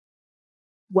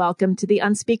Welcome to the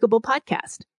Unspeakable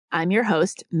podcast. I'm your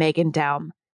host, Meghan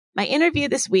Daum. My interview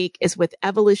this week is with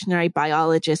evolutionary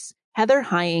biologists Heather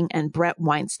Heying and Bret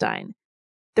Weinstein.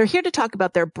 They're here to talk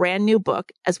about their brand new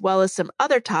book, as well as some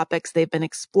other topics they've been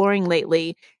exploring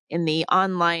lately in the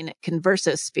online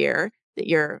conversosphere that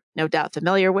you're no doubt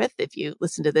familiar with if you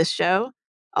listen to this show.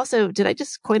 Also, did I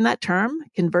just coin that term,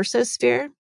 conversosphere?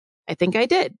 I think I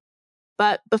did.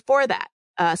 But before that,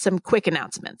 some quick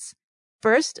announcements.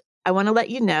 First, I want to let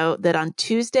you know that on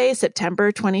Tuesday,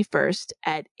 September 21st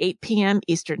at 8 p.m.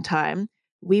 Eastern Time,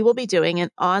 we will be doing an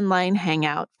online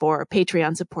hangout for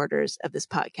Patreon supporters of this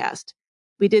podcast.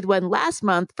 We did one last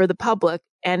month for the public,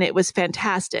 and it was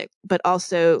fantastic, but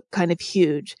also kind of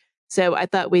huge. So I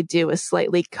thought we'd do a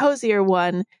slightly cozier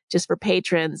one just for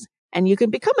patrons. And you can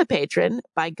become a patron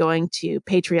by going to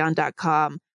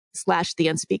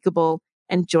patreon.com/theunspeakable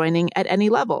and joining at any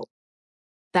level.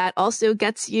 That also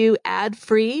gets you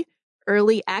ad-free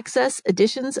early access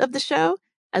editions of the show,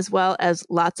 as well as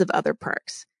lots of other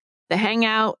perks. The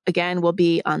hangout, again, will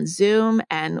be on Zoom,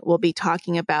 and we'll be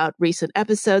talking about recent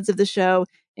episodes of the show,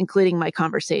 including my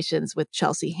conversations with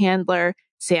Chelsea Handler,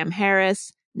 Sam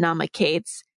Harris, Nama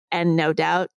Cates, and no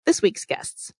doubt this week's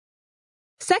guests.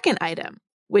 Second item,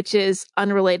 which is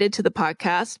unrelated to the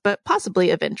podcast, but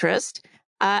possibly of interest.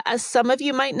 As some of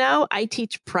you might know, I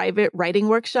teach private writing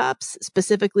workshops,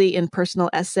 specifically in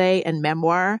personal essay and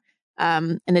memoir.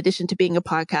 In addition to being a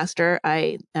podcaster,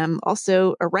 I am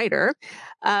also a writer.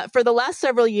 For the last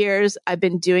several years, I've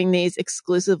been doing these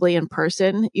exclusively in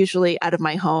person, usually out of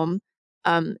my home.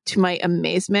 To my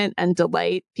amazement and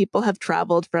delight, people have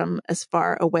traveled from as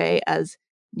far away as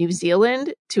New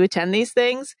Zealand to attend these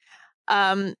things.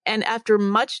 And after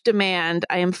much demand,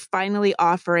 I am finally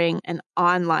offering an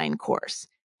online course.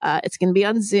 It's going to be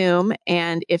on Zoom,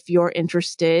 and if you're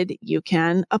interested, you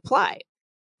can apply.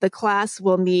 The class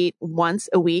will meet once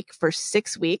a week for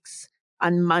 6 weeks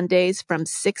on Mondays from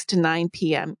 6 to 9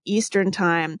 p.m. Eastern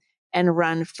Time and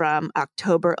run from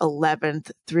October 11th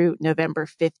through November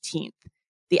 15th.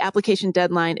 The application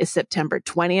deadline is September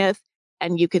 20th,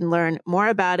 and you can learn more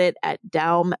about it at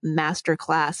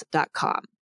daummasterclass.com.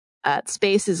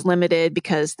 Space is limited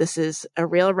because this is a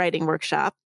real writing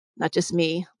workshop, not just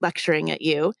me lecturing at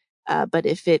you. But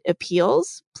if it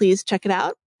appeals, please check it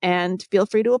out and feel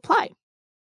free to apply.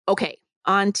 Okay,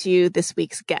 on to this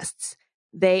week's guests.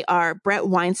 They are Bret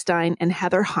Weinstein and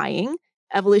Heather Heying,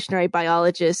 evolutionary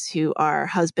biologists who are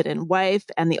husband and wife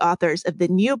and the authors of the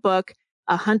new book,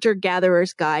 A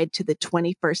Hunter-Gatherer's Guide to the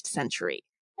 21st Century,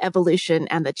 Evolution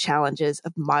and the Challenges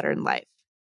of Modern Life.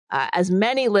 As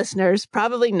many listeners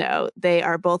probably know, they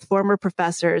are both former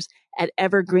professors at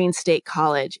Evergreen State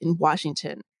College in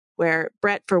Washington, where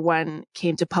Bret, for one,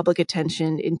 came to public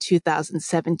attention in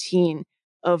 2017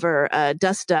 over a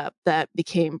dust-up that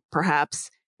became perhaps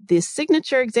the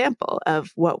signature example of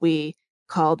what we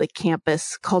call the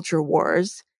campus culture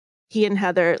wars. He and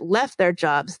Heather left their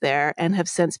jobs there and have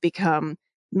since become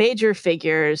major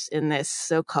figures in this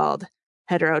so-called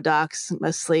heterodox,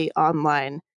 mostly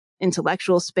online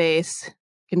intellectual space,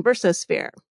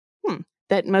 conversosphere,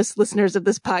 that most listeners of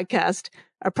this podcast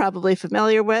are probably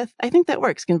familiar with. I think that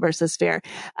works, conversosphere.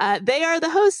 They are the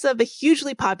hosts of a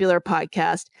hugely popular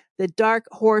podcast, the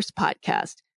DarkHorse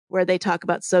podcast, where they talk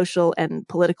about social and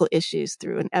political issues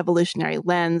through an evolutionary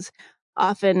lens,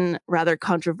 often rather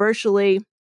controversially.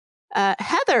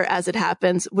 Heather, as it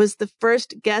happens, was the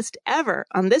first guest ever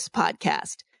on this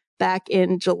podcast back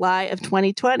in July of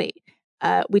 2020.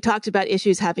 We talked about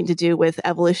issues having to do with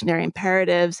evolutionary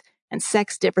imperatives and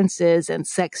sex differences and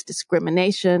sex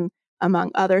discrimination,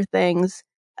 among other things.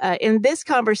 In this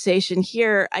conversation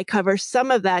here, I cover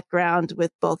some of that ground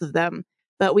with both of them,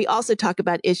 but we also talk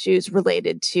about issues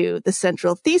related to the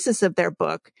central thesis of their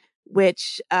book,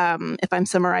 which, if I'm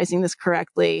summarizing this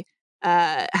correctly,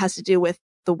 has to do with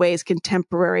the ways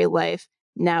contemporary life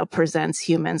now presents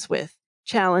humans with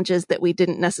challenges that we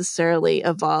didn't necessarily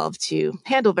evolve to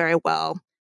handle very well.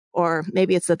 Or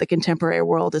maybe it's that the contemporary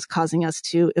world is causing us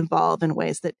to evolve in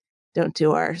ways that don't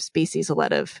do our species a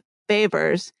lot of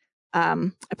favors.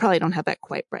 I probably don't have that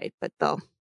quite right, but they'll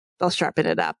sharpen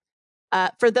it up.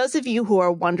 For those of you who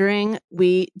are wondering,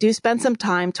 we do spend some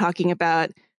time talking about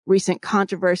recent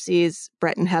controversies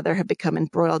Bret and Heather have become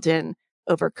embroiled in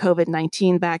over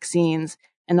COVID-19 vaccines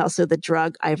and also the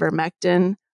drug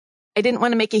Ivermectin. I didn't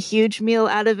want to make a huge meal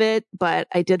out of it, but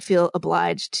I did feel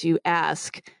obliged to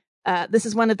ask. This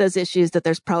is one of those issues that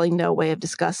there's probably no way of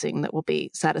discussing that will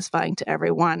be satisfying to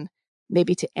everyone,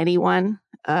 maybe to anyone.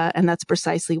 And that's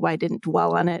precisely why I didn't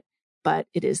dwell on it, but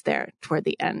it is there toward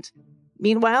the end.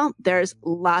 Meanwhile, there's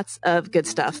lots of good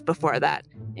stuff before that,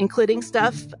 including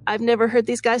stuff I've never heard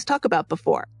these guys talk about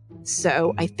before.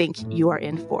 So I think you are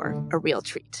in for a real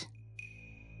treat.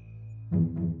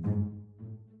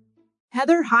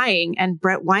 Heather Heying and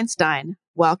Bret Weinstein,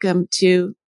 welcome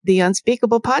to the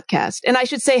Unspeakable podcast. And I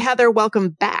should say, Heather, welcome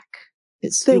back.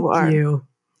 Thank you.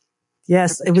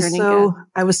 Yes,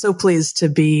 I was so pleased to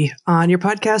be on your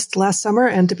podcast last summer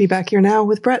and to be back here now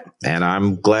with Bret. And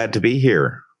I'm glad to be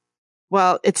here.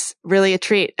 Well, it's really a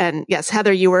treat. And yes,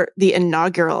 Heather, you were the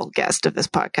inaugural guest of this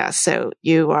podcast. So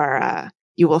you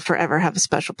will forever have a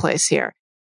special place here.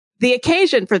 The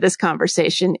occasion for this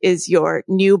conversation is your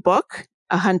new book,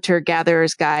 A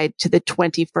Hunter-Gatherer's Guide to the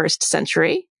 21st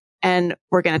Century. And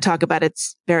we're going to talk about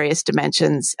its various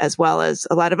dimensions as well as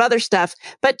a lot of other stuff.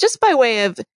 But just by way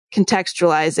of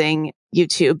contextualizing you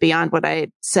two beyond what I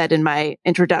said in my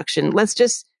introduction, let's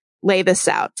just lay this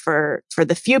out for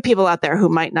the few people out there who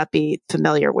might not be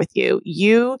familiar with you.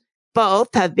 You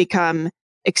both have become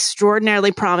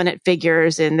extraordinarily prominent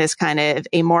figures in this kind of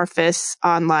amorphous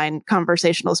online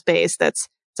conversational space that's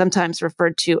sometimes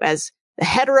referred to as the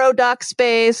heterodox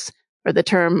space, or the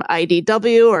term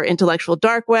IDW or intellectual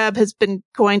dark web has been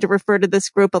coined to refer to this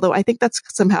group. Although I think that's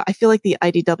I feel like the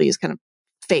IDW is kind of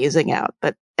phasing out.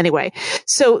 But anyway,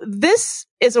 so this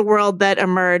is a world that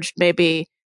emerged maybe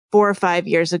 4 or 5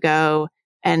 years ago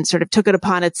and sort of took it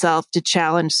upon itself to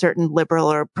challenge certain liberal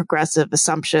or progressive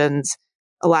assumptions,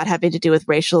 a lot having to do with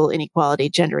racial inequality,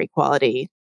 gender equality,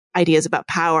 ideas about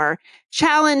power,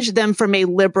 challenge them from a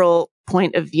liberal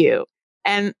point of view.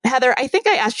 And Heather, I think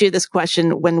I asked you this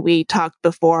question when we talked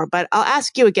before, but I'll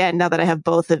ask you again now that I have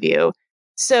both of you.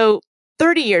 So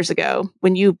 30 years ago,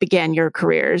 when you began your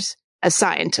careers as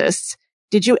scientists,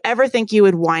 did you ever think you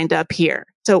would wind up here?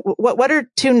 So what are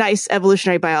two nice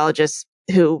evolutionary biologists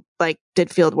who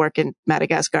did field work in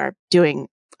Madagascar doing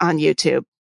on YouTube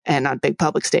and on big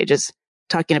public stages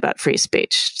talking about free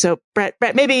speech? So Bret,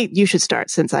 maybe you should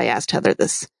start since I asked Heather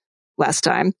this last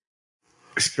time.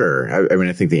 Sure.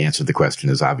 I think the answer to the question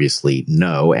is obviously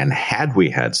no. And had we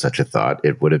had such a thought,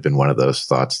 it would have been one of those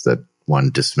thoughts that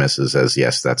one dismisses as,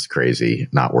 yes, that's crazy,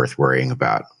 not worth worrying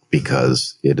about,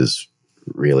 because it is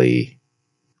really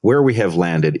where we have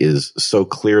landed is so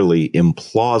clearly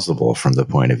implausible from the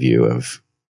point of view of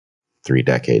 3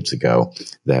 decades ago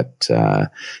that,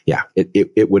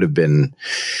 it would have been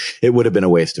a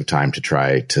waste of time to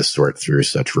try to sort through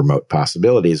such remote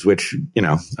possibilities, which,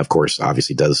 of course,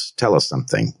 obviously does tell us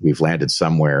something. We've landed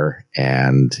somewhere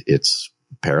and it's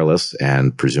perilous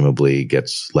and presumably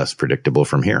gets less predictable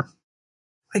from here.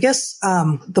 I guess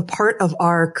the part of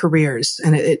our careers,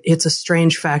 and it's a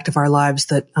strange fact of our lives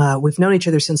that we've known each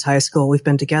other since high school. We've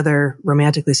been together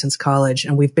romantically since college,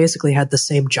 and we've basically had the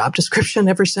same job description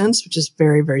ever since, which is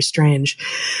very, very strange.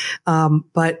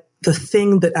 But the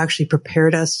thing that actually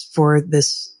prepared us for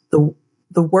this,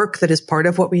 the work that is part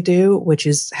of what we do, which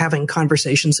is having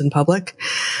conversations in public,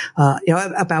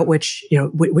 about which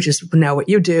is now what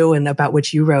you do and about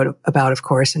which you wrote about, of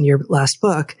course, in your last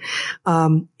book,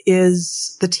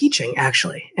 is the teaching,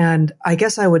 actually. And I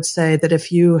guess I would say that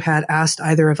if you had asked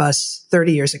either of us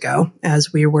 30 years ago,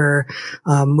 as we were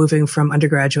moving from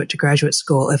undergraduate to graduate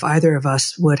school, if either of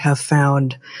us would have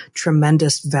found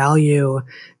tremendous value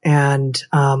and,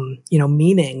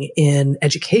 meaning in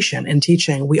education and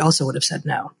teaching, we also would have said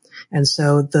no. And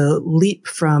so the leap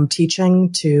from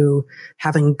teaching to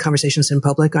having conversations in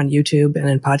public on YouTube and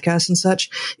in podcasts and such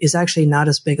is actually not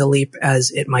as big a leap as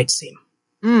it might seem.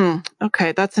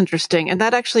 Okay, that's interesting. And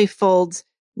that actually folds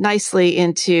nicely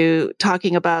into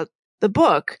talking about the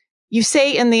book. You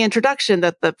say in the introduction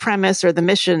that the premise or the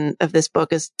mission of this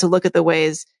book is to look at the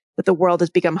ways that the world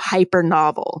has become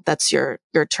hypernovel. That's your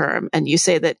term. And you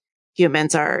say that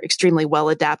humans are extremely well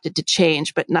adapted to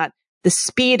change, but not the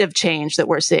speed of change that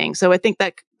we're seeing. So I think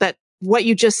that what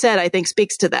you just said, I think,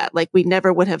 speaks to that. Like, we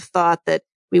never would have thought that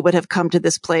we would have come to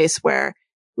this place where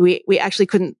we actually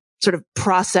couldn't sort of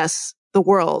process the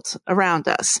world around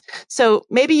us. So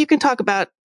maybe you can talk about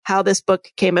how this book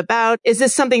came about. Is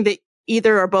this something that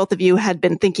either or both of you had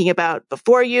been thinking about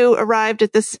before you arrived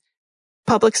at this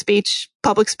public speech,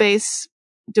 public space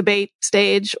debate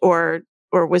stage, or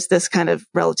was this kind of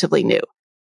relatively new?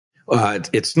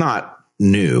 It's not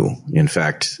new. In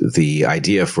fact, the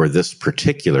idea for this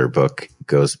particular book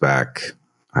goes back,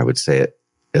 I would say,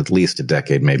 at least a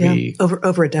decade, maybe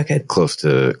over a decade,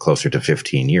 closer to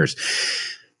 15 years.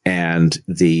 And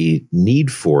the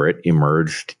need for it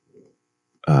emerged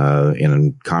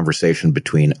in conversation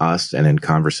between us and in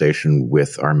conversation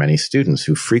with our many students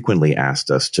who frequently asked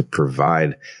us to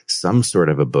provide some sort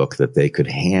of a book that they could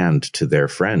hand to their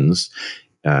friends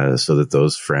so that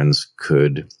those friends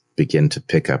could begin to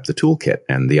pick up the toolkit.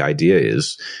 And the idea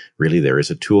is really there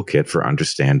is a toolkit for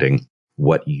understanding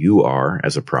what you are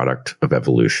as a product of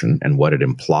evolution and what it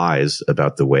implies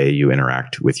about the way you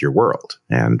interact with your world.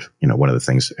 And, one of the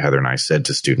things Heather and I said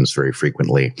to students very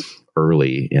frequently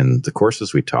early in the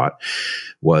courses we taught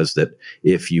was that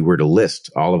if you were to list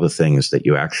all of the things that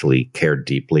you actually cared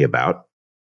deeply about,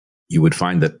 you would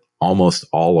find that almost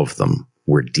all of them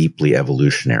were deeply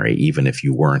evolutionary, even if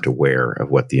you weren't aware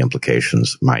of what the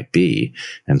implications might be.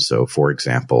 And so, for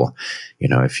example,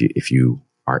 if you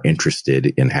are interested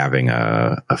in having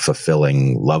a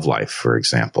fulfilling love life, for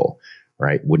example,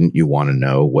 right? Wouldn't you want to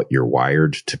know what you're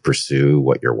wired to pursue,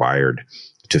 what you're wired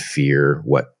to fear,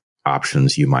 what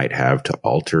options you might have to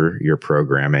alter your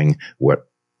programming, what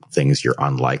things you're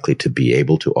unlikely to be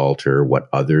able to alter, what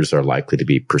others are likely to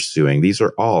be pursuing? These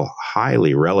are all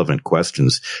highly relevant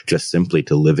questions just simply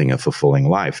to living a fulfilling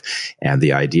life. And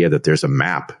the idea that there's a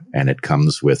map and it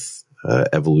comes with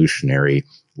evolutionary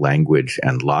language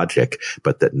and logic,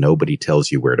 but that nobody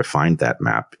tells you where to find that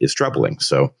map is troubling.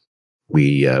 So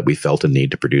we felt a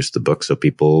need to produce the book so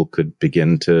people could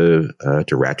begin to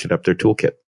ratchet up their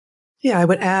toolkit. Yeah, I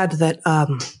would add that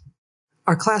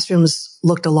our classrooms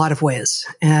looked a lot of ways,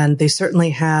 and they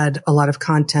certainly had a lot of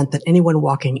content that anyone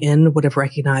walking in would have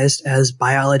recognized as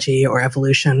biology or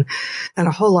evolution, and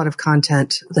a whole lot of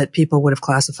content that people would have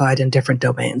classified in different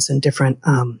domains and different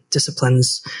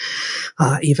disciplines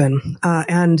even.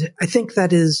 And I think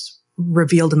that is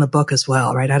revealed in the book as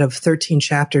well, right? Out of 13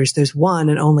 chapters, there's one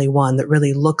and only one that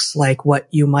really looks like what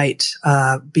you might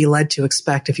be led to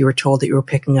expect if you were told that you were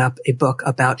picking up a book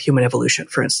about human evolution,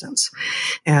 for instance.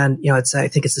 And, I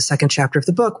think it's the second chapter of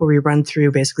the book where we run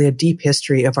through basically a deep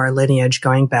history of our lineage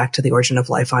going back to the origin of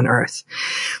life on Earth.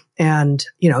 And,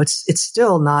 it's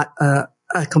still not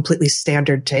a completely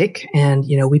standard take. And,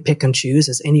 we pick and choose,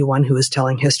 as anyone who is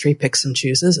telling history picks and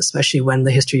chooses, especially when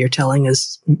the history you're telling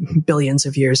is billions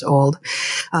of years old.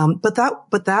 But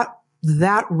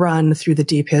that run through the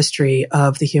deep history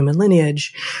of the human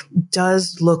lineage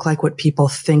does look like what people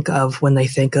think of when they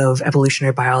think of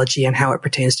evolutionary biology and how it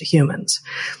pertains to humans.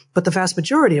 But the vast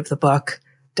majority of the book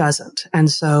doesn't.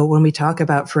 And so when we talk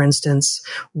about, for instance,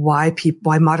 why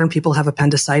modern people have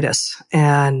appendicitis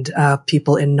and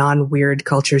people in non-weird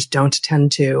cultures don't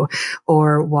tend to,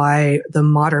 or why the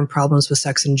modern problems with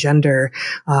sex and gender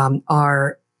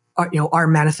are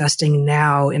manifesting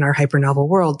now in our hypernovel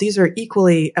world, these are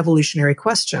equally evolutionary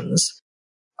questions,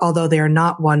 although they are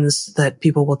not ones that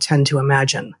people will tend to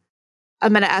imagine.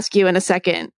 I'm going to ask you in a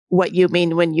second what you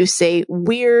mean when you say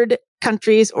weird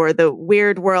countries or the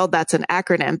weird world. That's an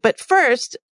acronym. But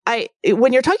first,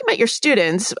 when you're talking about your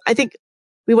students, I think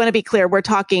we want to be clear. We're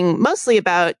talking mostly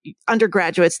about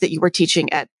undergraduates that you were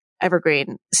teaching at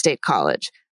Evergreen State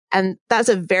College. And that's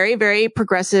a very, very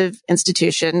progressive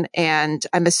institution. And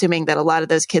I'm assuming that a lot of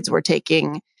those kids were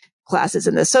taking classes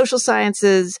in the social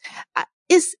sciences.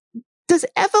 Does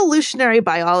evolutionary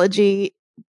biology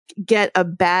get a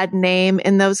bad name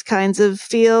in those kinds of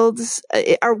fields?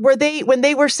 Were they, when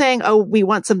they were saying, oh, we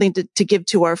want something to give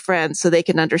to our friends so they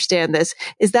can understand this,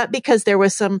 is that because there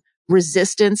was some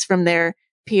resistance from their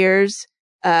peers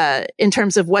in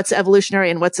terms of what's evolutionary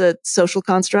and what's a social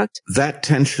construct? That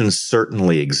tension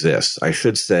certainly exists. I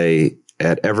should say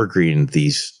at Evergreen,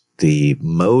 the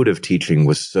mode of teaching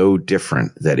was so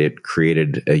different that it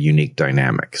created a unique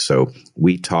dynamic. So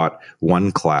we taught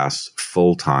one class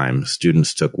full-time.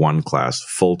 Students took one class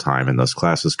full-time, and those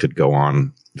classes could go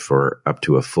on for up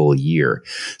to a full year.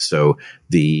 So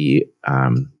the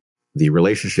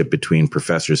relationship between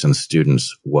professors and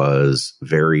students was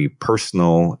very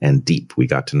personal and deep. We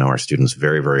got to know our students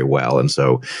very, very well. And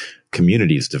so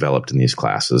communities developed in these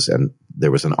classes, and there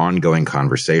was an ongoing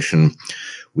conversation.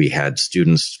 We had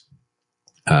students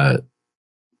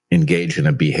engage in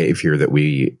a behavior that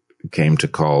we came to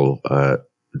call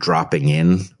dropping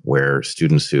in, where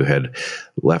students who had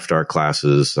left our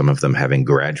classes, some of them having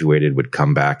graduated, would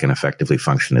come back and effectively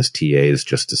function as TAs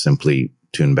just to simply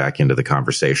tune back into the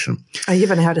conversation. I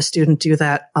even had a student do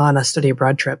that on a study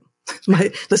abroad trip.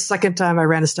 The second time I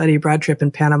ran a study abroad trip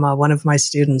in Panama, one of my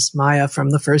students, Maya, from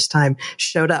the first time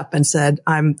showed up and said,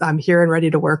 I'm here and ready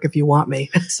to work if you want me.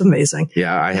 It's amazing.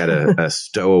 Yeah, I had a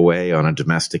stowaway on a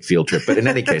domestic field trip. But in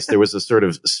any case, there was a sort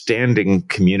of standing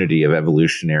community of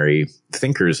evolutionary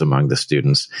thinkers among the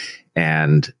students.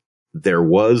 And there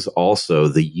was also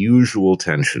the usual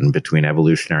tension between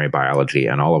evolutionary biology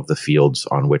and all of the fields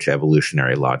on which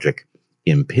evolutionary logic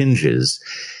impinges.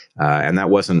 And that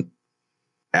wasn't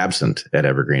absent at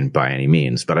Evergreen by any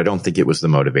means, but I don't think it was the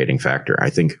motivating factor. I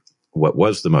think what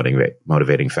was the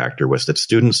motivating factor was that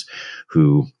students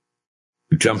who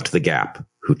jumped the gap,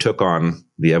 who took on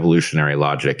the evolutionary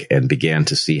logic and began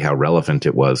to see how relevant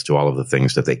it was to all of the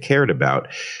things that they cared about,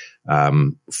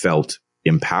 felt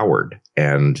empowered.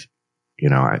 And,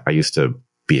 I used to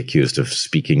be accused of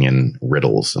speaking in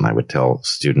riddles, and I would tell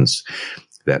students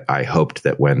that I hoped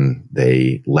that when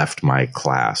they left my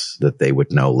class that they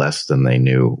would know less than they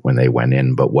knew when they went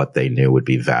in, but what they knew would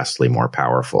be vastly more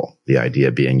powerful. The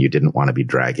idea being you didn't want to be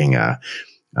dragging a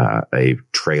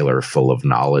trailer full of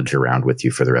knowledge around with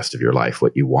you for the rest of your life.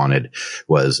 What you wanted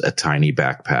was a tiny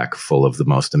backpack full of the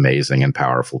most amazing and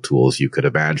powerful tools you could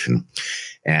imagine.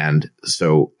 And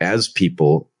so as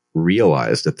people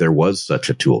realized that there was such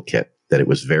a toolkit, that it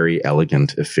was very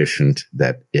elegant, efficient,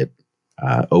 that it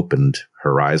opened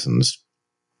horizons,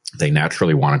 they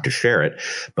naturally wanted to share it,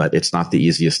 but it's not the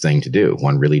easiest thing to do.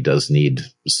 One really does need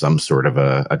some sort of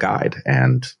a guide.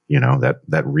 And,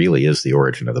 that really is the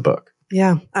origin of the book.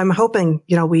 Yeah, I'm hoping,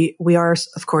 we are,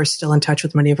 of course, still in touch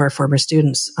with many of our former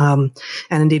students. And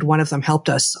indeed, one of them helped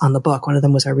us on the book. One of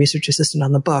them was our research assistant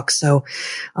on the book. So,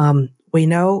 we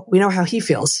know how he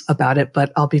feels about it,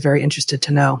 but I'll be very interested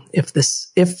to know if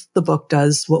the book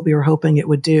does what we were hoping it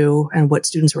would do and what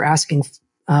students were asking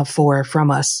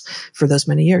from us for those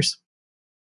many years.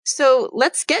 So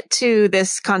let's get to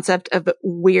this concept of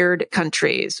weird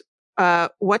countries.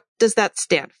 What does that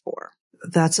stand for?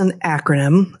 That's an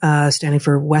acronym, standing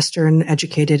for Western,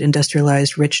 Educated,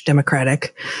 Industrialized, Rich,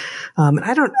 Democratic. And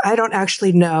I don't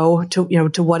actually know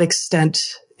to what extent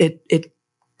it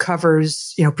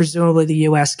covers, presumably the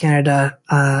US, Canada,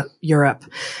 Europe,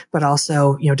 but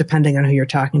also, depending on who you're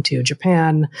talking to,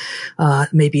 Japan,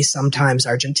 maybe sometimes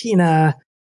Argentina.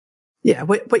 Yeah.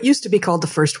 What used to be called the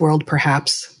first world,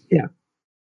 perhaps. Yeah.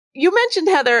 You mentioned,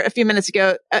 Heather, a few minutes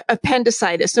ago,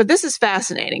 appendicitis. So this is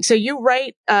fascinating. So you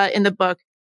write in the book,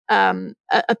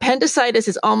 appendicitis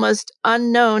is almost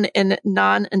unknown in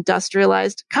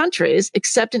non-industrialized countries,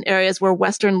 except in areas where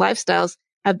Western lifestyles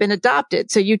have been adopted.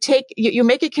 So you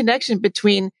make a connection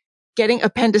between getting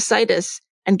appendicitis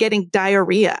and getting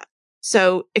diarrhea.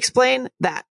 So explain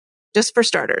that, just for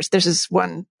starters. This is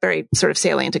one very sort of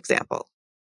salient example.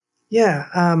 Yeah.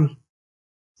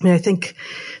 I think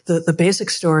the basic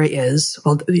story is,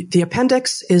 well, the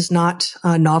appendix is not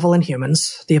novel in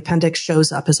humans. The appendix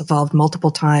shows up, has evolved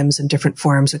multiple times in different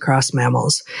forms across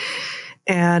mammals.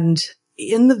 And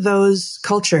in those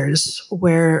cultures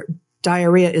where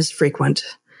diarrhea is frequent,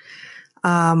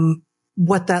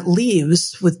 what that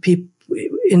leaves with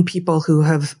people who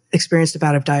have experienced a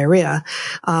bout of diarrhea,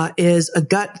 is a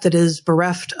gut that is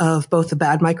bereft of both the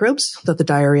bad microbes that the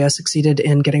diarrhea succeeded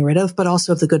in getting rid of, but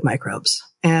also of the good microbes.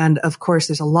 And of course,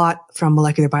 there's a lot from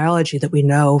molecular biology that we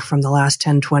know from the last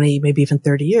 10, 20, maybe even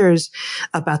 30 years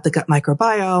about the gut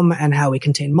microbiome and how we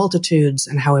contain multitudes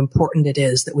and how important it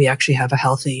is that we actually have a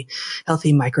healthy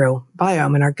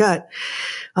microbiome in our gut.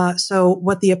 So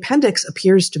what the appendix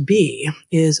appears to be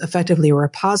is effectively a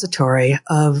repository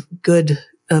of good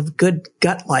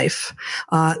gut life,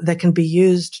 that can be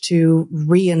used to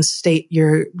reinstate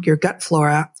your gut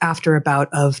flora after a bout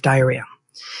of diarrhea.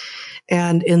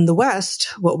 And in the West,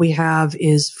 what we have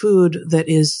is food that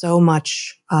is so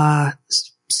much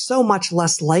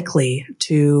less likely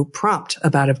to prompt a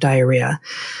bout of diarrhea,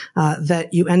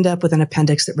 that you end up with an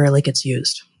appendix that rarely gets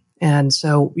used. And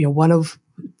so, one of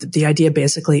the idea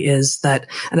basically is that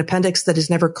an appendix that is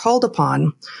never called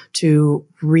upon to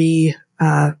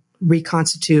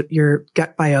reconstitute your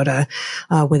gut biota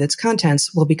with its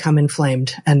contents will become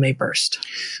inflamed and may burst.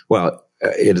 Well,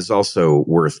 it is also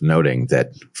worth noting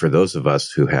that for those of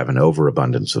us who have an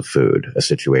overabundance of food, a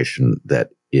situation that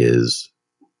is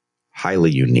highly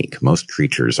unique. Most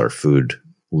creatures are food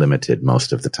limited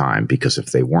most of the time, because if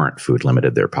they weren't food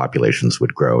limited, their populations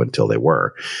would grow until they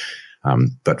were.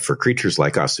 But for creatures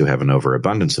like us who have an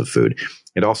overabundance of food,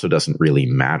 it also doesn't really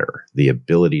matter. The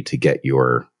ability to get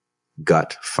your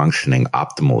gut functioning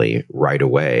optimally right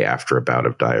away after a bout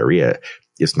of diarrhea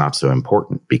is not so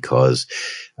important, because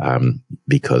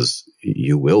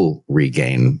you will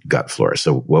regain gut flora.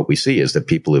 So what we see is that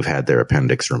people who've had their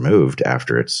appendix removed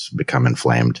after it's become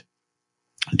inflamed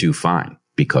do fine,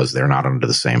 because they're not under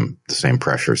the same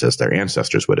pressures as their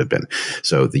ancestors would have been.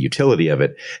 So the utility of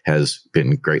it has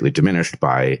been greatly diminished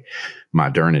by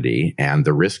modernity, and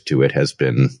the risk to it has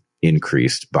been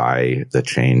increased by the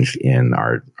change in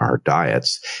our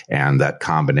diets. And that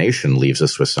combination leaves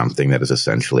us with something that is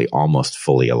essentially almost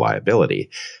fully a liability.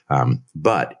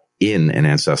 But in an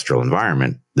ancestral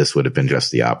environment, this would have been just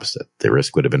the opposite. The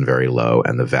risk would have been very low,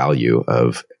 and the value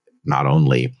of not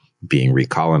only being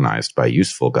recolonized by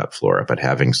useful gut flora, but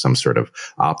having some sort of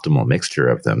optimal mixture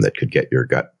of them that could get your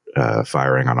gut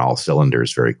firing on all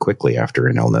cylinders very quickly after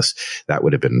an illness, that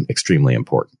would have been extremely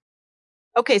important.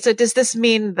 Okay, so does this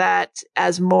mean that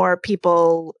as more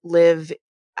people live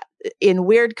in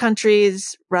weird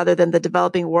countries rather than the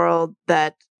developing world,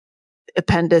 that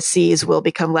appendices will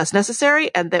become less necessary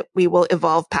and that we will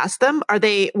evolve past them? Are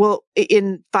they, well,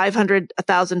 in 500,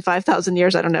 1,000, 5,000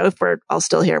 years, I don't know if we're all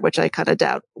still here, which I kind of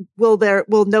doubt,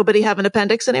 will nobody have an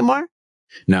appendix anymore?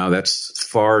 No, that's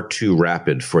far too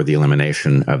rapid for the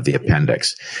elimination of the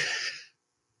appendix.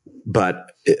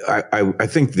 But I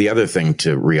think the other thing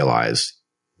to realize,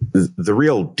 the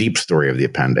real deep story of the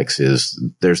appendix is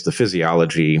there's the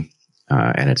physiology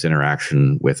and its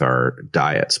interaction with our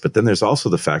diets. But then there's also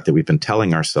the fact that we've been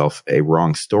telling ourselves a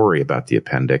wrong story about the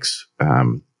appendix,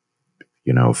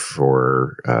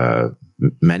 for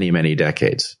many, many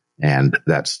decades. And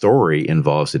that story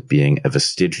involves it being a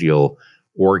vestigial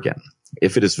organ.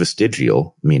 If it is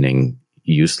vestigial, meaning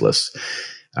useless,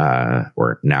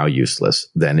 or now useless,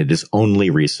 then it is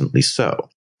only recently so.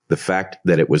 The fact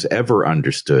that it was ever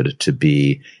understood to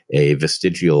be a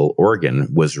vestigial organ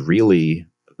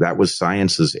that was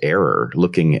science's error,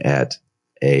 looking at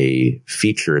a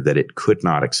feature that it could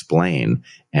not explain.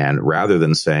 And rather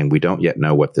than saying, we don't yet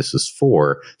know what this is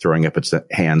for, throwing up its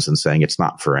hands and saying it's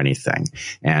not for anything.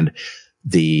 And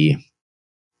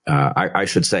I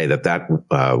should say that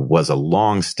was a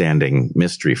long-standing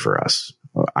mystery for us.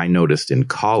 I noticed in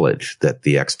college that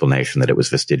the explanation that it was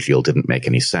vestigial didn't make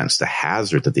any sense. The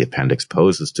hazard that the appendix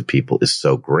poses to people is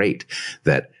so great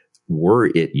that were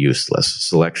it useless,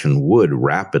 selection would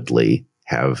rapidly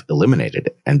have eliminated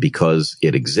it. And because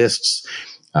it exists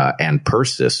and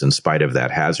persists in spite of that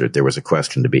hazard, there was a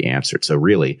question to be answered. So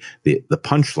really, the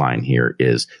punchline here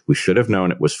is we should have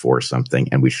known it was for something,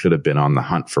 and we should have been on the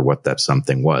hunt for what that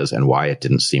something was and why it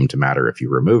didn't seem to matter if you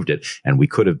removed it. And we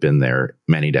could have been there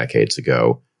many decades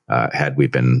ago had we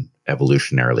been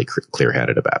evolutionarily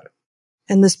clear-headed about it.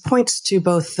 And this points to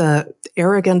both the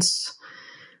arrogance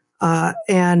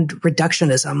and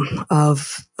reductionism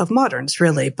of moderns,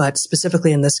 really, but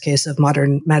specifically in this case of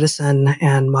modern medicine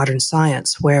and modern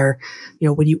science, where,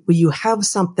 when you have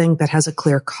something that has a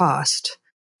clear cost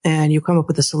and you come up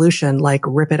with a solution like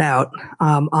rip it out,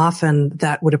 often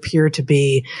that would appear to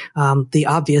be the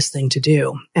obvious thing to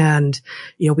do. And,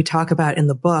 we talk about in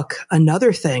the book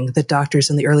another thing that doctors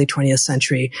in the early 20th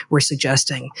century were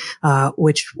suggesting,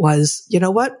 which was,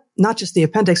 not just the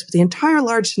appendix, but the entire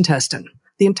large intestine.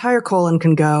 The entire colon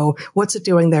can go. What's it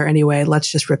doing there anyway? Let's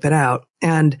just rip it out.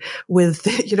 And with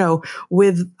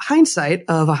hindsight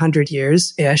of 100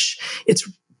 years-ish,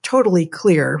 it's totally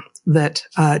clear that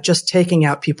just taking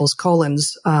out people's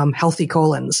colons, healthy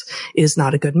colons, is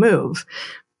not a good move.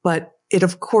 But it,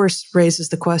 of course, raises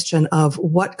the question of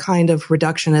what kind of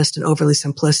reductionist and overly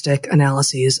simplistic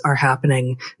analyses are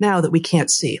happening now that we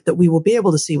can't see, that we will be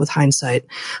able to see with hindsight.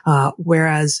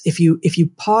 Whereas if you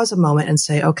pause a moment and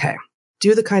say, okay,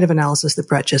 do the kind of analysis that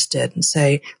Bret just did and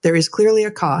say, there is clearly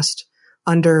a cost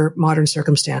under modern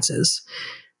circumstances.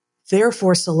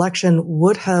 Therefore, selection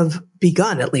would have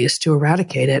begun at least to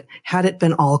eradicate it had it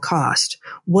been all cost.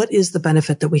 What is the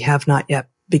benefit that we have not yet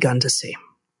begun to see?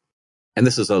 And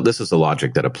this is a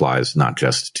logic that applies not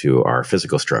just to our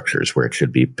physical structures, where it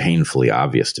should be painfully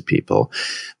obvious to people,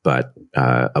 but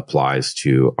applies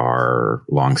to our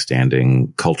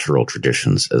longstanding cultural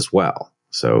traditions as well.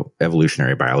 So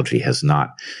evolutionary biology has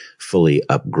not fully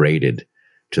upgraded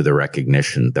to the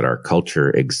recognition that our culture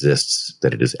exists,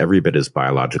 that it is every bit as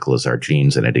biological as our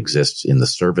genes, and it exists in the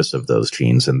service of those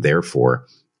genes. And therefore,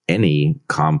 any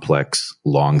complex,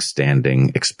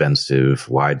 long-standing, expensive,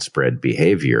 widespread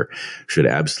behavior should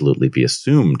absolutely be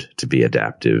assumed to be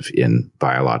adaptive in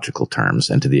biological terms.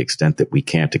 And to the extent that we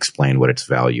can't explain what its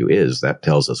value is, that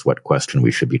tells us what question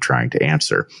we should be trying to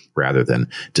answer, rather than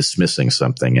dismissing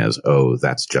something as, oh,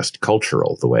 that's just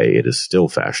cultural, the way it is still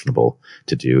fashionable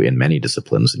to do in many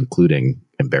disciplines, including,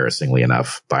 embarrassingly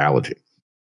enough, biology.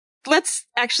 Let's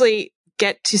actually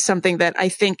get to something that I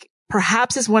think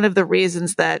perhaps is one of the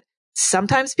reasons that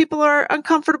sometimes people are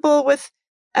uncomfortable with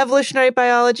evolutionary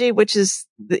biology, which is,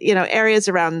 areas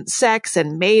around sex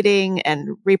and mating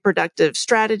and reproductive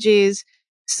strategies.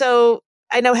 So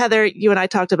I know, Heather, you and I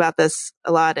talked about this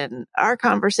a lot in our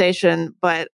conversation,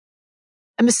 but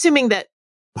I'm assuming that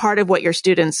part of what your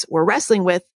students were wrestling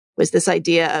with was this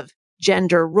idea of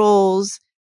gender roles,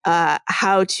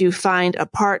 how to find a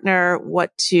partner,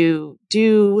 what to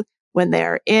do when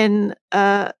they're in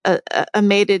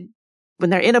when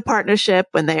they're in a partnership,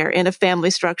 when they're in a family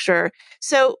structure.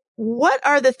 So what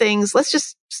are the things, let's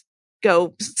just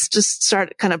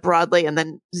start kind of broadly and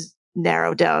then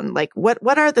narrow down, like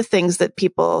what are the things that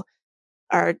people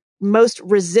are most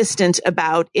resistant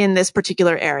about in this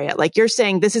particular area? Like you're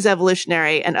saying this is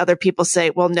evolutionary and other people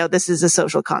say, well, no, this is a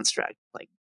social construct, like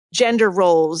gender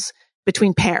roles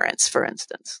between parents, for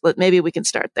instance. Maybe we can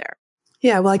start there.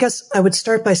 Yeah, well, I guess I would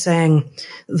start by saying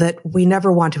that we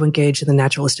never want to engage in the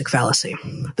naturalistic fallacy,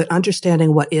 that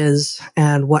understanding what is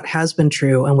and what has been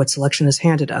true and what selection has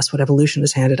handed us, what evolution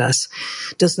has handed us,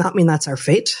 does not mean that's our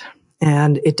fate.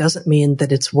 And it doesn't mean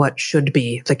that it's what should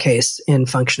be the case in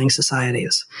functioning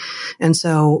societies. And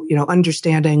so,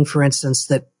 understanding, for instance,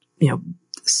 that,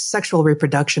 sexual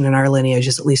reproduction in our lineage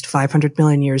is at least 500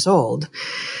 million years old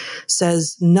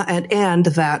says, and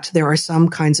that there are some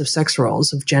kinds of sex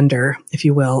roles of gender, if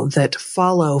you will, that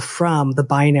follow from the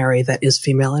binary that is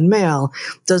female and male,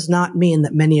 does not mean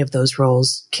that many of those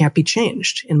roles can't be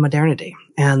changed in modernity,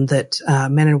 and that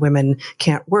men and women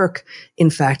can't work,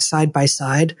 in fact, side by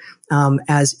side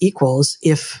as equals,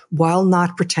 while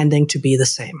not pretending to be the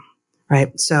same.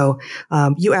 Right. So,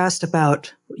 you asked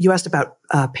about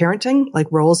parenting, like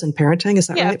roles in parenting. Is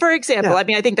that right? Yeah. For example, I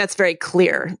mean, I think that's very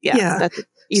clear. Yeah. That's an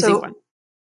easy one.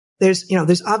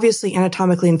 There's obviously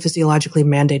anatomically and physiologically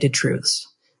mandated truths.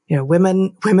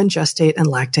 Women gestate and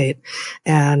lactate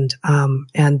and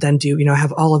then do,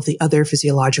 have all of the other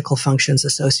physiological functions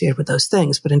associated with those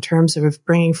things. But in terms of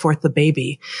bringing forth the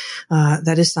baby,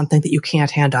 that is something that you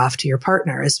can't hand off to your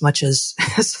partner as much as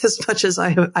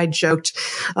I joked,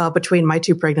 between my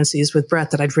two pregnancies with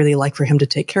Bret that I'd really like for him to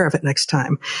take care of it next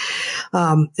time.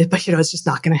 But it's just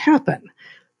not going to happen.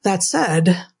 That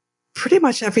said, pretty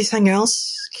much everything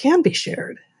else can be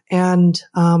shared. And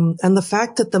the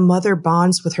fact that the mother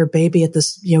bonds with her baby at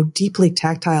this, deeply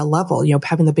tactile level,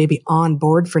 having the baby on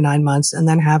board for 9 months and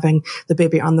then having the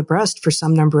baby on the breast for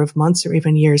some number of months or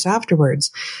even years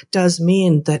afterwards does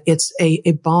mean that it's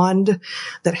a bond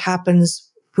that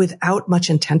happens without much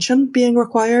intention being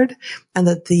required, and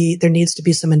that there needs to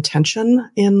be some intention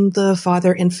in the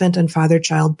father-infant and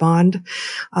father-child bond.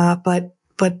 But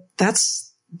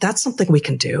that's something we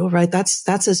can do, right? That's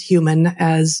as human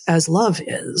as love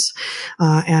is.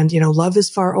 And love is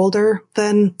far older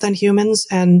than humans.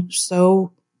 And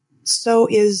so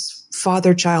is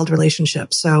father-child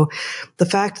relationship. So the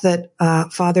fact that,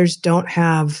 fathers don't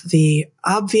have the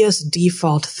obvious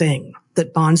default thing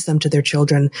that bonds them to their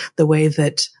children the way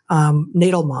that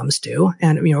natal moms do.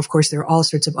 And, of course, there are all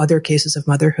sorts of other cases of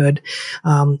motherhood,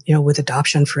 with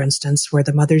adoption, for instance, where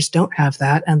the mothers don't have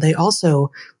that. And they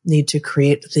also need to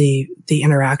create the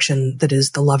interaction that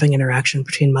is the loving interaction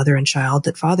between mother and child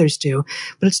that fathers do.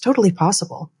 But it's totally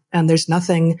possible. And there's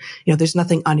nothing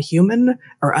unhuman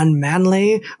or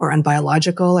unmanly or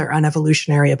unbiological or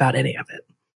unevolutionary about any of it.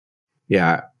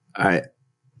 Yeah.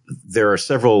 There are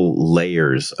several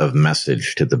layers of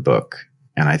message to the book.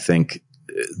 And I think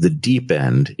the deep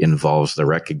end involves the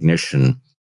recognition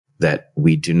that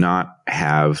we do not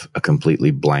have a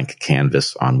completely blank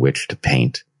canvas on which to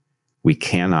paint. We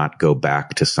cannot go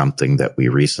back to something that we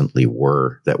recently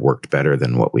were that worked better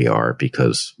than what we are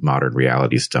because modern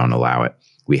realities don't allow it.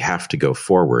 We have to go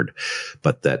forward,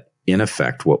 but that in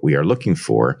effect, what we are looking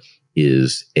for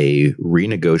is a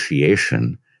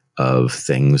renegotiation of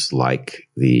things like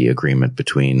the agreement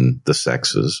between the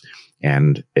sexes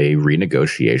and a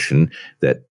renegotiation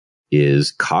that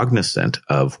is cognizant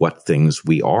of what things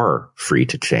we are free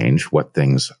to change, what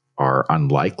things are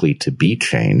unlikely to be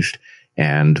changed,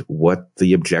 and what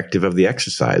the objective of the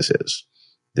exercise is.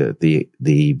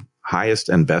 The highest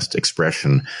and best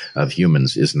expression of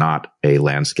humans is not a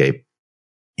landscape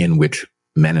in which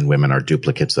men and women are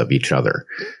duplicates of each other.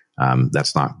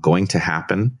 That's not going to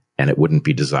happen, and it wouldn't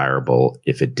be desirable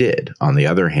if it did. On the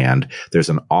other hand, there's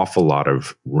an awful lot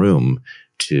of room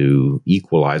to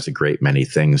equalize a great many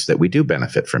things that we do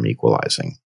benefit from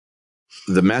equalizing.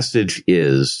 The message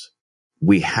is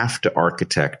we have to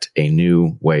architect a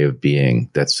new way of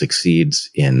being that succeeds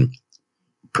in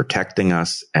protecting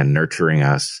us and nurturing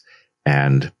us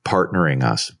and partnering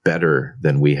us better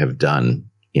than we have done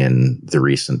in the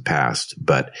recent past.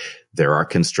 But there are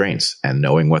constraints, and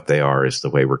knowing what they are is the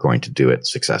way we're going to do it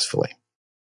successfully.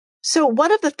 So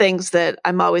one of the things that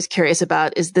I'm always curious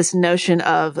about is this notion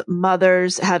of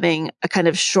mothers having a kind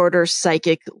of shorter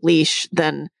psychic leash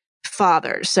than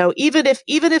fathers. So even if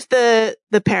the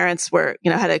parents were,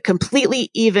 had a completely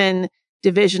even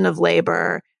division of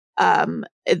labor,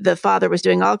 the father was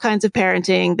doing all kinds of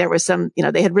parenting, there was some,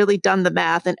 they had really done the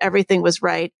math and everything was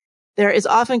right. There is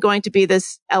often going to be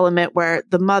this element where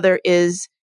the mother is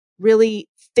really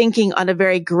thinking on a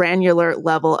very granular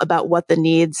level about what the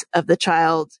needs of the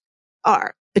child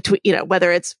are. between,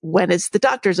 whether it's when is the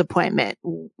doctor's appointment?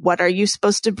 What are you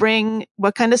supposed to bring?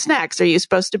 What kind of snacks are you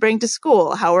supposed to bring to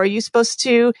school? How are you supposed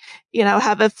to,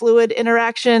 have a fluid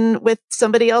interaction with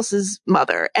somebody else's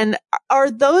mother? And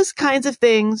are those kinds of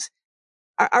things,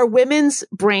 are women's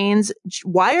brains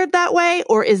wired that way?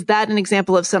 Or is that an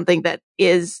example of something that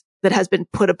has been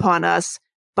put upon us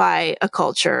by a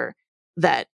culture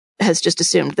that has just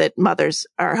assumed that mothers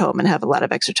are home and have a lot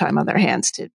of extra time on their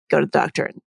hands to go to the doctor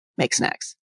and make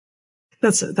snacks?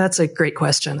 That's a great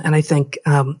question. And I think,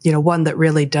 one that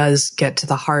really does get to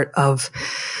the heart of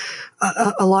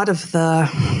a lot of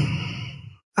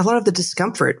the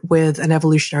discomfort with an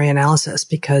evolutionary analysis,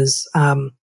 because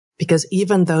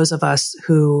even those of us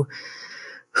who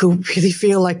really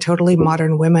feel like totally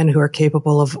modern women who are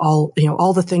capable of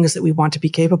all the things that we want to be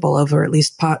capable of, or at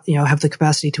least, have the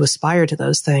capacity to aspire to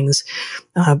those things,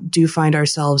 do find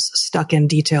ourselves stuck in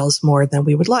details more than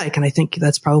we would like. And I think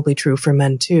that's probably true for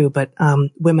men too, but,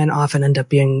 women often end up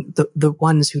being the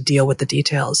ones who deal with the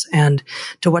details. And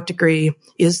to what degree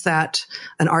is that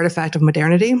an artifact of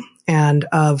modernity and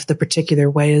of the particular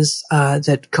ways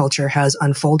that culture has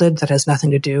unfolded that has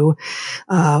nothing to do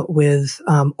with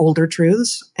older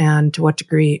truths? And to what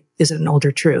degree is it an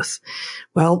older truth?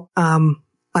 Well,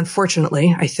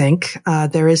 unfortunately, I think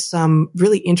there is some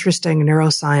really interesting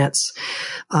neuroscience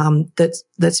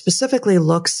that specifically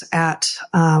looks at,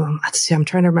 let's see, I'm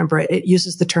trying to remember. It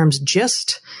uses the terms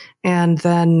gist, and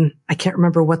then I can't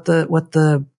remember what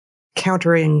the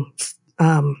countering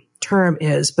term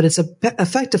is, but it's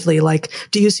effectively like,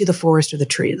 do you see the forest or the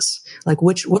trees? Like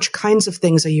which kinds of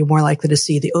things are you more likely to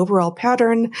see, the overall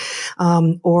pattern,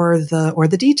 or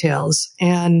the details?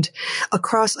 And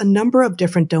across a number of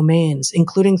different domains,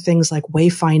 including things like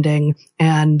wayfinding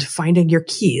and finding your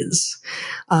keys,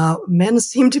 men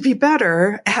seem to be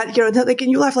better at,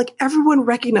 and you laugh, like everyone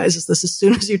recognizes this as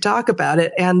soon as you talk about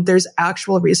it. And there's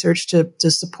actual research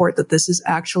to support that this is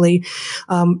actually,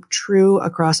 true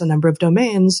across a number of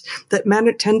domains, that men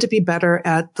tend to be better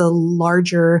at the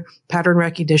larger pattern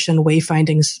recognition,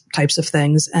 wayfinding types of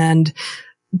things. And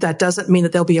that doesn't mean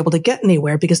that they'll be able to get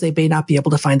anywhere because they may not be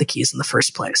able to find the keys in the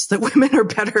first place. That women are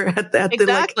better at that.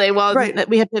 Exactly. Right.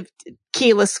 We have to have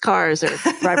keyless cars or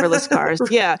driverless cars.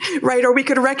 Yeah. Right. Or we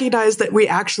could recognize that we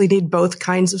actually need both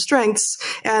kinds of strengths.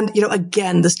 And,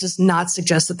 again, this does not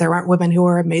suggest that there aren't women who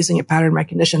are amazing at pattern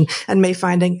recognition and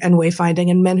wayfinding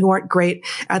and men who aren't great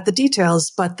at the details,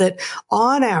 but that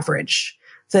on average,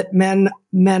 that men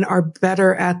are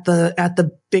better at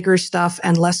the bigger stuff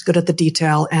and less good at the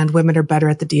detail, and women are better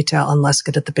at the detail and less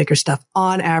good at the bigger stuff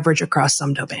on average across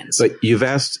some domains. But you've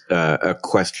asked a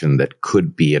question that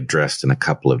could be addressed in a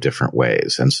couple of different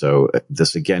ways. And so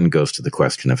this again goes to the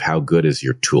question of how good is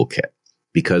your toolkit?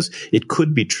 Because it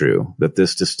could be true that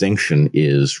this distinction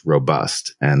is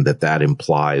robust and that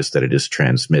implies that it is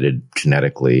transmitted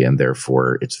genetically, and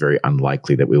therefore it's very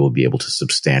unlikely that we will be able to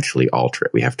substantially alter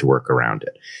it. We have to work around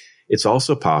it. It's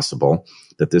also possible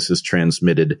that this is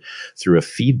transmitted through a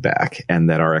feedback, and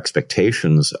that our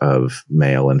expectations of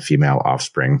male and female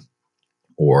offspring,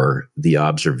 or the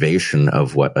observation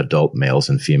of what adult males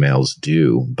and females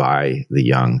do by the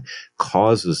young,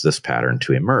 causes this pattern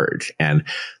to emerge. And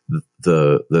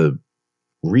the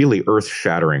really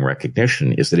earth-shattering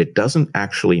recognition is that it doesn't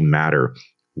actually matter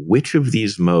which of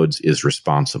these modes is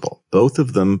responsible. Both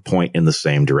of them point in the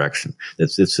same direction.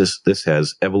 This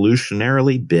has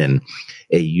evolutionarily been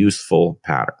a useful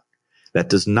pattern. That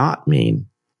does not mean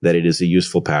that it is a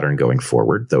useful pattern going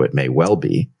forward, though it may well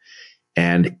be.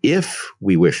 And if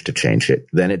we wish to change it,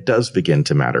 then it does begin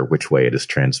to matter which way it is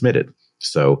transmitted.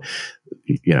 So,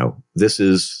 this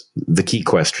is the key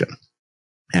question.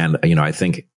 And, I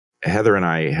think Heather and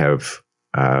I have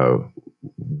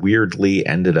weirdly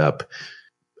ended up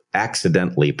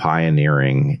accidentally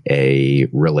pioneering a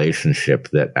relationship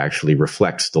that actually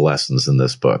reflects the lessons in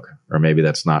this book. Or maybe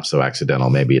that's not so accidental.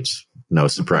 Maybe it's no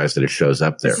surprise that it shows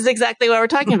up there. This is exactly what we're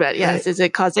talking about. Yes. Right. Is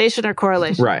it causation or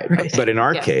correlation? Right. But in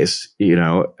our case,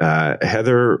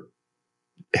 Heather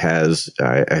has,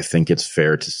 I think it's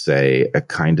fair to say, a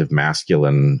kind of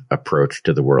masculine approach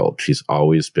to the world. She's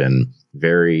always been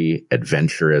very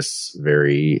adventurous,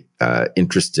 very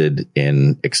interested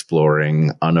in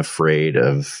exploring, unafraid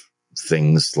of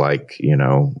things like,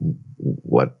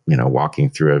 walking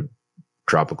through a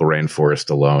tropical rainforest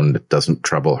alone that doesn't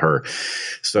trouble her.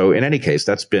 So in any case,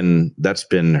 that's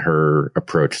been her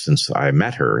approach since I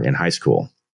met her in high school.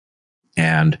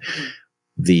 And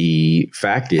the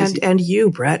fact is, and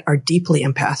you, Bret, are deeply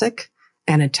empathic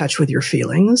and in touch with your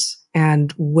feelings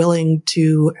and willing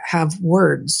to have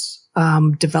words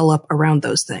develop around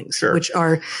those things, sure, which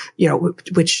are,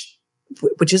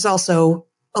 which is also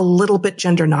a little bit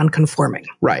gender nonconforming.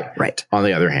 Right. Right. On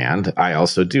the other hand, I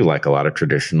also do like a lot of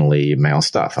traditionally male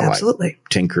stuff. I Absolutely. like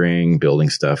tinkering, building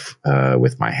stuff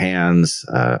with my hands.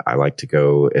 I like to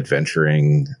go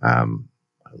adventuring. I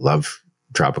love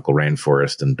tropical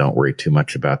rainforest and don't worry too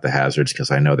much about the hazards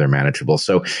because I know they're manageable.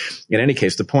 So in any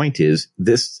case, the point is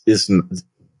this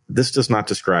does not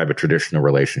describe a traditional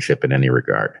relationship in any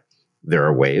regard. There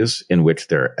are ways in which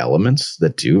there are elements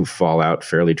that do fall out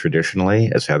fairly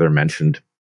traditionally. As Heather mentioned,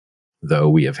 though,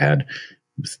 we have had,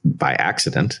 by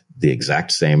accident, the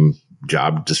exact same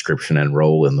job description and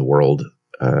role in the world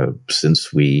since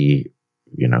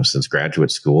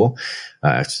graduate school,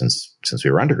 since we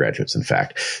were undergraduates, in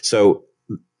fact. So,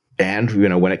 and,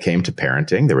 when it came to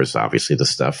parenting, there was obviously the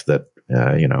stuff that,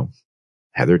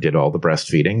 Heather did all the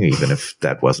breastfeeding, even if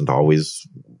that wasn't always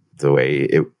the way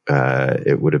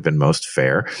it would have been most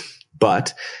fair.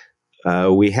 But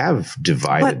we have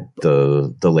divided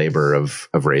the labor of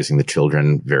raising the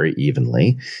children very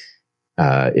evenly,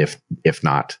 if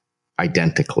not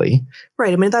identically.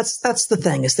 Right. I mean, that's the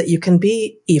thing, is that you can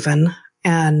be even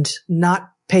and not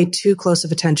pay too close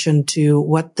of attention to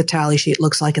what the tally sheet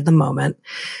looks like at the moment.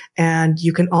 And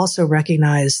you can also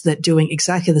recognize that doing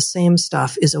exactly the same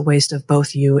stuff is a waste of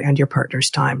both you and your partner's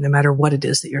time, no matter what it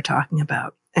is that you're talking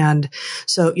about. And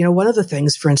so, one of the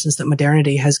things, for instance, that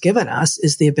modernity has given us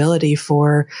is the ability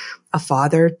for a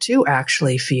father to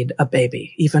actually feed a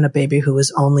baby, even a baby who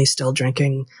is only still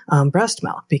drinking breast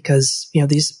milk, because,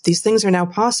 these things are now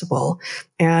possible.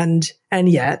 And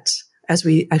yet, as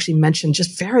we actually mentioned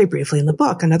just very briefly in the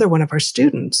book, another one of our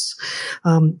students,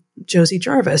 Josie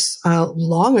Jarvis,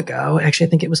 long ago, actually, I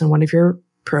think it was in one of your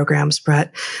programs,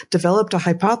 Bret, developed a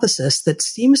hypothesis that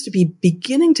seems to be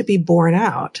beginning to be borne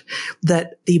out,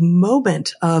 that the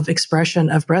moment of expression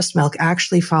of breast milk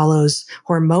actually follows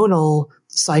hormonal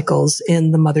cycles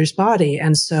in the mother's body.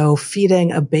 And so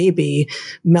feeding a baby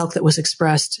milk that was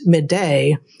expressed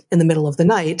midday in the middle of the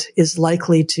night is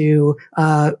likely to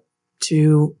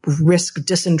risk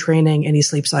disentraining any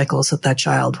sleep cycles that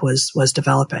child was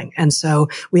developing. And so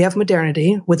we have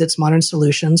modernity with its modern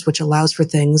solutions, which allows for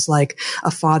things like a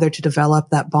father to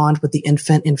develop that bond with the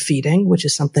infant in feeding, which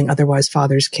is something otherwise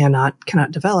fathers cannot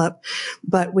develop.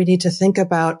 But we need to think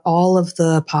about all of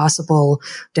the possible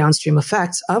downstream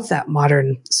effects of that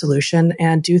modern solution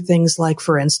and do things like,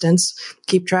 for instance,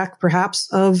 keep track perhaps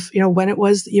of, when it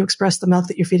was that you expressed the milk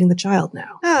that you're feeding the child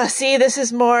now. See, this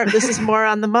is more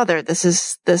on the mother. This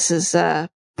is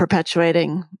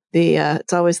perpetuating the,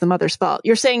 it's always the mother's fault.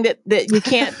 You're saying that you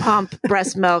can't pump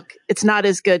breast milk. It's not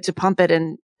as good to pump it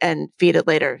and feed it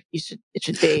later. It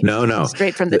should be no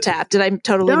straight from the tap. Did I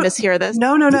totally mishear this?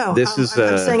 No.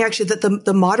 I'm saying actually that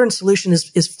the modern solution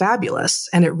is fabulous,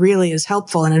 and it really is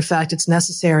helpful. And in fact, it's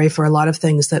necessary for a lot of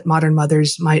things that modern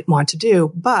mothers might want to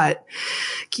do. But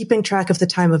keeping track of the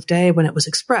time of day when it was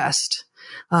expressed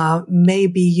may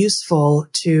be useful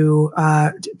to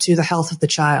the health of the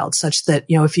child, such that,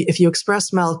 if you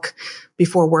express milk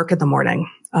before work in the morning,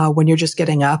 when you're just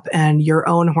getting up and your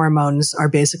own hormones are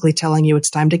basically telling you it's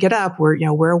time to get up,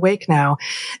 we're awake now.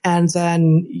 And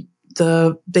then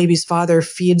the baby's father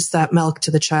feeds that milk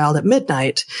to the child at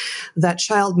midnight, that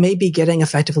child may be getting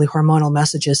effectively hormonal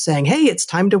messages saying, hey, it's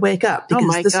time to wake up,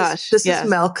 because this is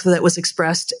milk that was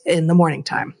expressed in the morning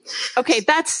time. Okay.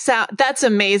 That's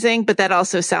amazing, but that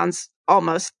also sounds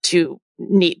almost too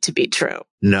neat to be true.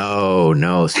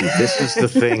 No. See, this is the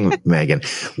thing,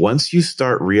 Meghan. Once you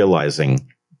start realizing,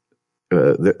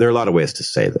 there are a lot of ways to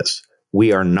say this.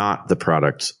 We are not the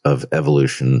products of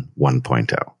evolution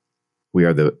 1.0. We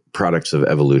are the products of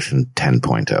evolution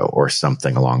 10.0 or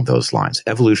something along those lines.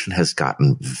 Evolution has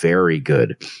gotten very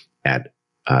good at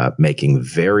making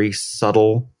very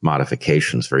subtle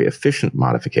modifications, very efficient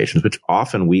modifications, which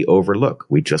often we overlook.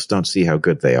 We just don't see how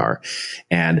good they are.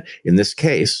 And in this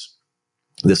case,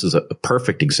 this is a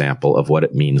perfect example of what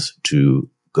it means to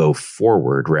go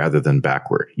forward rather than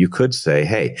backward. You could say,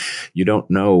 hey, you don't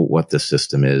know what the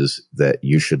system is, that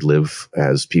you should live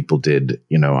as people did,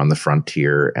 on the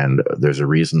frontier. And there's a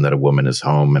reason that a woman is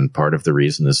home. And part of the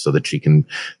reason is so that she can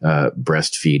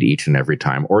breastfeed each and every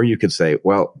time. Or you could say,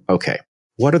 well, okay,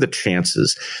 what are the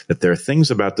chances that there are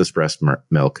things about this breast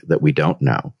milk that we don't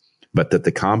know, but that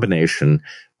the combination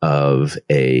of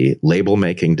a label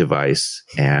making device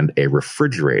and a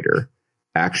refrigerator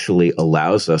actually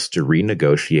allows us to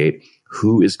renegotiate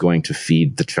who is going to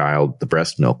feed the child the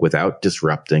breast milk without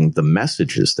disrupting the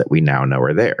messages that we now know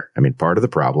are there. I mean, part of the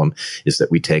problem is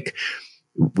that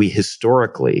we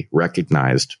historically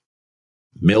recognized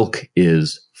milk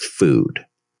is food,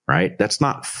 right? That's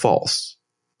not false.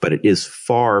 but it is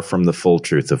far from the full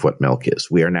truth of what milk is.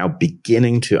 We are now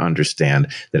beginning to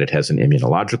understand that it has an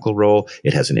immunological role,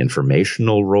 it has an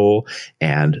informational role,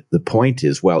 and the point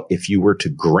is, well, if you were to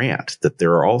grant that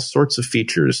there are all sorts of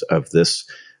features of this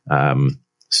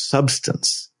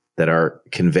substance that are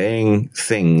conveying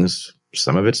things,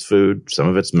 some of it's food, some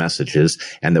of it's messages,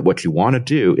 and that what you want to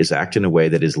do is act in a way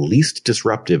that is least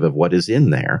disruptive of what is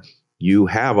in there, you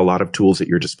have a lot of tools at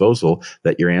your disposal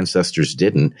that your ancestors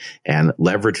didn't, and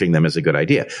leveraging them is a good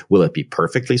idea. Will it be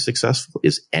perfectly successful?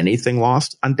 Is anything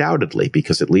lost? Undoubtedly,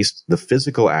 because at least the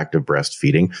physical act of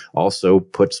breastfeeding also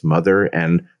puts mother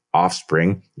and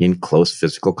offspring in close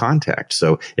physical contact.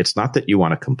 So it's not that you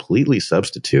want to completely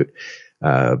substitute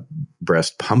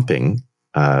breast pumping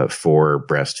for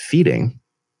breastfeeding,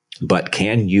 but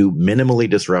can you minimally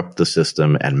disrupt the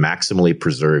system and maximally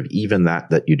preserve even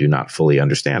that you do not fully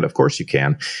understand? Of course you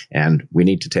can. And we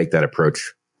need to take that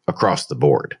approach across the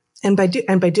board. And by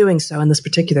doing so, in this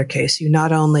particular case, you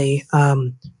not only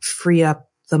free up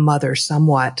the mother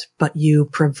somewhat, but you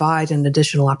provide an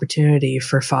additional opportunity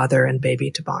for father and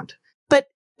baby to bond. But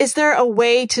is there a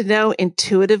way to know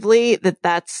intuitively that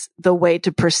that's the way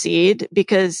to proceed?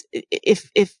 Because if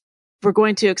we're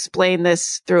going to explain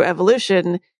this through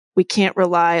evolution, we can't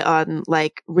rely on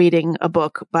like reading a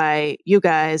book by you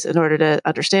guys in order to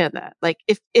understand that. Like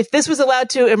if this was allowed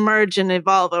to emerge and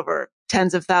evolve over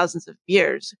tens of thousands of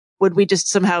years, would we just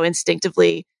somehow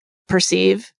instinctively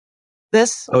perceive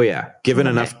this? Oh yeah. Given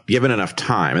enough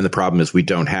time. And the problem is we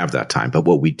don't have that time. But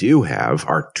what we do have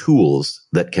are tools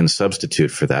that can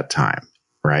substitute for that time,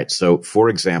 right? So for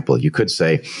example, you could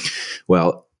say,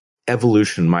 well,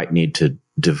 evolution might need to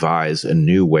devise a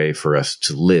new way for us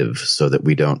to live so that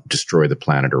we don't destroy the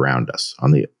planet around us.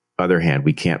 On the other hand,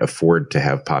 we can't afford to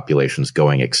have populations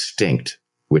going extinct,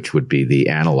 which would be the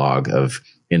analog of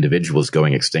individuals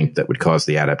going extinct that would cause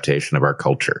the adaptation of our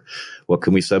culture. What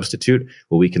can we substitute?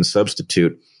 Well, we can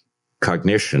substitute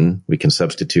cognition. We can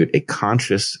substitute a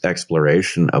conscious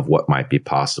exploration of what might be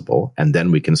possible. And then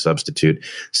we can substitute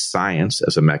science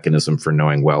as a mechanism for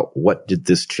knowing, well, what did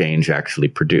this change actually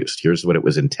produce? Here's what it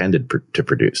was intended to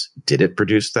produce. Did it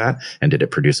produce that? And did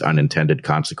it produce unintended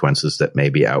consequences that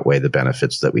maybe outweigh the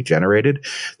benefits that we generated?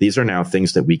 These are now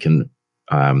things that we can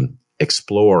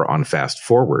explore on fast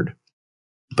forward.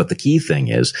 But the key thing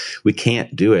is we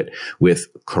can't do it with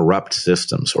corrupt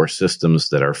systems or systems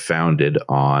that are founded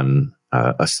on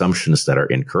assumptions that are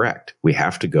incorrect. We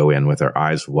have to go in with our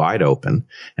eyes wide open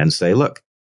and say, look,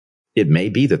 it may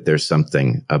be that there's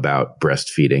something about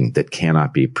breastfeeding that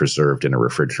cannot be preserved in a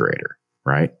refrigerator,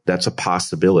 right? That's a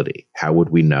possibility. How would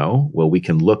we know? Well, we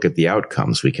can look at the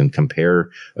outcomes. We can compare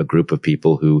a group of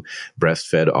people who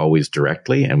breastfed always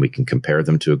directly, and we can compare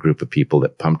them to a group of people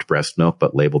that pumped breast milk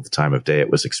but labeled the time of day it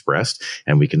was expressed.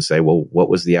 And we can say, well, what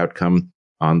was the outcome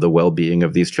on the well-being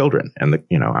of these children? And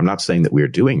I'm not saying that we're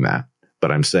doing that,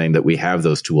 but I'm saying that we have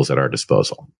those tools at our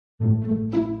disposal.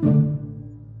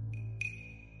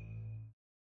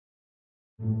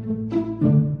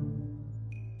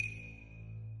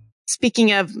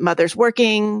 Speaking of mothers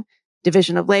working,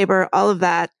 division of labor, all of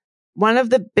that, one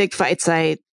of the big fights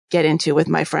I get into with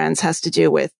my friends has to do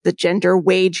with the gender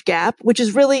wage gap, which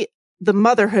is really the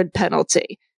motherhood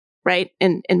penalty, right?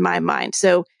 In my mind.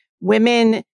 So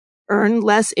women earn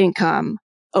less income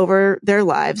over their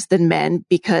lives than men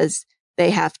because they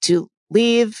have to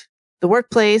leave the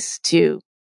workplace to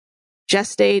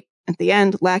gestate, at the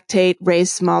end, lactate,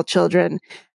 raise small children.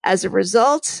 As a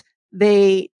result,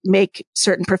 they make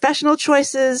certain professional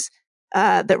choices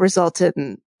that result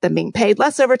in them being paid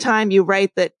less over time. You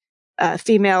write that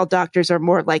female doctors are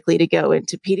more likely to go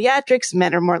into pediatrics.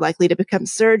 Men are more likely to become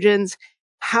surgeons.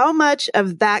 How much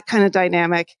of that kind of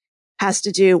dynamic has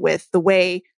to do with the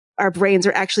way our brains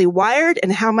are actually wired,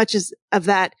 and how much of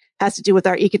that has to do with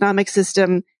our economic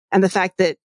system and the fact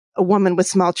that a woman with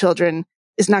small children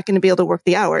is not going to be able to work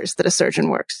the hours that a surgeon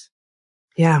works?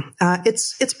 Yeah,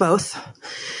 it's both.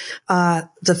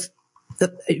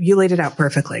 You laid it out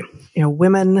perfectly.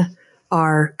 Women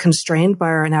are constrained by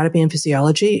our anatomy and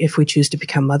physiology if we choose to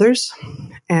become mothers,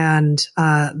 and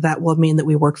that will mean that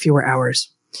we work fewer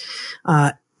hours.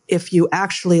 If you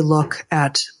actually look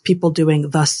at people doing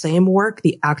the same work,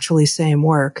 the actually same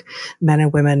work, men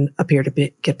and women appear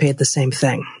to get paid the same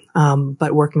thing.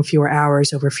 But working fewer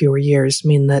hours over fewer years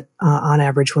mean that, on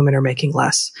average, women are making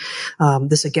less.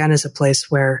 This again is a place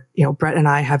where, Bret and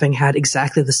I, having had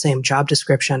exactly the same job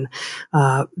description,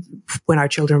 when our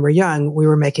children were young, we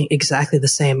were making exactly the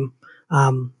same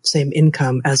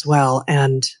income as well.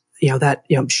 And,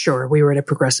 sure, we were at a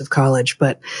progressive college,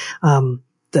 but,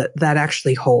 that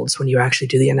actually holds when you actually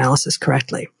do the analysis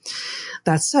correctly.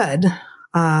 That said,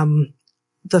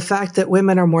 the fact that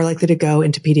women are more likely to go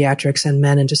into pediatrics and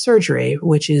men into surgery,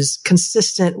 which is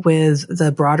consistent with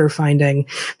the broader finding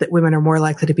that women are more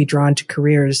likely to be drawn to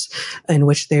careers in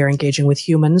which they are engaging with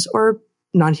humans or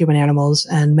non-human animals,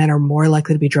 and men are more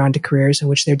likely to be drawn to careers in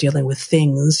which they're dealing with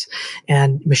things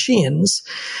and machines,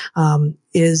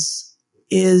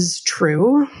 is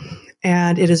true.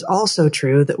 And it is also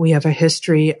true that we have a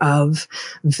history of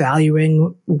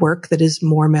valuing work that is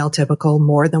more male typical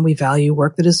more than we value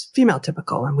work that is female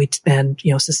typical. And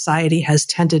society has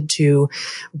tended to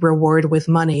reward with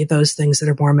money those things that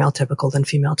are more male typical than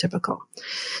female typical.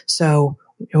 So,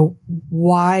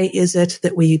 why is it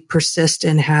that we persist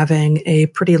in having a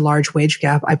pretty large wage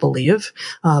gap, I believe,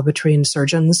 between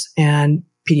surgeons and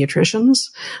pediatricians?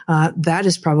 That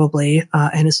is probably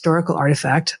an historical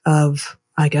artifact of,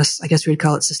 I guess we would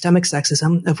call it systemic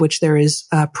sexism, of which there is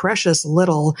precious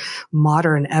little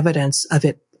modern evidence of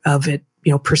it,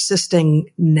 persisting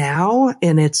now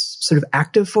in its sort of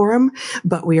active form,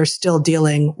 but we are still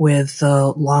dealing with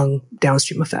the long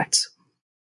downstream effects.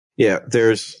 Yeah,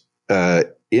 there's,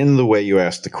 in the way you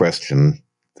asked the question,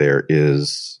 there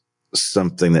is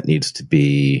something that needs to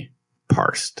be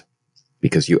parsed,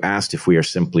 because you asked if we are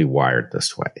simply wired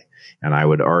this way. And I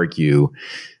would argue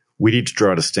we need to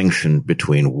draw a distinction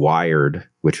between wired,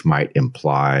 which might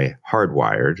imply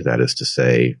hardwired. That is to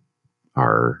say,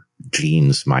 our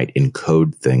genes might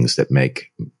encode things that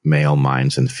make male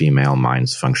minds and female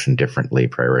minds function differently,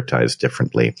 prioritize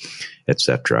differently,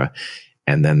 etc.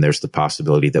 And then there's the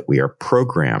possibility that we are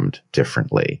programmed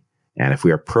differently. And if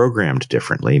we are programmed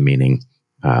differently, meaning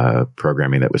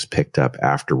programming that was picked up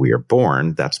after we are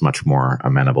born, that's much more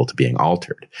amenable to being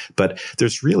altered. But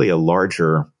there's really a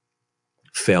larger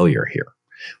failure here,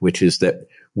 which is that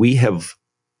we have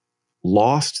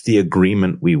lost the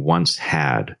agreement we once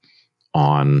had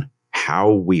on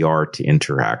how we are to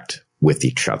interact with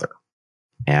each other.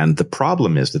 And the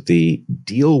problem is that the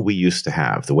deal we used to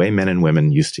have, the way men and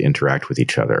women used to interact with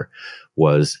each other,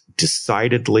 was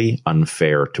decidedly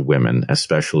unfair to women,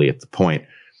 especially at the point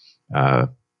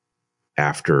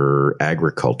after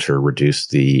agriculture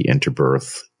reduced the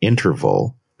interbirth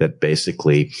interval, that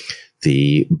basically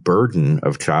the burden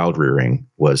of child rearing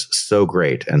was so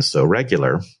great and so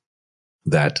regular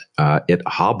that it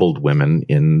hobbled women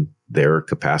in their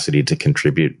capacity to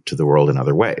contribute to the world in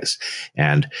other ways.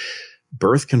 And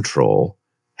birth control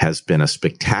has been a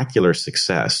spectacular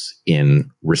success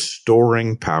in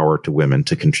restoring power to women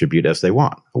to contribute as they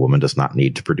want. A woman does not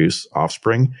need to produce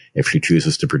offspring. If she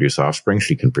chooses to produce offspring,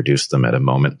 she can produce them at a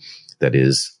moment that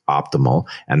is optimal.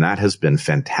 And that has been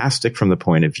fantastic from the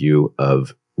point of view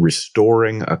of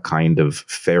restoring a kind of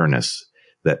fairness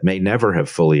that may never have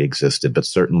fully existed, but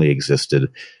certainly existed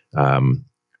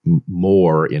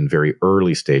more in very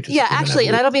early stages. Yeah, actually,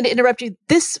 and I don't mean to interrupt you.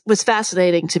 This was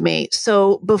fascinating to me.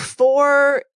 So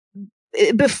before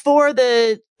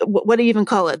the, what do you even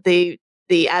call it? The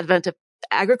advent of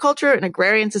agriculture and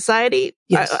agrarian society.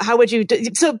 Yes. How would you do?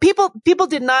 So people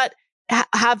did not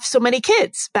have so many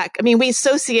kids back. I mean, we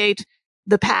associate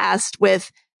the past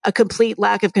with a complete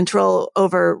lack of control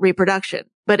over reproduction.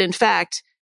 But in fact,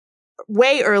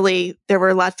 way early, there were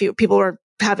a lot fewer, people were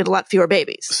having a lot fewer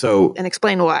babies. So, and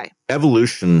explain why.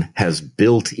 Evolution has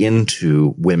built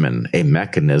into women a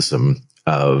mechanism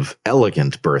of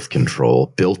elegant birth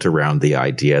control built around the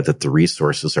idea that the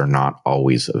resources are not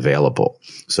always available.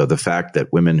 So the fact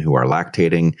that women who are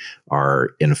lactating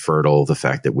are infertile, the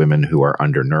fact that women who are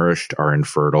undernourished are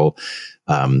infertile,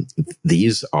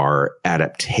 these are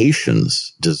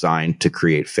adaptations designed to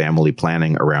create family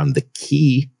planning around the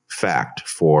key fact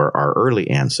for our early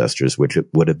ancestors, which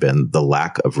would have been the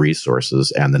lack of resources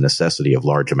and the necessity of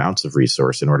large amounts of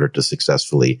resource in order to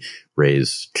successfully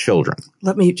raise children.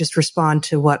 Let me just respond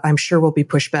to what I'm sure will be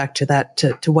pushback to that,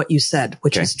 to what you said,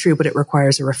 which is true, but it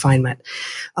requires a refinement.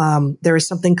 There is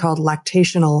something called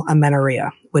lactational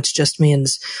amenorrhea, which just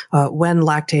means when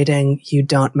lactating, you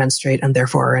don't menstruate and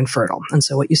therefore are infertile. And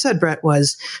so what you said, Bret,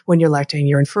 was when you're lactating,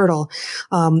 you're infertile,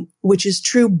 which is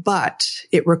true, but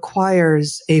it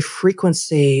requires a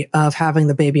frequency of having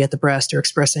the baby at the breast or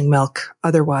expressing milk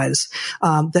otherwise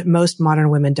that most modern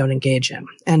women don't engage in.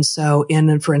 And so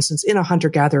for instance, in a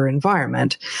hunter-gatherer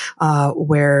environment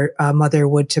where a mother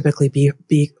would typically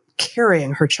be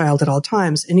carrying her child at all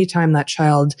times, anytime that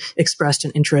child expressed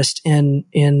an interest in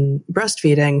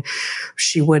breastfeeding,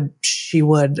 she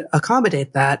would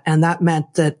accommodate that. And that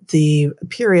meant that the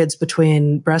periods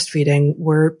between breastfeeding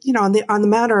were, on the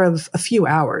matter of a few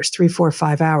hours, 3, 4,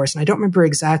 5 hours. And I don't remember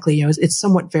exactly, it's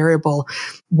somewhat variable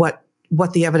what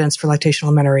the evidence for lactational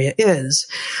amenorrhea is.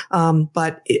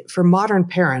 But for modern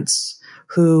parents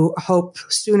who hope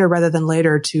sooner rather than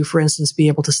later to, for instance, be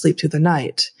able to sleep through the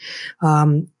night.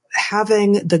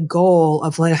 Having the goal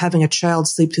of having a child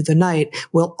sleep through the night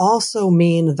will also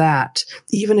mean that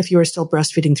even if you are still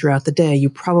breastfeeding throughout the day, you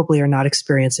probably are not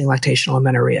experiencing lactational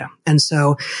amenorrhea. And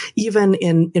so even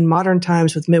in modern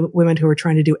times with women who are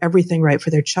trying to do everything right for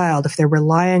their child, if they're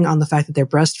relying on the fact that they're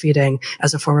breastfeeding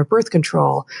as a form of birth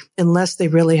control, unless they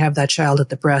really have that child at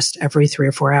the breast every 3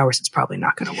 or 4 hours, it's probably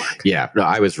not going to work. Yeah. No,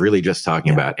 I was really just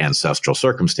talking about ancestral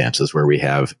circumstances where we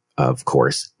have, of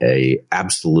course, a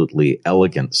absolutely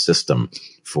elegant system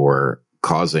for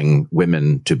causing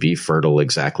women to be fertile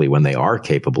exactly when they are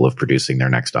capable of producing their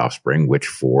next offspring, which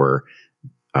for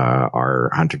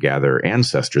our hunter-gatherer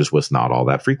ancestors was not all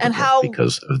that frequent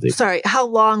because of the... how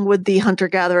long would the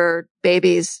hunter-gatherer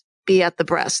babies be at the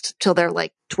breast till they're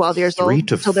like 12 years old?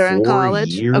 Till they're in college?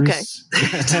 Years? Okay.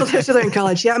 Till they're in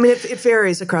college. Yeah. I mean, it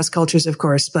varies across cultures, of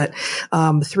course, but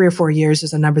 3 or 4 years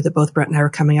is a number that both Bret and I are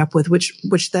coming up with,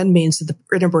 which then means that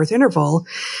the interbirth interval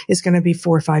is going to be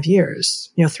 4 or 5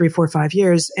 years, 3, 4, 5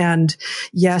 years. And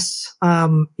yes,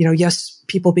 yes,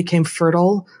 people became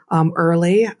fertile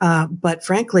early, but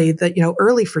frankly,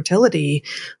 early fertility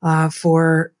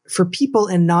for people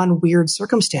in non-weird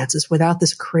circumstances without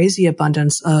this crazy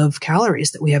abundance of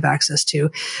calories that we have access to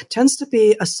tends to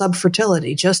be a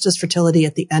subfertility, just as fertility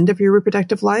at the end of your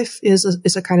reproductive life is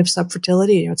a kind of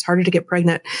subfertility. It's harder to get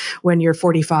pregnant when you're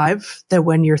 45 than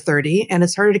when you're 30, and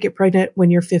it's harder to get pregnant when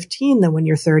you're 15 than when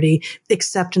you're 30,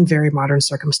 except in very modern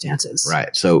circumstances.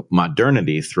 Right. So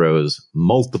modernity throws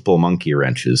multiple monkey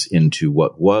wrenches into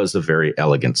what was a very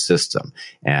elegant system.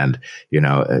 And,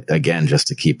 again, just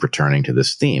to keep returning to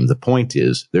this theme, the point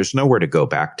is there's nowhere to go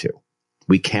back to.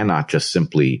 We cannot just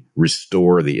simply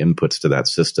restore the inputs to that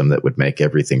system that would make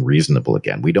everything reasonable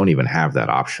again. We don't even have that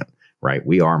option, right?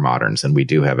 We are moderns and we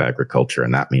do have agriculture,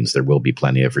 and that means there will be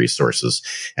plenty of resources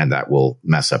and that will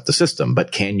mess up the system.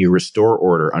 But can you restore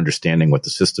order, understanding what the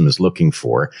system is looking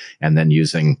for, and then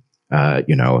using a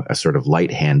sort of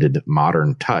light-handed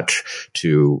modern touch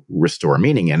to restore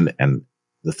meaning? And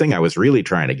the thing I was really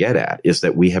trying to get at is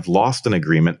that we have lost an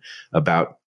agreement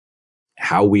about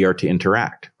how we are to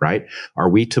interact, right? Are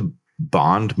we to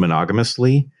bond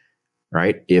monogamously,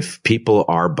 right? If people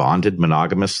are bonded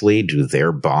monogamously, do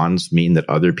their bonds mean that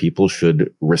other people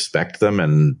should respect them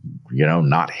and,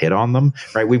 not hit on them,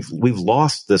 right? We've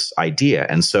lost this idea.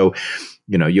 And so,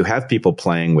 you have people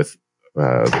playing with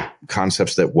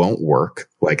concepts that won't work,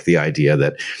 like the idea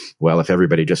that, well, if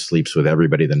everybody just sleeps with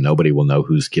everybody, then nobody will know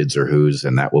whose kids are whose,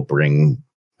 and that will bring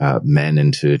men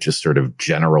into just sort of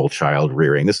general child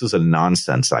rearing. This is a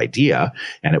nonsense idea,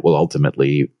 and it will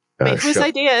ultimately Wait, whose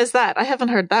idea is that? I haven't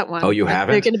heard that one. Oh, you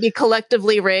haven't? They're going to be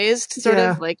collectively raised, sort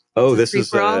of like. Oh, this is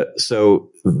so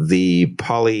the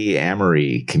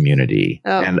polyamory community,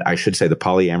 and I should say the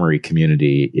polyamory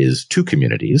community is 2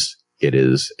 communities. It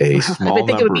is a small number. I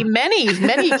think it would be many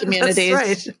communities.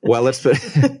 That's right. Well,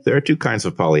 there are 2 kinds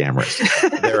of polyamorous.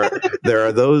 There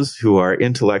are those who are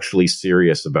intellectually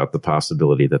serious about the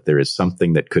possibility that there is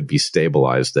something that could be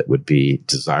stabilized that would be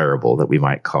desirable that we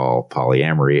might call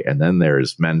polyamory. And then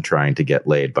there's men trying to get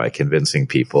laid by convincing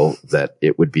people that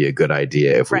it would be a good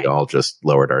idea if we all just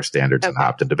lowered our standards and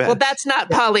hopped into bed. Well, that's not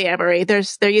polyamory.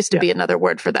 There used to be another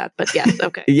word for that, but yes.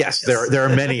 Okay. Yes, there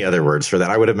are many other words for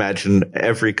that. I would imagine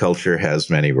every culture has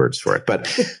many words for it.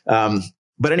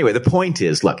 But anyway, the point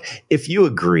is, look, if you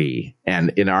agree,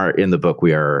 and in the book,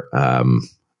 we are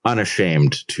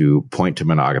unashamed to point to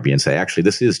monogamy and say, actually,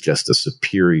 this is just a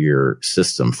superior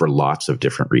system for lots of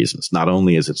different reasons. Not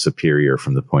only is it superior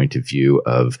from the point of view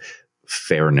of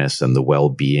fairness and the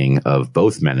well-being of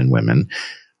both men and women,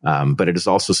 but it is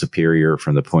also superior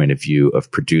from the point of view of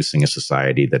producing a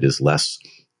society that is less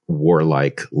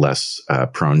warlike, less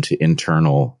prone to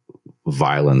internal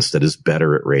violence, that is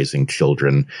better at raising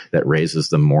children, that raises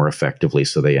them more effectively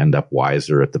so they end up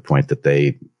wiser at the point that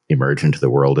they emerge into the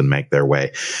world and make their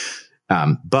way.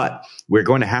 But we're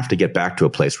going to have to get back to a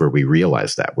place where we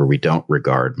realize that, where we don't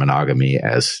regard monogamy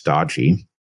as stodgy,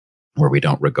 where we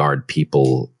don't regard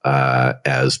people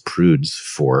as prudes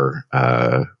for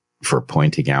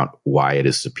pointing out why it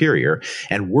is superior.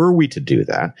 And were we to do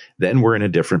that, then we're in a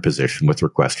different position with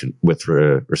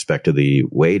respect to the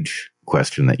wage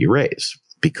question that you raise.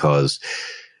 Because,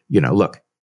 look,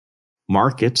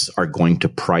 markets are going to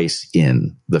price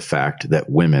in the fact that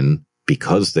women,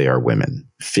 because they are women,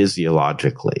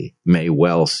 physiologically may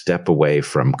well step away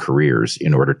from careers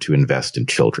in order to invest in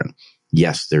children.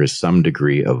 Yes, there is some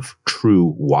degree of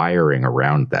true wiring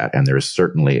around that, and there is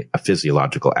certainly a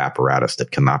physiological apparatus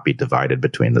that cannot be divided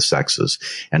between the sexes.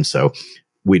 And so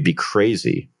we'd be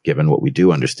crazy, given what we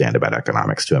do understand about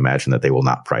economics, to imagine that they will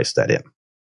not price that in.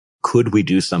 Could we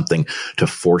do something to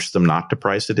force them not to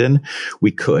price it in?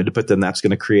 We could, but then that's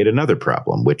going to create another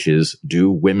problem, which is, do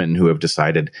women who have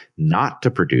decided not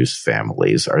to produce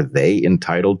families, are they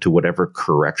entitled to whatever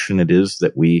correction it is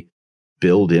that we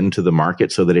build into the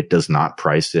market so that it does not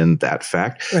price in that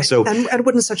fact? Right. So, and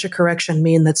wouldn't such a correction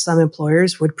mean that some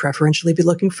employers would preferentially be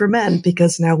looking for men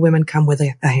because now women come with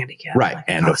a handicap? right. Like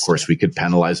and of course, we could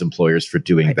penalize employers for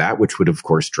doing that, which would, of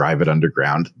course, drive it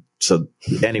underground. So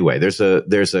anyway, there's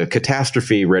a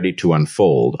catastrophe ready to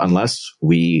unfold unless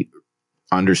we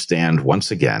understand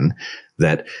once again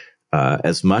that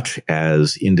as much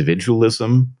as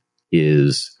individualism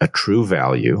is a true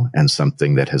value and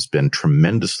something that has been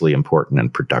tremendously important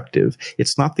and productive,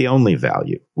 it's not the only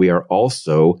value. We are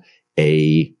also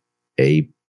a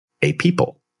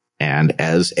people. And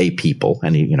as a people,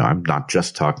 and I'm not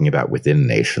just talking about within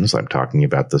nations, I'm talking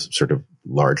about the sort of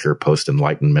larger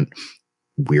post-Enlightenment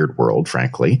weird world,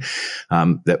 frankly,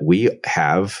 that we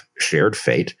have shared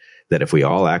fate, that if we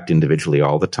all act individually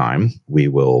all the time, we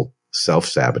will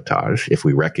self-sabotage. If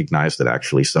we recognize that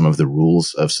actually some of the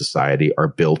rules of society are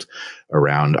built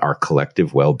around our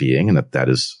collective well-being, and that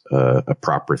is a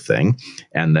proper thing,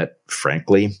 and that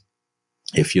frankly,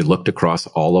 if you looked across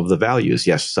all of the values,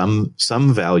 yes, some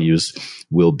values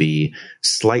will be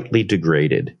slightly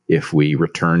degraded if we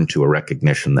return to a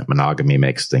recognition that monogamy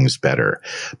makes things better.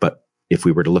 But if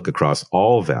we were to look across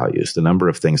all values, the number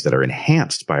of things that are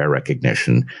enhanced by a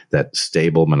recognition that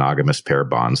stable monogamous pair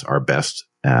bonds are best,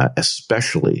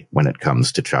 especially when it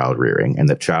comes to child rearing, and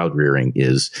that child rearing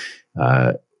is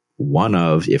one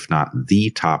of, if not the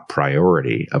top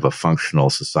priority of a functional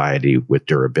society with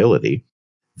durability,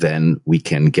 then we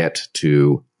can get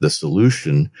to the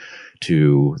solution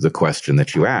to the question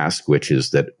that you ask, which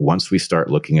is that once we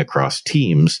start looking across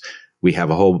teams, we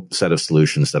have a whole set of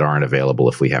solutions that aren't available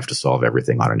if we have to solve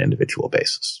everything on an individual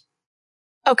basis.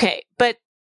 Okay, but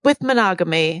with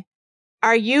monogamy,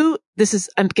 I'm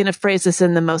going to phrase this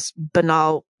in the most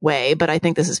banal way, but I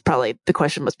think this is probably the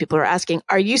question most people are asking.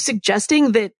 Are you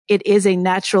suggesting that it is a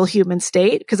natural human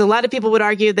state? Because a lot of people would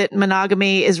argue that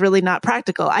monogamy is really not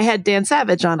practical. I had Dan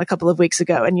Savage on a couple of weeks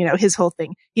ago, and his whole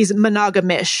thing, he's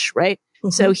monogamish, right? Mm-hmm.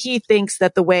 So he thinks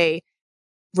that the way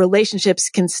relationships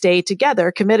can stay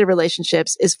together, committed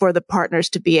relationships, is for the partners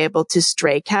to be able to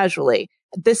stray casually.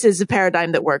 This is a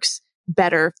paradigm that works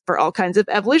better for all kinds of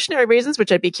evolutionary reasons, which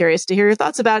I'd be curious to hear your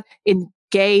thoughts about in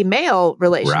gay male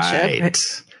relationship.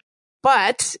 Right.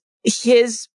 But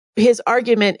his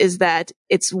argument is that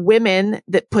it's women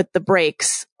that put the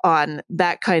brakes on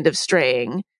that kind of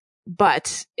straying,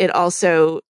 but it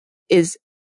also is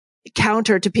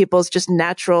counter to people's just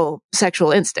natural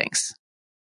sexual instincts.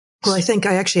 Well, I think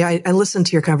I listened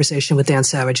to your conversation with Dan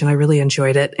Savage and I really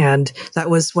enjoyed it. And that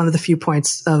was one of the few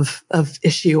points of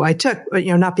issue I took,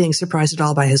 not being surprised at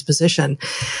all by his position,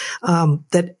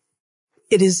 that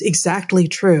it is exactly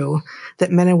true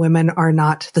that men and women are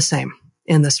not the same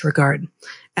in this regard.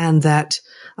 And that,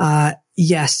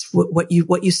 yes, what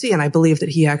you see, and I believe that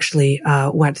he actually,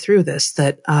 went through this,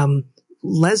 that,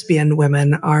 lesbian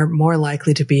women are more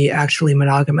likely to be actually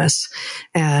monogamous,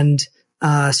 and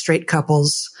straight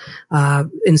couples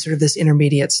in sort of this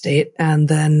intermediate state, and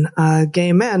then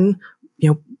gay men,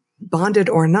 bonded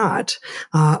or not,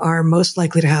 are most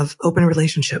likely to have open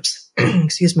relationships.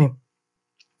 Excuse me.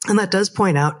 And that does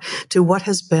point out to what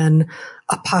has been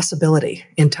a possibility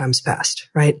in times past,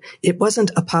 right? It wasn't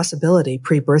a possibility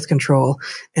pre-birth control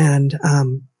and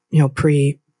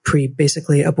pre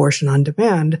basically abortion on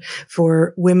demand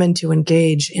for women to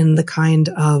engage in the kind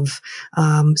of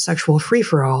sexual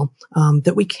free-for-all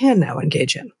that we can now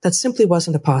engage in. That simply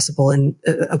wasn't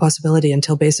a possibility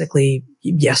until basically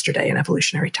yesterday in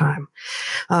evolutionary time.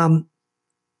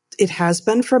 It has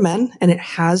been for men, and it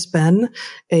has been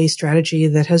a strategy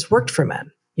that has worked for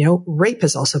men. Rape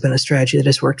has also been a strategy that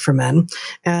has worked for men,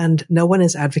 and no one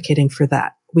is advocating for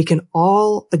that. We can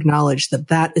all acknowledge that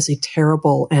that is a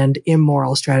terrible and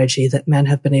immoral strategy that men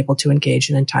have been able to engage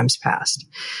in times past.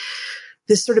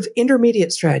 This sort of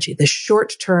intermediate strategy, this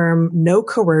short term, no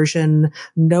coercion,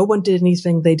 no one did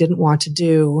anything they didn't want to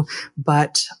do,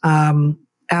 but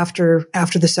after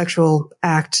the sexual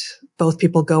act, both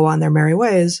people go on their merry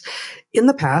ways, in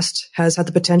the past has had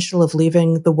the potential of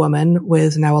leaving the woman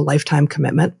with now a lifetime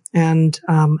commitment, and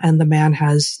the man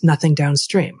has nothing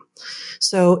downstream.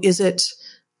 So is it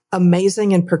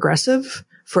amazing and progressive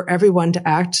for everyone to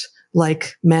act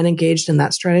like men engaged in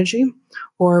that strategy?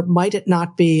 Or might it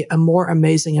not be a more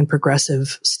amazing and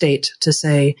progressive state to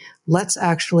say, let's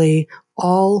actually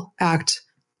all act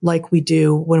like we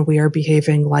do when we are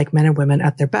behaving like men and women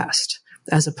at their best,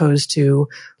 as opposed to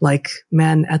like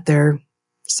men at their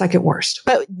second worst?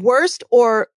 But worst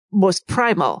or most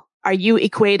primal. Are you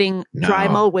equating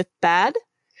primal with bad?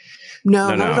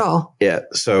 No, not at all. Yeah.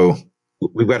 So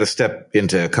we've got to step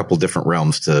into a couple different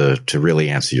realms to really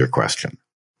answer your question.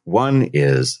 One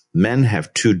is men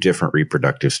have two different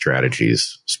reproductive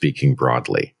strategies, speaking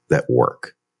broadly, that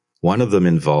work. One of them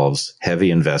involves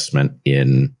heavy investment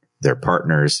in their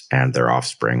partners and their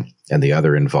offspring, and the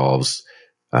other involves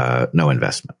no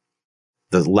investment.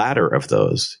 The latter of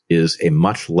those is a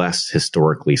much less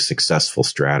historically successful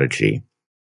strategy,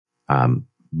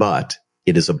 but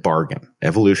it is a bargain.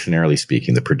 Evolutionarily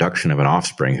speaking, the production of an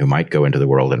offspring who might go into the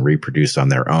world and reproduce on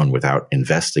their own without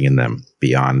investing in them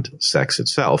beyond sex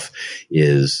itself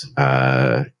is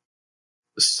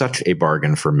such a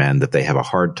bargain for men that they have a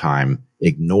hard time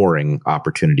ignoring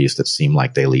opportunities that seem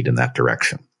like they lead in that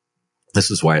direction. This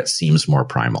is why it seems more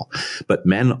primal. But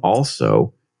men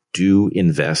also do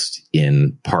invest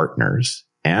in partners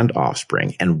and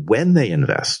offspring. And when they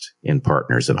invest in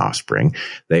partners and offspring,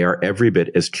 they are every bit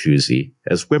as choosy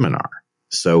as women are.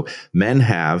 So men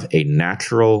have a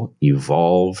natural,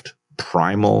 evolved,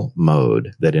 primal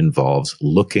mode that involves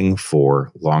looking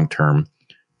for long-term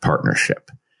partnership.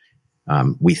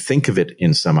 We think of it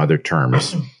in some other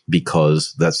terms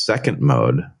because the second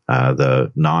mode,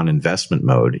 the non-investment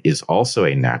mode, is also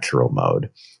a natural mode.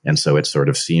 And so it sort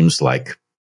of seems like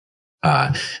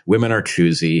women are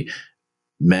choosy.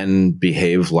 Men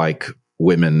behave like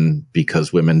women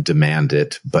because women demand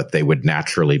it, but they would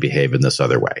naturally behave in this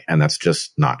other way. And that's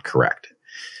just not correct.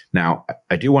 Now,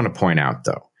 I do want to point out,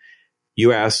 though,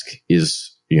 you ask,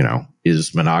 is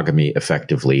monogamy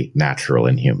effectively natural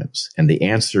in humans? And the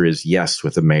answer is yes,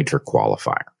 with a major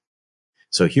qualifier.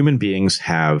 So human beings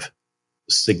have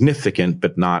significant,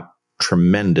 but not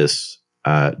tremendous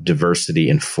diversity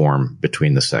in form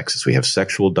between the sexes. We have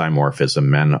sexual dimorphism.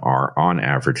 Men are on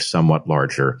average somewhat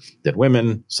larger than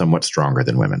women, somewhat stronger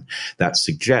than women. That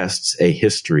suggests a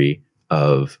history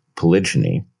of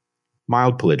polygyny,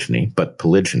 mild polygyny, but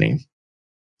polygyny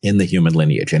in the human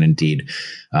lineage. And indeed,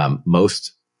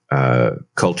 most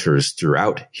cultures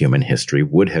throughout human history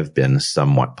would have been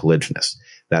somewhat polygynous.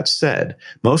 That said,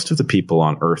 most of the people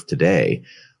on Earth today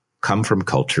come from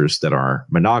cultures that are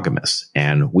monogamous.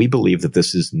 And we believe that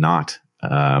this is not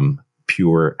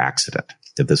pure accident,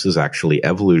 that this is actually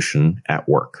evolution at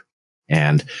work.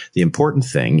 And the important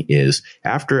thing is,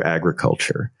 after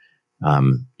agriculture,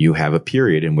 you have a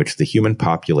period in which the human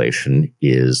population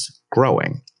is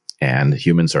growing. And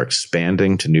humans are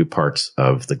expanding to new parts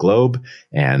of the globe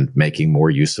and making more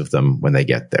use of them when they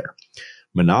get there.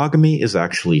 Monogamy is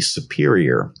actually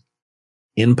superior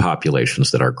in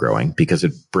populations that are growing because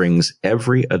it brings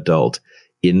every adult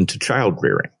into child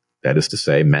rearing. That is to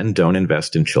say, men don't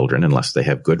invest in children unless they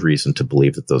have good reason to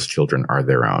believe that those children are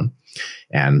their own.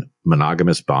 And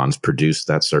monogamous bonds produce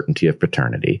that certainty of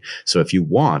paternity. So if you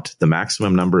want the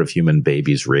maximum number of human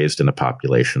babies raised in a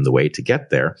population, the way to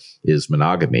get there is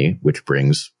monogamy, which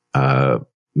brings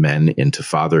men into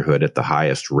fatherhood at the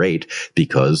highest rate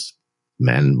because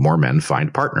more men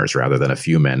find partners rather than a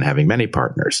few men having many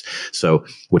partners. So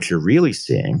what you're really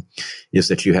seeing is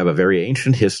that you have a very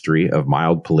ancient history of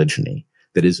mild polygyny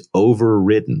that is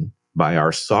overridden by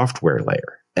our software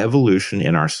layer. Evolution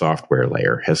in our software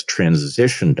layer has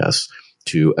transitioned us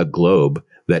to a globe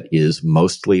that is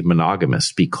mostly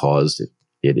monogamous because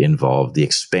it involved the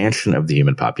expansion of the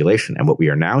human population. And what we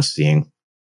are now seeing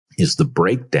is the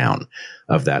breakdown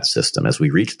of that system. As we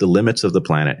reach the limits of the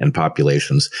planet and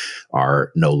populations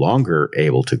are no longer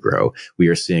able to grow, we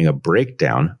are seeing a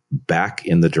breakdown back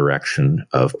in the direction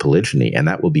of polygyny. And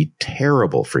that will be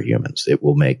terrible for humans. It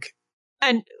will make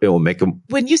them.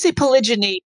 When you say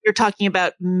polygyny, you're talking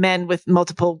about men with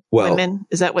multiple women.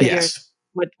 Is that what yes.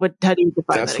 How do you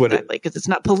define that exactly? Because it's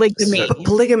not polygamy.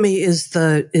 Polygamy is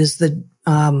the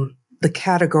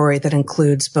category that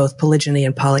includes both polygyny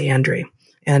and polyandry.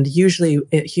 And usually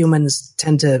humans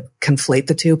tend to conflate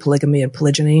the two, polygamy and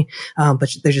polygyny, but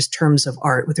they're just terms of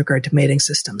art with regard to mating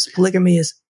systems. Polygamy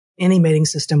is any mating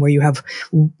system where you have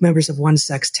members of one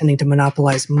sex tending to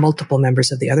monopolize multiple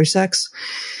members of the other sex.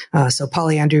 So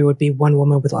polyandry would be one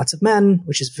woman with lots of men,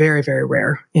 which is very, very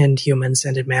rare in humans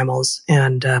and in mammals.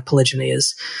 And polygyny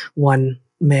is one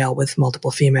male with multiple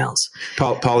females.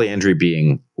 Polyandry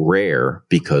being rare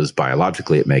because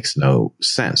biologically it makes no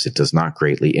sense. It does not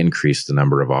greatly increase the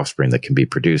number of offspring that can be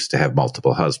produced to have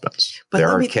multiple husbands. But there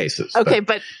are cases. Okay,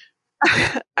 but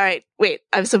all right, wait,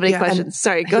 I have so many questions.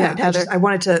 Sorry, go ahead, Heather. I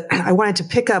wanted to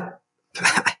pick up.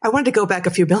 I wanted to go back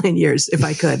a few billion years if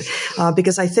I could,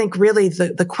 because I think really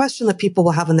the question that people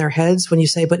will have in their heads when you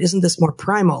say, but isn't this more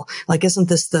primal? Like, isn't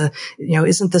this the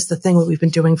thing that we've been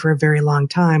doing for a very long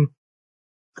time?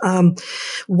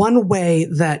 One way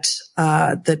that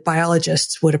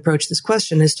biologists would approach this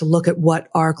question is to look at what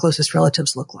our closest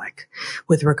relatives look like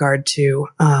with regard to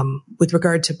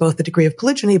both the degree of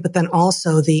polygyny, but then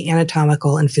also the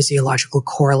anatomical and physiological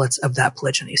correlates of that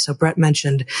polygyny. So Bret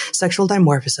mentioned sexual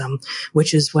dimorphism,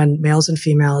 which is when males and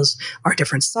females are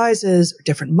different sizes,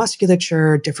 different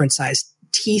musculature, different sized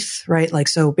teeth, right? Like,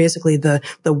 so basically the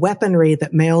weaponry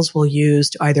that males will use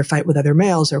to either fight with other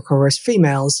males or coerce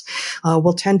females,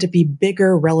 will tend to be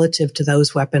bigger relative to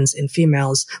those weapons in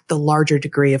females, the larger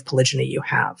degree of polygyny you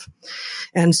have.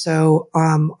 And so,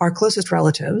 our closest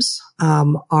relatives,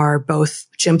 are both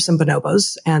chimps and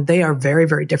bonobos, and they are very,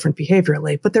 very different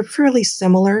behaviorally, but they're fairly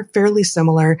similar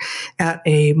at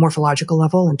a morphological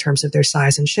level in terms of their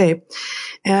size and shape.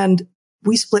 And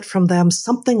we split from them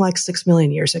something like 6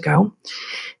 million years ago,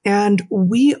 and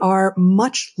we are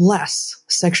much less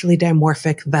sexually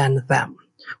dimorphic than them,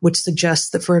 which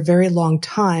suggests that for a very long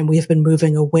time we have been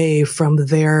moving away from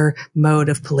their mode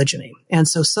of polygyny. And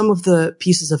so some of the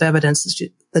pieces of evidence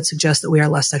that suggest that we are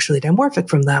less sexually dimorphic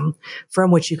from them,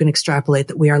 from which you can extrapolate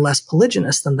that we are less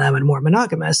polygynous than them and more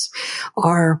monogamous,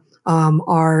 are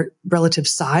our relative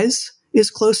size is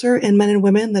closer in men and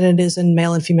women than it is in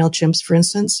male and female chimps, for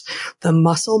instance. The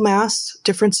muscle mass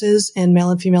differences in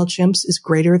male and female chimps is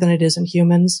greater than it is in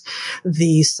humans.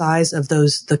 The size of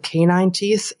the canine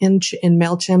teeth in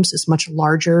male chimps is much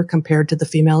larger compared to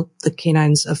the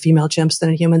canines of female chimps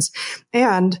than in humans.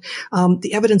 And,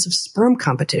 the evidence of sperm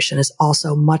competition is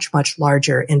also much, much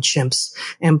larger in chimps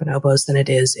and bonobos than it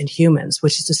is in humans,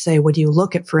 which is to say, when you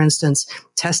look at, for instance,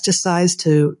 testis size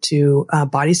to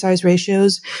body size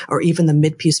ratios, or even the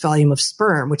mid-piece volume of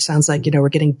sperm, which sounds like, we're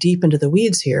getting deep into the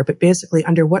weeds here, but basically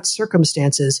under what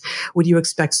circumstances would you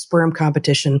expect sperm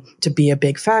competition to be a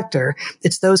big factor?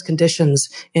 It's those conditions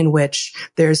in which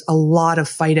there's a lot of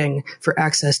fighting for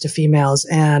access to females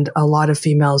and a lot of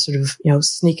females sort of,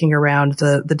 sneaking around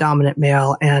the dominant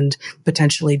male, and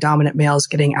potentially dominant males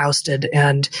getting ousted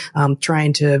and,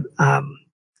 trying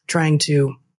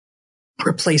to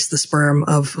replace the sperm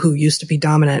of who used to be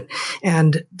dominant.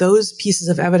 And those pieces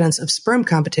of evidence of sperm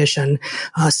competition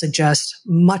suggest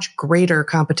much greater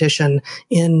competition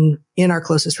in our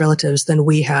closest relatives than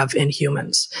we have in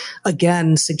humans.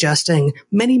 Again, suggesting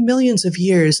many millions of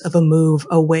years of a move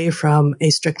away from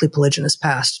a strictly polygynous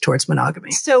past towards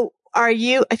monogamy. So I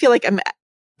feel like I'm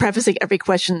prefacing every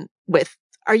question with,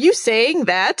 are you saying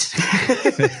that?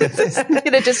 I'm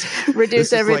going to just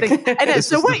reduce everything. Like, I know.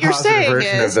 So what you're saying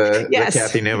is, the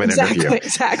Kathy Newman interview.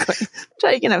 Exactly.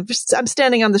 I'm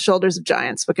standing on the shoulders of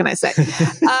giants. What can I say?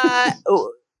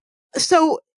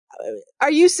 So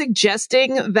are you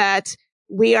suggesting that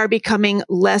we are becoming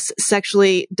less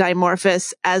sexually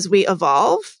dimorphous as we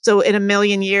evolve? So in a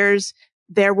million years,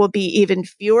 there will be even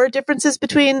fewer differences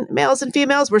between males and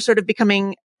females? We're sort of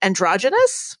becoming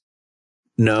androgynous?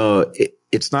 No,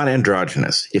 it's not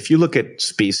androgynous. If you look at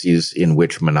species in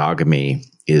which monogamy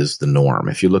is the norm,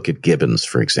 if you look at gibbons,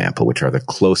 for example, which are the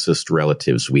closest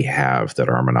relatives we have that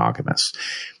are monogamous,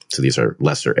 so these are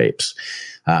lesser apes,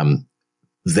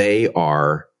 they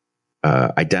are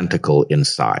identical in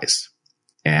size.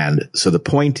 And so the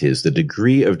point is the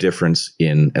degree of difference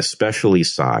in especially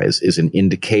size is an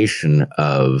indication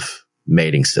of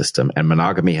mating system, and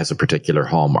monogamy has a particular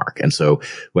hallmark. And so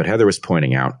what Heather was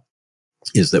pointing out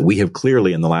is that we have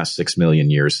clearly in the last 6 million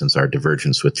years since our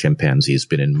divergence with chimpanzees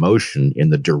been in motion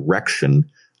in the direction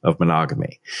of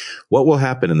monogamy. What will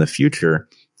happen in the future,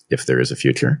 if there is a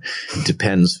future,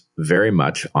 depends very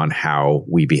much on how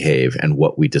we behave and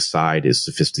what we decide is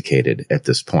sophisticated at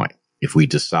this point. If we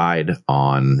decide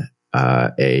on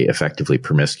a effectively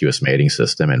promiscuous mating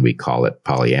system and we call it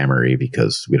polyamory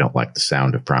because we don't like the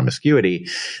sound of promiscuity,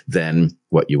 then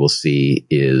what you will see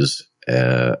is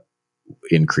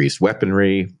increased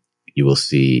weaponry. You will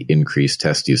see increased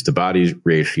testes to body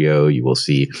ratio. You will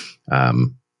see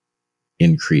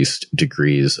increased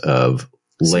degrees of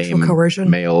lame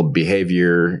male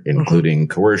behavior, including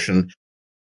coercion.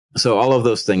 So all of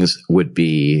those things would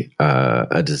be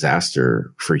a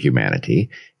disaster for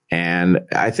humanity. And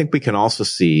I think we can also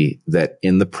see that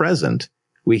in the present,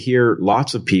 we hear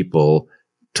lots of people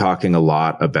talking a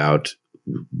lot about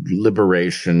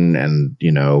liberation and,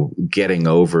 getting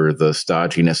over the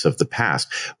stodginess of the past.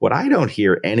 What I don't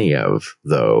hear any of,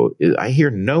 though, is I hear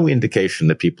no indication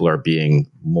that people are being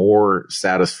more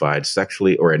satisfied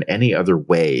sexually or in any other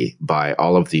way by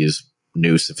all of these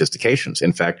new sophistications.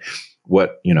 In fact,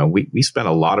 we spent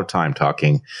a lot of time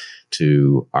talking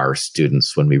to our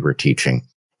students when we were teaching,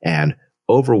 and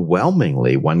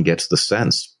overwhelmingly one gets the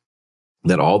sense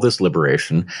that all this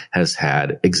liberation has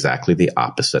had exactly the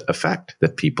opposite effect,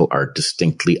 that people are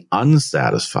distinctly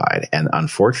unsatisfied. And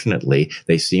unfortunately,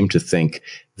 they seem to think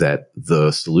that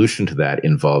the solution to that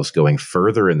involves going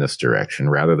further in this direction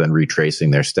rather than retracing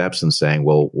their steps and saying,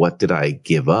 well, what did I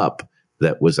give up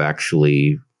that was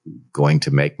actually going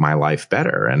to make my life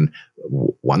better? And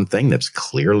one thing that's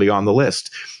clearly on the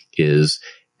list is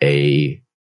a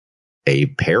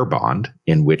pair bond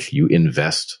in which you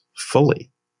invest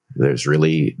fully. There's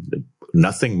really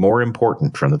nothing more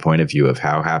important from the point of view of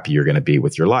how happy you're going to be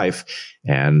with your life.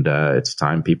 And it's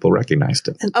time people recognized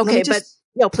it. Okay, but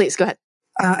no, please go ahead.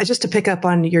 Just to pick up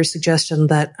on your suggestion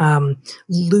that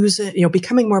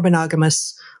becoming more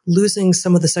monogamous, losing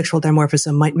some of the sexual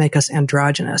dimorphism might make us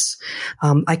androgynous.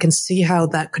 I can see how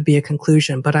that could be a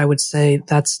conclusion, but I would say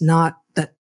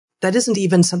that isn't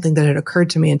even something that had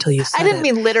occurred to me until you said it. I didn't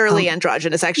mean literally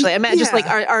androgynous, actually. I meant just like,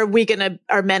 are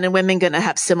men and women going to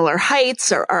have similar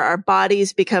heights, or are our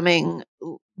bodies becoming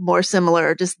more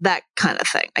similar? Just that kind of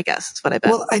thing, I guess is what I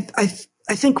meant. Well,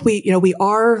 I think we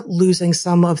are losing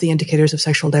some of the indicators of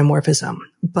sexual dimorphism,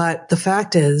 but the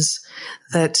fact is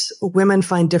that women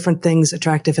find different things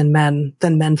attractive in men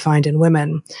than men find in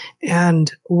women. And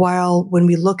while when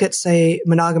we look at, say,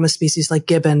 monogamous species like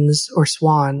gibbons or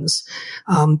swans,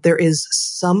 there is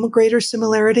some greater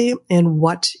similarity in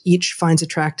what each finds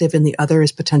attractive in the other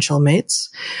as potential mates.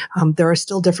 There are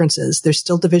still differences. There's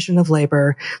still division of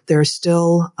labor. There's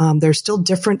still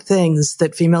different things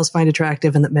that females find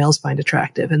attractive and that males find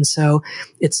attractive. And so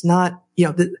it's not,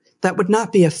 that would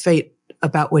not be a fate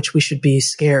about which we should be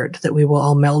scared, that we will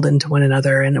all meld into one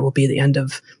another and it will be the end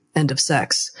of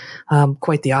sex.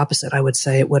 Quite the opposite, I would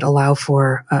say. It would allow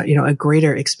for, a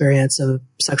greater experience of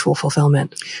sexual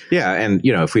fulfillment. Yeah. And,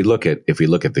 if we look at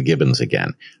the gibbons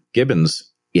again,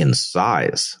 gibbons in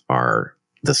size are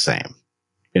the same.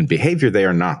 In behavior, they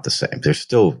are not the same. There's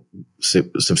still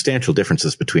substantial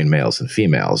differences between males and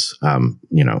females,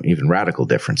 even radical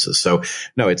differences. So,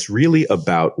 no, it's really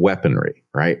about weaponry,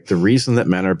 right? The reason that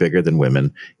men are bigger than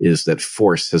women is that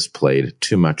force has played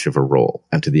too much of a role.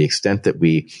 And to the extent that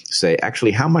we say,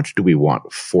 actually, how much do we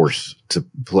want force to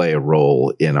play a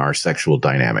role in our sexual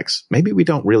dynamics? Maybe we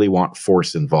don't really want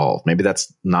force involved. Maybe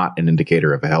that's not an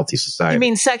indicator of a healthy society. You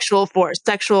mean sexual force,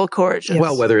 sexual coercion? Yes.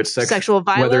 Well, whether it's sexual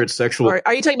violence, whether it's sexual, or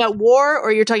are you talking about war,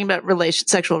 or you're talking about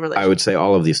sexual relations? I would say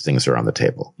all of these things are on the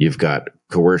table. You've got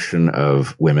coercion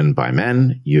of women by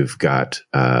men. You've got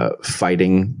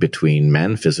fighting between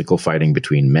men, physical fighting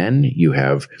between men. You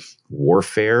have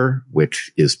warfare,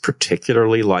 which is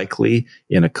particularly likely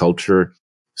in a culture.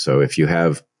 So if you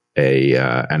have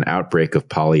an outbreak of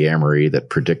polyamory that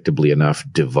predictably enough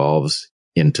devolves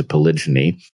into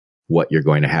polygyny, what you're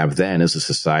going to have then is a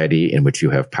society in which you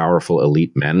have powerful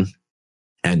elite men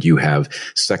and you have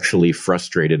sexually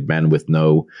frustrated men with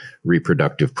no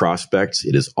reproductive prospects.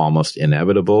 It is almost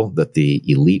inevitable that the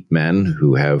elite men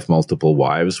who have multiple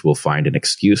wives will find an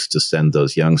excuse to send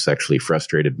those young sexually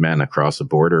frustrated men across a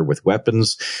border with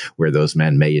weapons, where those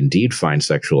men may indeed find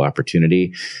sexual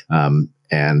opportunity.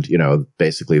 And,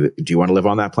 basically, do you want to live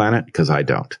on that planet? Because I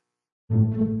don't.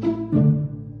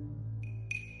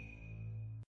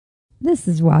 This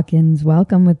is Walk-Ins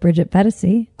Welcome with Bridget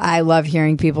Pedicy. I love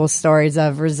hearing people's stories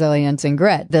of resilience and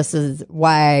grit. This is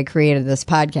why I created this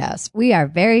podcast. We are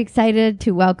very excited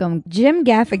to welcome Jim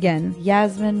Gaffigan,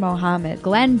 Yasmin Mohammed,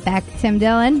 Glenn Beck, Tim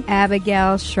Dillon,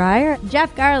 Abigail Schreier,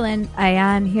 Jeff Garland,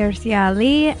 Ayan Hirsi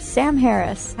Ali, Sam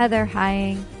Harris, Heather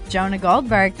Heying, Jonah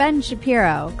Goldberg, Ben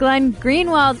Shapiro, Glenn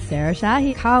Greenwald, Sarah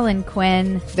Shahi, Colin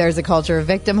Quinn. If there's a culture of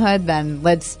victimhood, then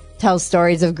let's tell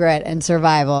stories of grit and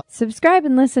survival. Subscribe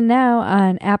and listen now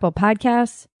on Apple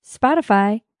Podcasts,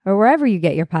 Spotify, or wherever you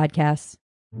get your podcasts.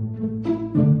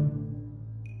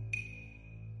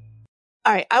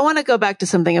 All right. I want to go back to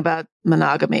something about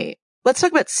monogamy. Let's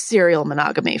talk about serial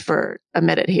monogamy for a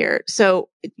minute here. So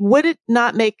would it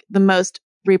not make the most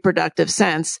reproductive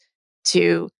sense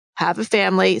to have a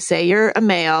family, say you're a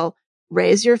male,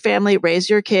 raise your family, raise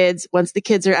your kids. Once the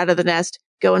kids are out of the nest,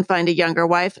 go and find a younger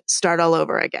wife, start all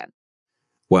over again?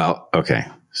 Well, okay.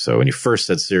 So when you first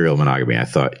said serial monogamy, I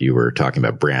thought you were talking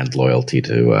about brand loyalty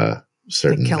to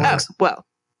certain.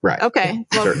 Right. Okay.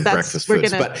 Yeah, well, we're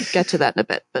going to get to that in a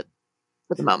bit, but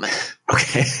for the moment.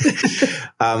 Okay.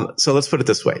 So let's put it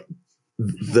this way.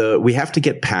 We have to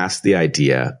get past the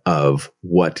idea of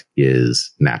what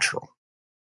is natural.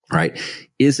 Right?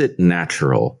 Is it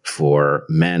natural for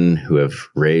men who have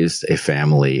raised a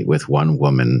family with one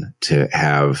woman to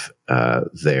have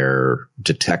their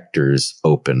detectors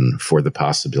open for the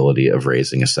possibility of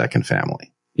raising a second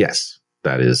family? Yes,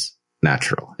 that is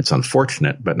natural. It's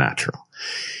unfortunate, but natural.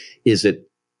 Is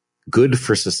it good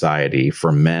for society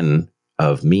for men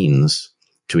of means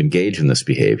to engage in this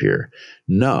behavior?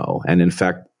 No. And in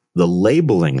fact, the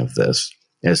labeling of this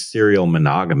as serial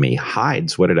monogamy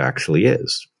hides what it actually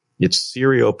is. It's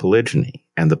serial polygyny.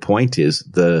 And the point is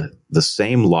the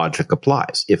same logic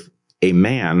applies. If a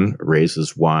man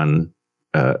raises one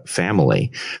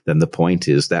family, then the point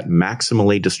is that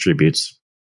maximally distributes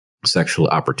sexual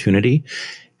opportunity,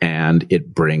 and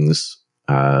it brings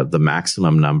the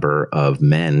maximum number of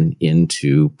men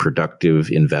into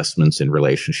productive investments in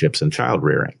relationships and child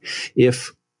rearing.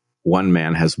 If one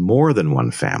man has more than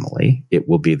one family, it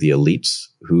will be the elites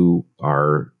who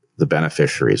are the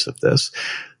beneficiaries of this.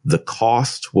 The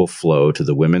cost will flow to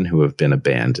the women who have been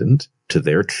abandoned, to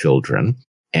their children,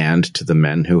 and to the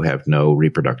men who have no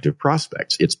reproductive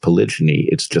prospects. It's polygyny.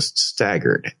 It's just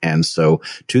staggered. And so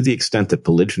to the extent that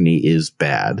polygyny is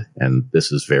bad, and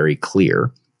this is very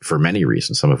clear for many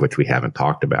reasons, some of which we haven't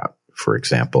talked about, for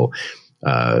example,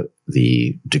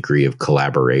 the degree of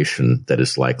collaboration that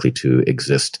is likely to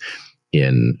exist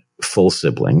in full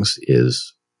siblings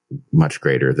is much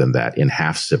greater than that in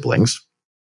half siblings.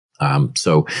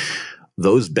 So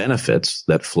those benefits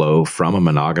that flow from a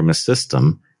monogamous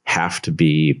system have to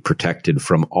be protected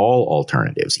from all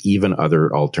alternatives, even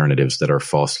other alternatives that are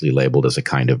falsely labeled as a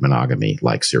kind of monogamy,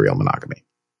 like serial monogamy.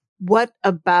 What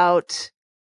about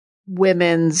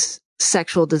women's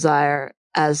sexual desire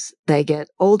as they get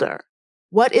older?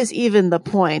 What is even the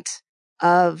point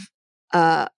of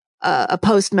a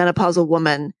postmenopausal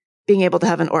woman being able to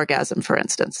have an orgasm, for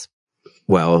instance?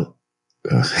 Well,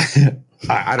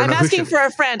 I don't know. I'm asking for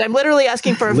a friend. I'm literally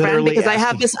asking for a friend because I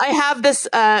have this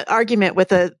argument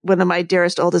with one of my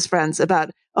dearest, oldest friends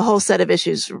about a whole set of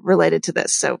issues related to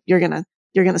this. So you're gonna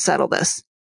settle this.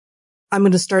 I'm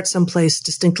going to start someplace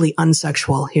distinctly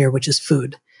unsexual here, which is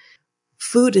food.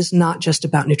 Food is not just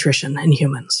about nutrition in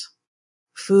humans.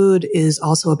 Food is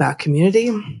also about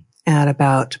community and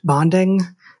about bonding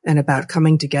and about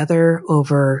coming together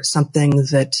over something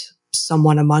that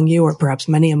someone among you, or perhaps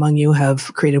many among you,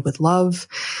 have created with love.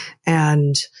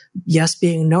 And yes,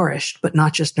 being nourished, but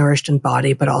not just nourished in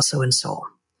body, but also in soul.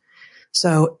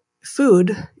 So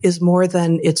food is more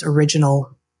than its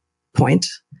original point.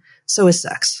 So is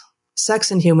sex.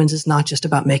 Sex in humans is not just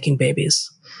about making babies.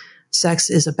 Sex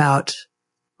is about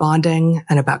bonding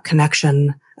and about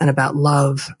connection and about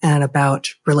love and about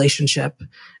relationship.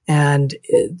 And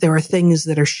there are things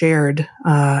that are shared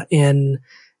in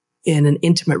an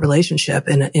intimate relationship,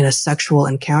 in a sexual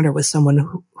encounter with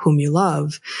someone whom you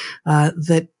love,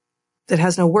 that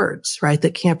has no words, right?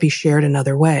 That can't be shared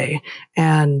another way,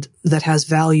 and that has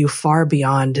value far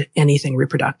beyond anything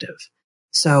reproductive.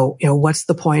 So, what's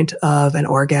the point of an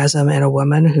orgasm in a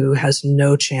woman who has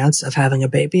no chance of having a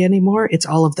baby anymore? It's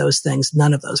all of those things.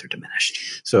 None of those are diminished.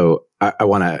 So I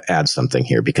want to add something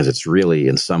here, because it's really,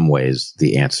 in some ways,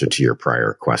 the answer to your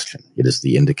prior question. It is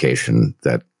the indication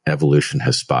that evolution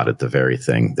has spotted the very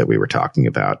thing that we were talking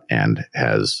about and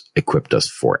has equipped us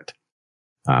for it.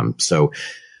 So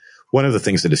one of the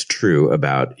things that is true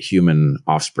about human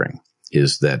offspring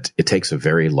is that it takes a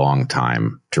very long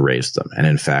time to raise them. And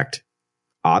in fact,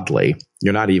 oddly,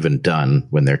 you're not even done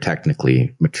when they're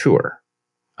technically mature.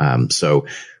 So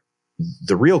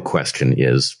the real question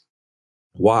is,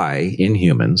 why in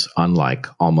humans, unlike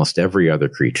almost every other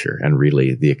creature, and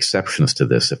really the exceptions to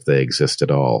this, if they exist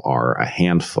at all, are a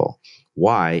handful,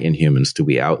 why in humans do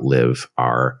we outlive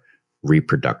our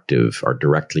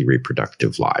directly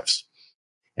reproductive lives?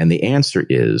 And the answer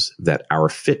is that our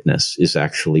fitness is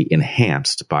actually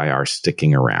enhanced by our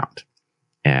sticking around.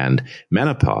 And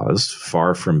menopause,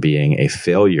 far from being a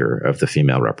failure of the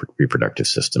female reproductive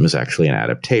system, is actually an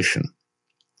adaptation.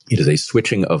 It is a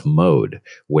switching of mode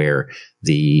where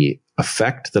the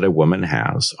effect that a woman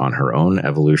has on her own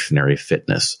evolutionary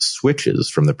fitness switches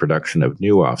from the production of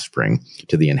new offspring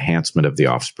to the enhancement of the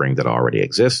offspring that already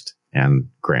exist and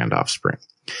grand offspring.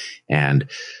 And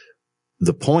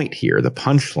the point here, the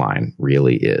punchline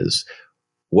really is,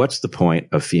 what's the point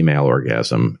of female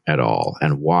orgasm at all?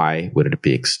 And why would it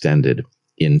be extended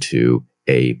into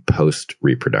a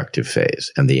post-reproductive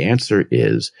phase? And the answer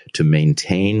is to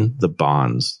maintain the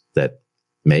bonds that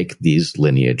make these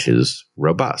lineages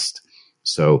robust.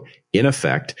 So in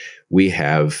effect, we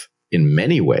have, in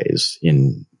many ways,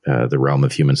 in the realm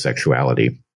of human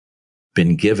sexuality,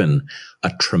 been given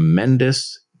a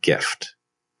tremendous gift.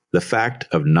 The fact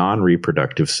of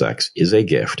non-reproductive sex is a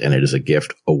gift, and it is a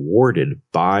gift awarded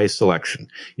by selection.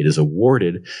 It is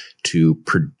awarded to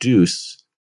produce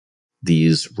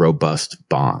these robust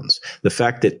bonds. The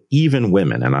fact that even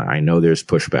women, and I know there's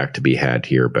pushback to be had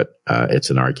here, but it's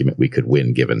an argument we could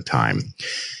win given time.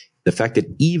 The fact that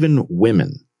even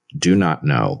women do not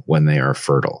know when they are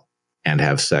fertile and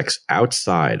have sex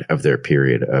outside of their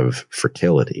period of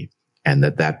fertility, and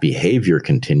that behavior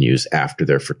continues after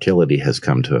their fertility has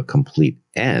come to a complete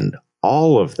end,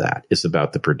 all of that is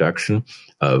about the production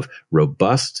of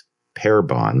robust pair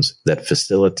bonds that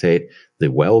facilitate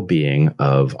the well-being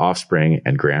of offspring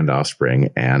and grand offspring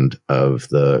and of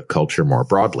the culture more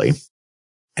broadly.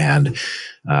 And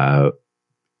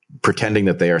pretending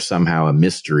that they are somehow a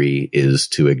mystery is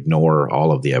to ignore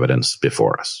all of the evidence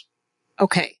before us.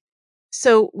 Okay.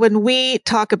 So when we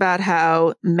talk about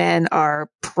how men are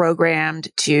programmed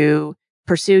to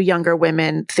pursue younger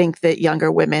women, think that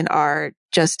younger women are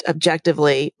just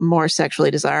objectively more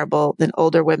sexually desirable than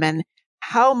older women,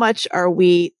 how much are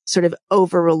we sort of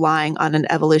over-relying on an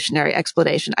evolutionary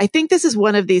explanation? I think this is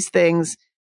one of these things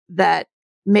that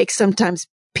makes sometimes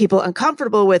people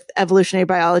uncomfortable with evolutionary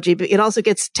biology, but it also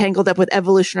gets tangled up with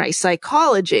evolutionary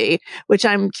psychology, which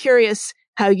I'm curious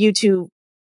what you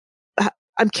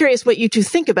two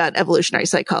think about evolutionary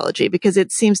psychology, because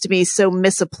it seems to me so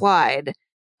misapplied.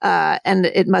 And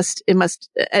it must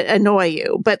annoy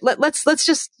you. But let's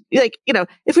just, like,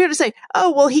 if we were to say,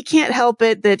 oh, well, he can't help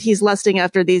it that he's lusting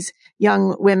after these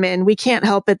young women. We can't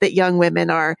help it that young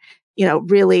women are,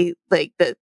 really like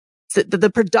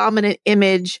the predominant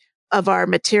image of our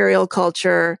material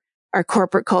culture, our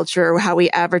corporate culture, how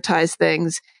we advertise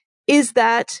things. Is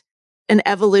that an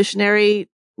evolutionary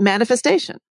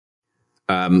manifestation?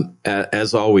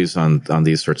 As always on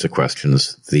these sorts of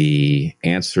questions, the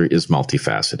answer is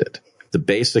multifaceted. The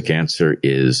basic answer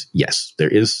is yes, there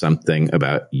is something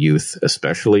about youth,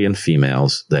 especially in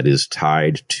females, that is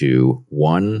tied to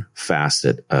one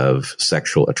facet of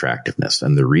sexual attractiveness.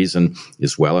 And the reason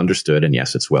is well understood. And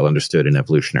yes, it's well understood in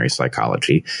evolutionary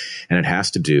psychology. And it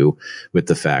has to do with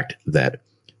the fact that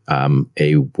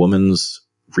a woman's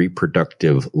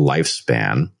reproductive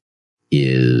lifespan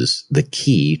is the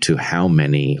key to how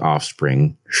many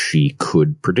offspring she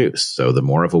could produce. So the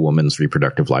more of a woman's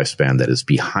reproductive lifespan that is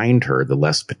behind her, the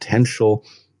less potential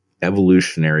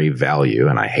evolutionary value,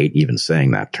 and I hate even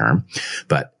saying that term,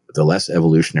 but the less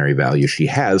evolutionary value she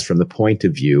has from the point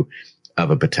of view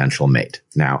of a potential mate.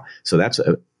 Now, so that's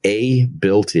a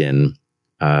built-in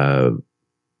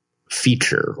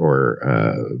feature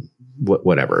or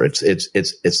whatever.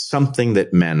 It's something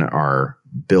that men are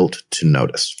built to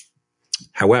notice.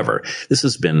 However, this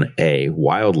has been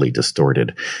wildly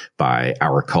distorted by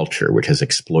our culture, which has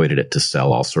exploited it to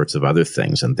sell all sorts of other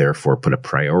things and therefore put a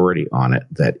priority on it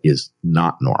that is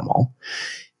not normal.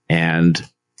 And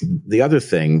the other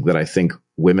thing that I think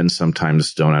women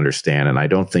sometimes don't understand, and I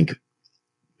don't think,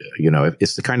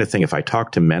 it's the kind of thing, if I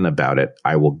talk to men about it,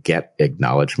 I will get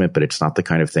acknowledgement, but it's not the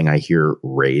kind of thing I hear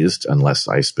raised unless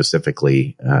I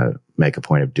specifically make a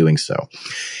point of doing so,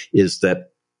 is that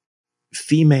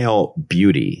female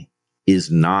beauty is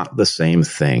not the same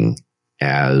thing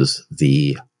as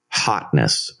the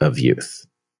hotness of youth.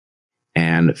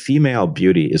 And female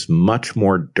beauty is much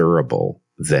more durable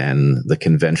than the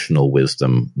conventional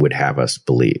wisdom would have us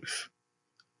believe.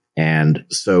 And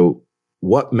so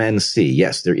what men see,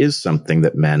 yes, there is something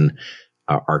that men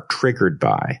are triggered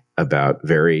by about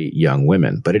very young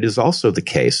women, but it is also the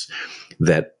case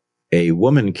that a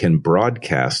woman can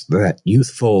broadcast that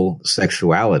youthful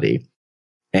sexuality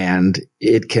and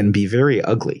it can be very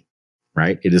ugly,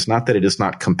 right? It is not that it is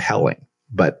not compelling,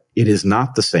 but it is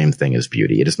not the same thing as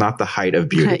beauty. It is not the height of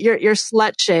beauty. You're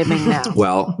slut shaming now.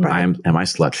 Well, right. Am I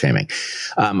slut shaming?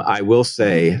 I will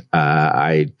say,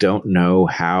 I don't know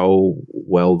how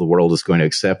well the world is going to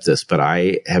accept this, but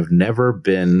I have never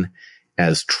been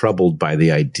as troubled by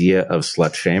the idea of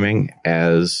slut shaming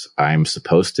as I'm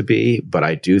supposed to be, but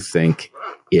I do think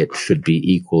it should be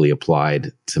equally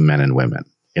applied to men and women.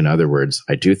 In other words,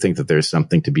 I do think that there's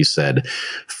something to be said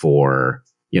for,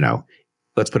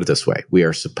 let's put it this way. We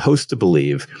are supposed to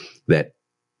believe that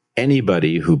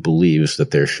anybody who believes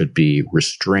that there should be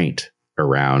restraint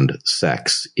around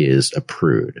sex is a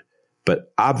prude.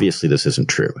 But obviously this isn't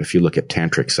true. If you look at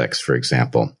tantric sex, for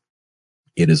example,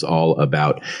 it is all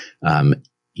about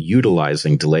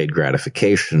utilizing delayed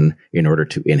gratification in order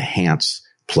to enhance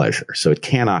pleasure. So it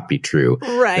cannot be true.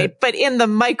 Right. But in the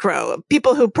micro,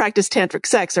 people who practice tantric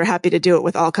sex are happy to do it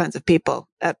with all kinds of people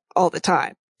all the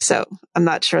time. So I'm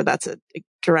not sure that's a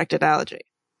direct analogy.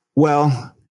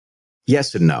 Well,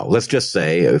 yes and no. Let's just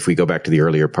say, if we go back to the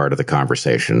earlier part of the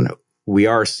conversation, we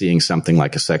are seeing something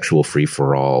like a sexual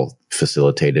free-for-all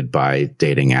facilitated by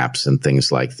dating apps and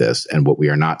things like this. And what we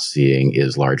are not seeing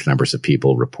is large numbers of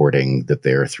people reporting that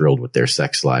they're thrilled with their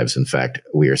sex lives. In fact,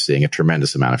 we are seeing a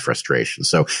tremendous amount of frustration.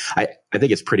 So I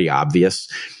think it's pretty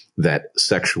obvious that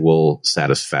sexual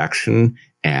satisfaction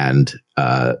and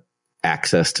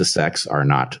access to sex are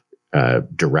not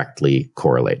directly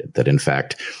correlated. That in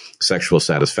fact, sexual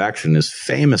satisfaction is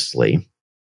famously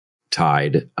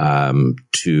tied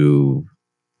to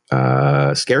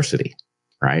scarcity,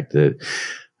 right?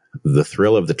 The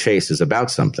thrill of the chase is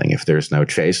about something. If there's no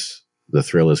chase, the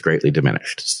thrill is greatly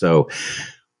diminished. So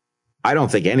I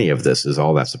don't think any of this is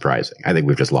all that surprising. I think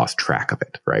we've just lost track of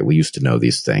it, right? We used to know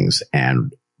these things,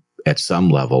 and at some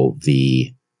level,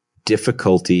 the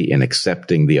difficulty in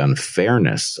accepting the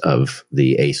unfairness of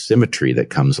the asymmetry that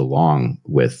comes along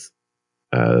with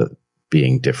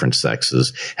being different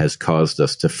sexes has caused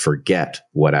us to forget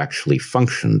what actually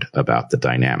functioned about the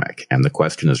dynamic. And the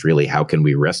question is really, how can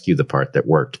we rescue the part that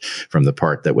worked from the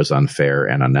part that was unfair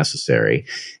and unnecessary?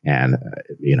 And,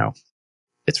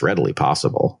 it's readily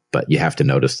possible, but you have to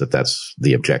notice that that's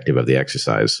the objective of the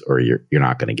exercise, or you're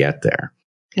not going to get there.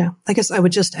 Yeah. I guess I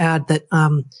would just add that,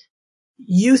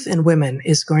 youth in women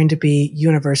is going to be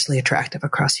universally attractive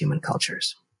across human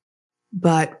cultures.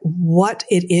 But what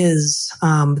it is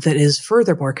that is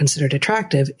furthermore considered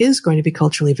attractive is going to be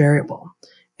culturally variable.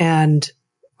 And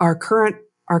our current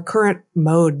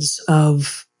modes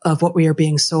of what we are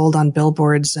being sold on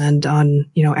billboards and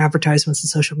on, advertisements and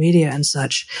social media and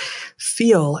such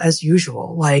feel as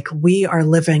usual. Like we are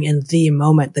living in the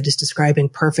moment that is describing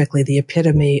perfectly the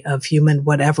epitome of human,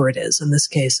 whatever it is, in this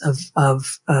case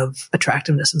of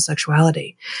attractiveness and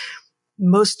sexuality.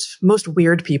 Most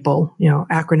weird people,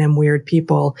 acronym weird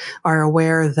people, are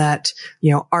aware that,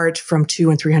 art from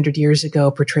 200 and 300 years ago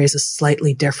portrays a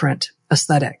slightly different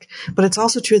aesthetic. But it's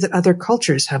also true that other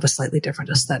cultures have a slightly different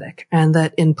aesthetic, and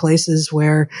that in places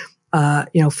where,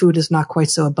 food is not quite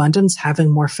so abundant,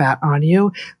 having more fat on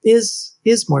you is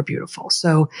more beautiful.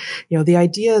 So, the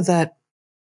idea that,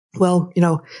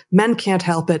 men can't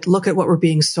help it. Look at what we're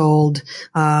being sold.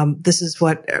 This is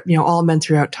what, all men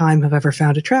throughout time have ever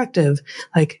found attractive.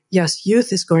 Like, yes,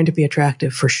 youth is going to be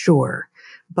attractive for sure,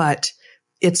 but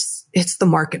it's the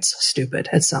market's stupid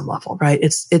at some level, right?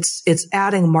 It's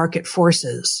adding market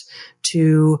forces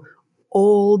to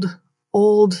old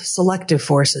selective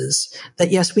forces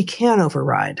that, yes, we can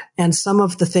override. And some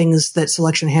of the things that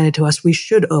selection handed to us, we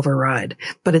should override.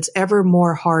 But it's ever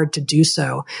more hard to do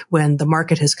so when the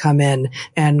market has come in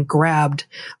and grabbed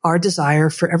our desire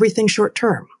for everything short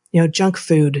term. Junk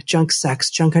food, junk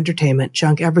sex, junk entertainment,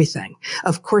 junk everything.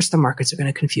 Of course, the markets are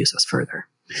going to confuse us further.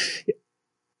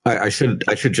 I should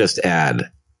just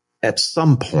add, at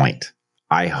some point,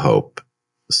 I hope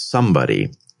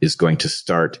somebody is going to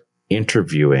start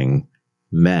interviewing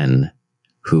men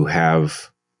who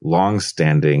have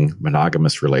long-standing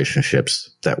monogamous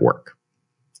relationships that work.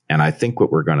 And I think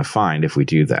what we're going to find if we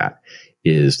do that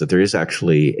is that there is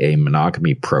actually a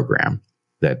monogamy program,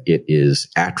 that it is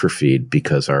atrophied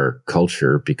because our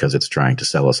culture, because it's trying to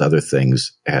sell us other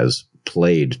things, has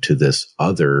played to this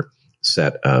other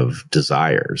set of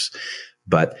desires.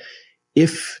 But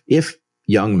if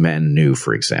young men knew,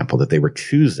 for example, that they were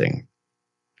choosing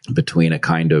between a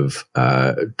kind of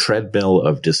treadmill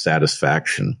of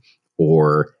dissatisfaction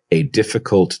or a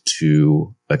difficult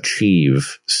to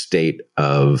achieve state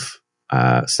of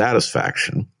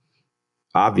satisfaction,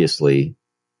 obviously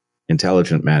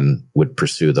intelligent men would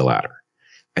pursue the latter.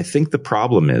 I think the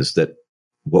problem is that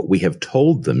what we have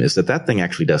told them is that thing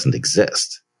actually doesn't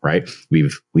exist, right?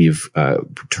 We've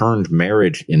turned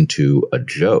marriage into a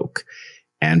joke.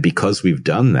 And because we've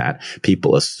done that,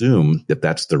 people assume that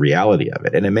that's the reality of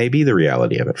it. And it may be the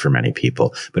reality of it for many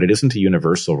people, but it isn't a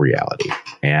universal reality.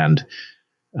 And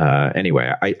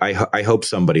anyway, I hope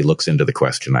somebody looks into the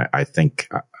question. I think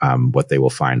what they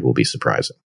will find will be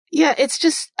surprising. Yeah, it's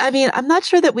just, I'm not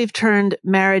sure that we've turned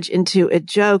marriage into a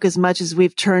joke as much as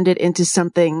we've turned it into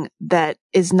something that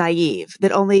is naive,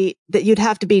 that you'd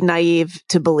have to be naive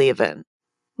to believe in.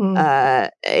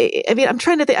 I'm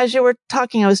trying to think, as you were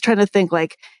talking, I was trying to think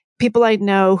like people I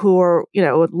know who are,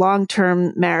 with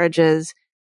long-term marriages.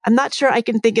 I'm not sure I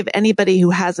can think of anybody who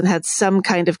hasn't had some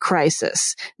kind of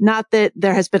crisis. Not that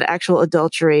there has been actual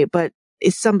adultery, but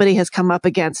if somebody has come up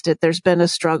against it, there's been a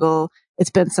struggle. It's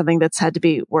been something that's had to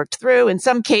be worked through. In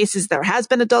some cases, there has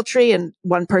been adultery and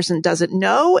one person doesn't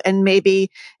know. And maybe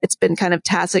it's been kind of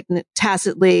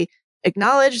tacitly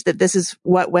acknowledged that this is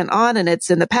what went on and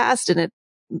it's in the past, and it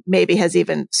maybe has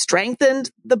even strengthened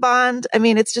the bond.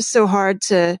 It's just so hard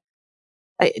to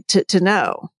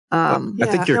know. I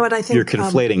think you're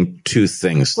conflating two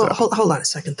things. Well, hold on a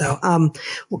second though.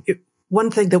 One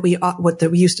thing that we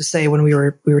used to say when we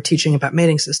were teaching about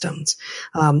mating systems,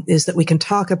 is that we can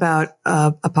talk about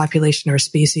a population or a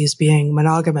species being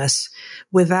monogamous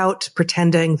without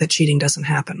pretending that cheating doesn't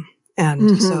happen.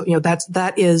 And so,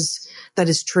 that is that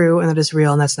is true and that is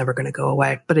real, and that's never going to go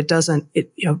away. But it doesn't,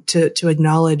 to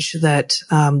acknowledge that,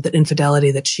 that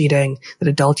infidelity, that cheating, that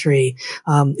adultery,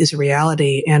 is a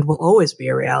reality and will always be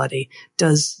a reality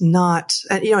does not,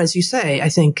 as you say, I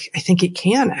think it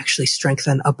can actually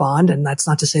strengthen a bond. And that's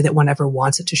not to say that one ever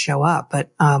wants it to show up, but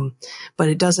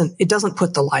it doesn't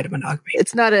put the lie to monogamy.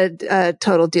 It's not a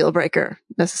total deal breaker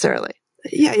necessarily.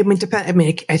 Yeah.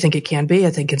 I think it can be.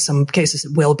 I think in some cases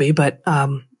it will be, but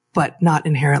not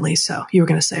inherently so. You were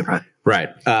going to say, Brett. Right.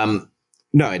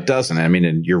 No, it doesn't. I mean,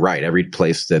 and you're right. Every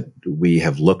place that we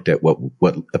have looked at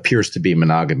what appears to be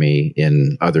monogamy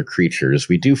in other creatures,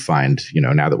 we do find,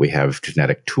 now that we have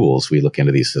genetic tools, we look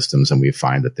into these systems and we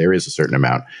find that there is a certain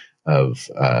amount of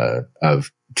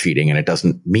cheating. And it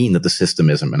doesn't mean that the system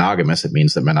isn't monogamous. It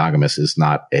means that monogamous is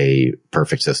not a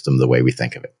perfect system the way we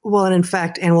think of it. Well, and in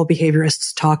fact, animal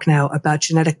behaviorists talk now about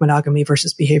genetic monogamy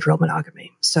versus behavioral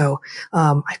monogamy. So,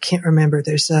 I can't remember.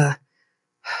 There's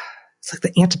it's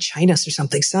like the Antipode or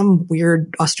something, some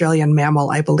weird Australian mammal,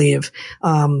 I believe,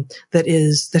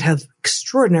 that have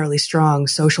extraordinarily strong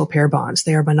social pair bonds.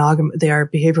 They are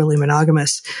behaviorally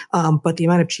monogamous. But the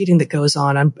amount of cheating that goes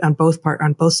on both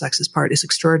sexes' part is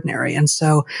extraordinary. And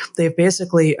so they've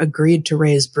basically agreed to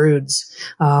raise broods,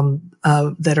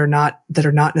 that are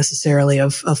not necessarily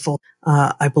of full,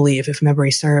 I believe, if memory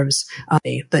serves,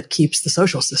 that keeps the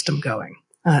social system going.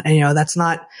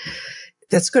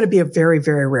 That's going to be a very,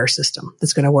 very rare system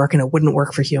that's going to work, and it wouldn't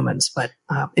work for humans. But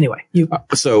anyway,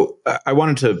 So I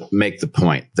wanted to make the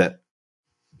point that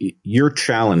your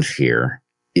challenge here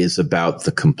is about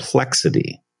the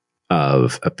complexity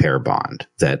of a pair bond,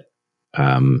 that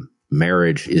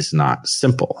marriage is not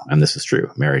simple. And this is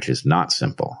true. Marriage is not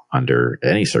simple under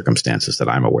any circumstances that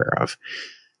I'm aware of.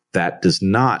 That does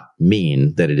not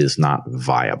mean that it is not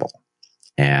viable.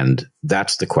 And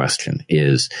that's the question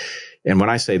is, and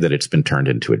when I say that it's been turned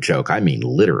into a joke, I mean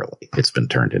literally it's been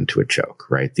turned into a joke,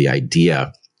 right? The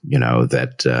idea,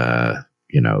 that,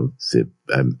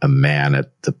 a man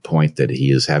at the point that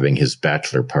he is having his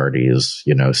bachelor party is,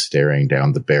 staring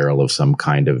down the barrel of some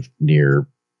kind of near,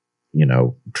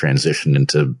 transition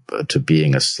into to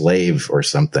being a slave or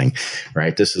something,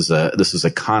 right? This is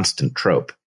a constant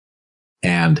trope.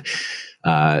 And,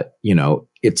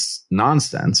 it's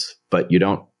nonsense, but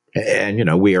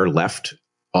we are left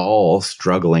all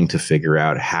struggling to figure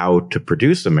out how to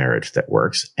produce a marriage that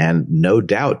works. And no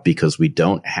doubt, because we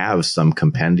don't have some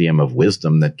compendium of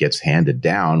wisdom that gets handed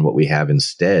down, what we have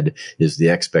instead is the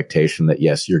expectation that,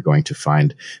 yes, you're going to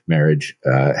find marriage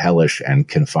hellish and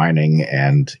confining.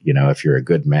 And, if you're a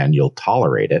good man, you'll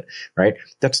tolerate it, right?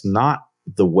 That's not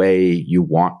the way you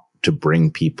want to bring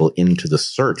people into the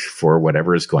search for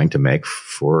whatever is going to make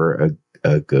for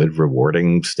a good,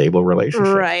 rewarding, stable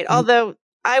relationship. Right. Although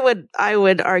I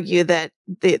would argue that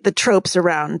the tropes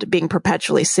around being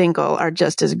perpetually single are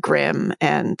just as grim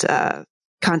and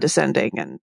condescending,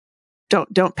 and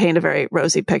don't paint a very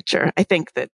rosy picture. I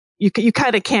think that you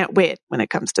kind of can't win when it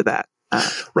comes to that.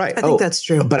 Right. I think that's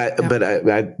true. But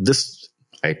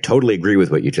I totally agree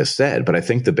with what you just said. But I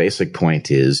think the basic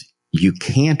point is you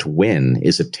can't win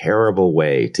is a terrible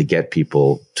way to get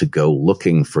people to go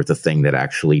looking for the thing that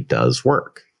actually does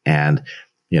work. And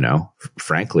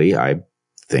frankly, I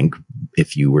think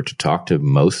if you were to talk to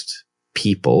most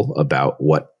people about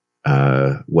what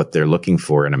they're looking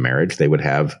for in a marriage, they would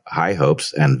have high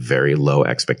hopes and very low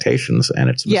expectations, and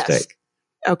it's a mistake.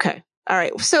 Okay. All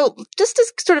right. So just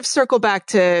to sort of circle back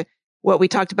to what we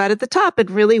talked about at the top and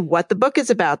really what the book is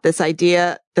about, this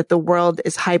idea that the world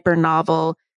is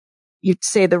hypernovel. You'd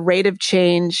say the rate of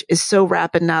change is so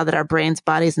rapid now that our brains,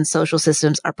 bodies, and social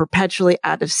systems are perpetually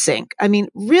out of sync. I mean,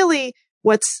 really,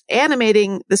 what's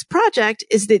animating this project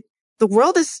is that the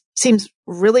world seems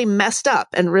really messed up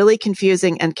and really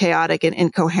confusing and chaotic and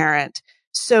incoherent.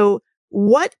 So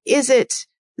what is it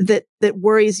that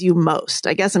worries you most?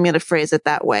 I guess I'm going to phrase it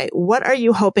that way. What are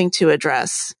you hoping to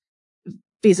address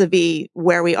vis-a-vis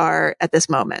where we are at this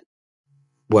moment?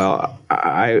 Well,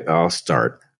 I'll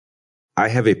start. I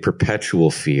have a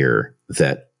perpetual fear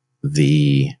that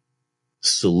the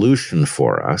solution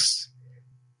for us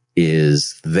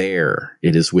is there.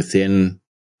 It is within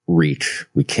reach.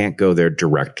 We can't go there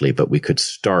directly, but we could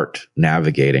start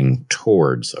navigating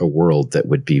towards a world that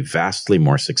would be vastly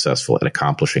more successful at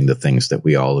accomplishing the things that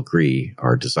we all agree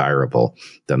are desirable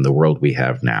than the world we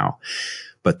have now.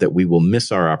 But that we will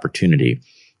miss our opportunity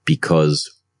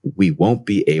because we won't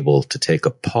be able to take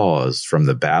a pause from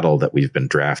the battle that we've been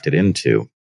drafted into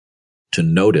to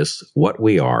notice what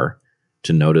we are,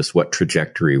 to notice what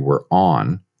trajectory we're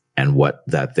on, and what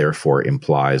that therefore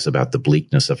implies about the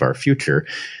bleakness of our future,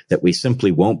 that we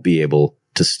simply won't be able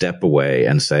to step away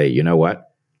and say, you know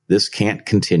what, this can't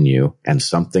continue and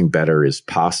something better is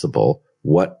possible,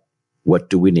 what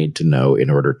do we need to know in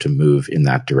order to move in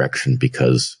that direction?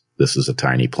 Because this is a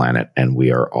tiny planet and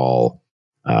we are all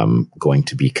going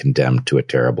to be condemned to a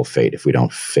terrible fate if we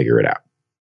don't figure it out.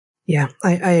 Yeah,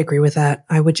 I agree with that.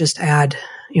 I would just add,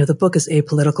 the book is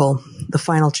apolitical. The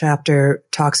final chapter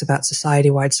talks about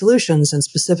society-wide solutions and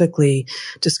specifically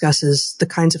discusses the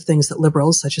kinds of things that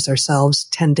liberals, such as ourselves,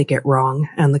 tend to get wrong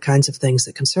and the kinds of things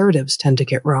that conservatives tend to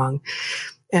get wrong,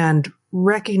 and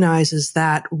recognizes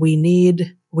that we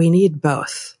need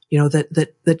both.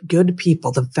 That good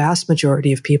people, the vast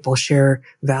majority of people, share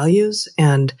values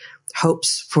and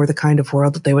hopes for the kind of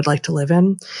world that they would like to live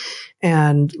in.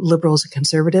 And liberals and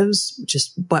conservatives,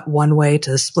 just but one way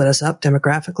to split us up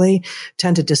demographically,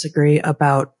 tend to disagree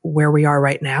about where we are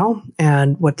right now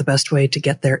and what the best way to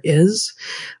get there is.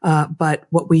 But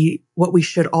what we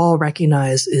should all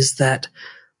recognize is that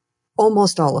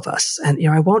almost all of us, and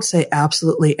I won't say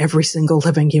absolutely every single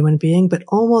living human being, but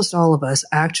almost all of us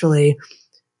actually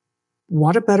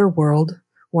want a better world,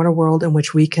 want a world in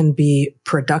which we can be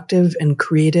productive and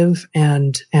creative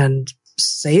and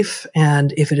safe,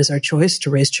 and if it is our choice, to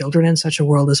raise children in such a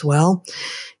world as well.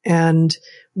 And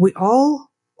we all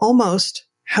almost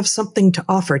have something to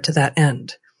offer to that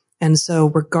end. And so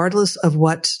regardless of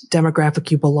what demographic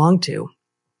you belong to,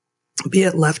 be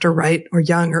it left or right or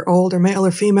young or old or male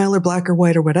or female or black or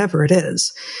white or whatever it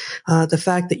is, the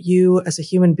fact that you as a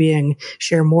human being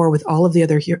share more with all of the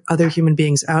other human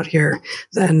beings out here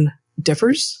than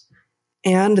differs,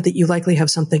 and that you likely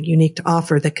have something unique to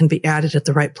offer that can be added at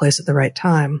the right place at the right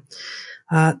time.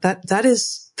 That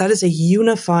is a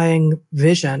unifying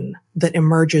vision that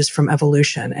emerges from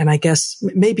evolution. And I guess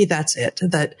maybe that's it,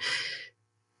 that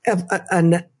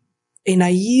a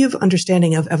naive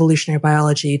understanding of evolutionary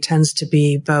biology tends to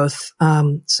be both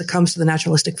succumbs to the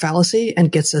naturalistic fallacy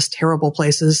and gets us terrible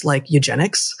places like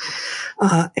eugenics,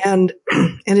 and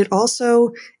it also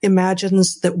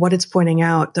imagines that what it's pointing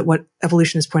out, that what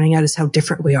evolution is pointing out, is how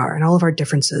different we are and all of our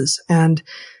differences. And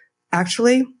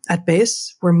actually, at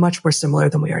base, we're much more similar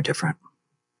than we are different.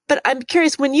 But I'm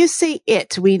curious, when you say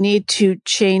we need to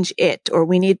change it, or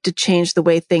we need to change the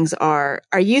way things are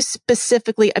you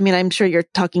specifically, I'm sure you're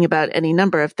talking about any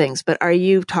number of things, but are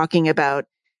you talking about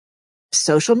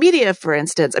social media, for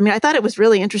instance? I thought it was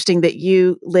really interesting that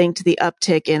you linked the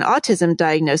uptick in autism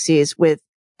diagnoses with,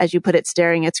 as you put it,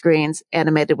 staring at screens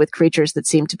animated with creatures that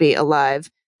seem to be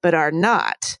alive, but are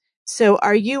not. So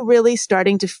are you really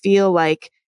starting to feel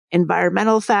like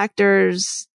environmental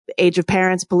factors, age of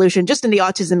parents, pollution, just in the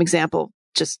autism example,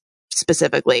 just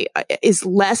specifically, is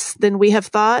less than we have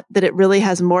thought, that it really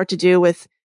has more to do with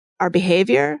our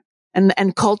behavior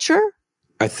and culture?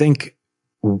 I think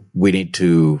we need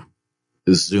to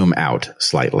zoom out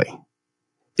slightly.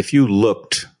 If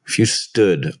you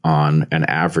stood on an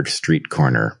average street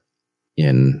corner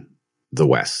in the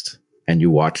West and you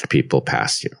watched people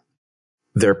pass you,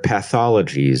 their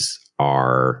pathologies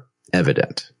are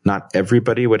evident. Not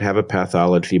everybody would have a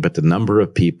pathology, but the number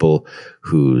of people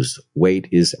whose weight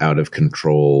is out of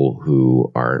control, who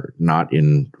are not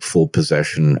in full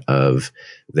possession of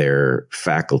their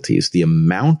faculties, the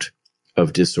amount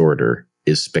of disorder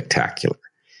is spectacular.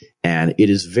 And it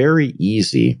is very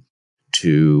easy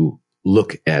to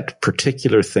look at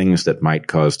particular things that might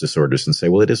cause disorders and say,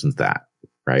 well, it isn't that,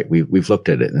 right? We've looked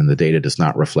at it and the data does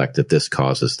not reflect that this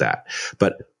causes that.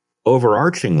 But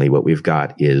overarchingly, what we've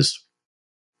got is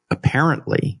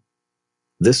apparently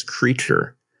this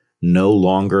creature no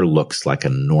longer looks like a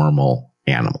normal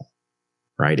animal,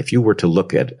 right? If you were to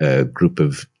look at a group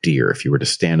of deer, if you were to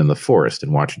stand in the forest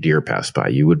and watch deer pass by,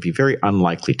 you would be very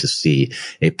unlikely to see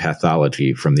a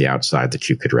pathology from the outside that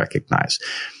you could recognize.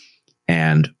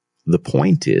 And the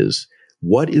point is,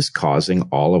 what is causing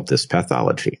all of this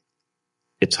pathology?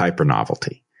 It's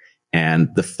hypernovelty. And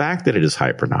the fact that it is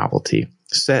hypernovelty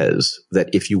says that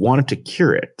if you wanted to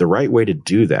cure it, the right way to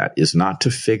do that is not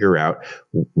to figure out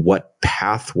what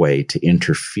pathway to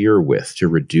interfere with to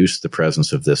reduce the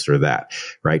presence of this or that,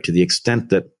 right? To the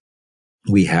extent that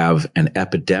we have an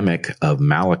epidemic of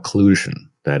malocclusion,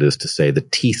 that is to say, the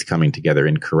teeth coming together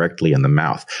incorrectly in the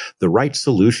mouth, the right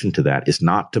solution to that is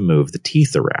not to move the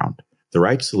teeth around. The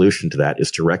right solution to that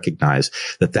is to recognize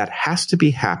that that has to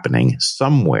be happening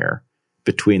somewhere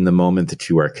between the moment that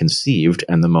you are conceived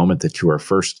and the moment that you are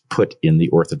first put in the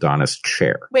orthodontist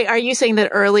chair. Wait, are you saying that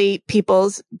early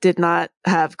peoples did not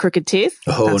have crooked teeth?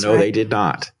 Oh, that's no, right. They did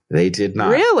not. They did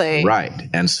not. Really? Right.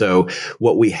 And so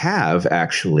what we have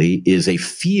actually is a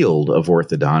field of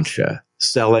orthodontia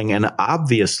selling an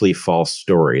obviously false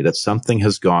story that something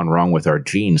has gone wrong with our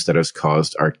genes that has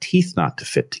caused our teeth not to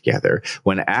fit together,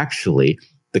 when actually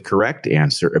The correct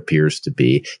answer appears to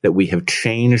be that we have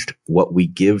changed what we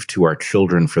give to our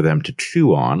children for them to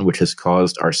chew on, which has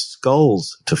caused our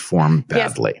skulls to form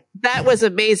badly. Yes, that was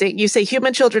amazing. You say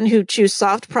human children who chew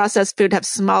soft processed food have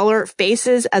smaller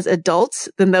faces as adults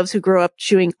than those who grow up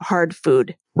chewing hard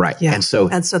food. Right. Yeah. And so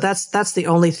that's the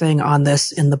only thing on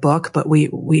this in the book, but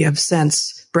we have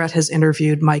since, Bret has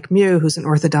interviewed Mike Mew, who's an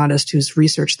orthodontist whose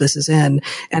research this is in,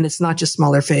 and it's not just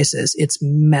smaller faces, it's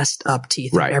messed up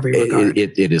teeth in every regard.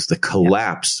 It is the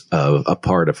collapse of a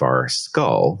part of our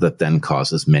skull that then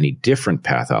causes many different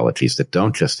pathologies that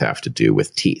don't just have to do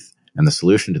with teeth. And the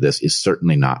solution to this is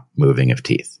certainly not moving of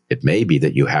teeth. It may be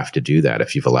that you have to do that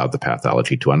if you've allowed the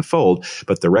pathology to unfold,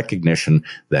 but the recognition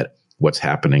that what's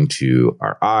happening to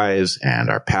our eyes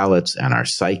and our palates and our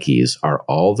psyches are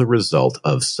all the result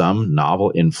of some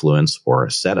novel influence or a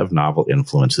set of novel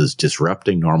influences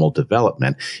disrupting normal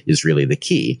development is really the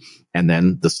key. And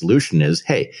then the solution is,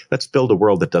 hey, let's build a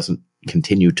world that doesn't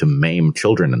continue to maim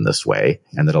children in this way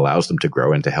and that allows them to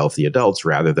grow into healthy adults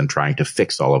rather than trying to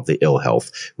fix all of the ill health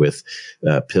with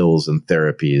pills and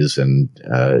therapies and,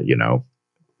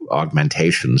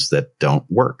 augmentations that don't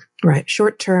work. Right.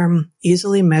 Short-term,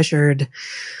 easily measured,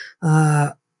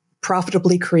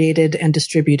 profitably created and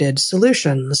distributed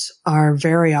solutions are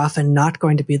very often not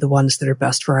going to be the ones that are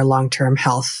best for our long-term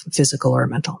health, physical or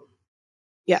mental.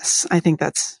 Yes, I think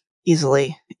that's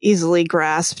easily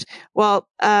grasped. Well,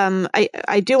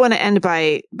 I do want to end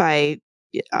by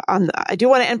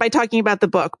talking about the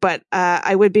book, but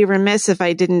I would be remiss if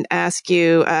I didn't ask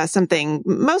you something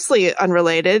mostly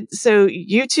unrelated. So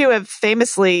you two have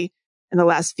famously, in the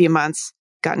last few months,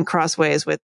 gotten crossways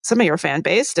with some of your fan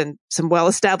base and some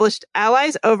well-established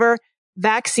allies over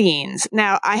vaccines.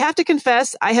 Now, I have to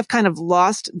confess, I have kind of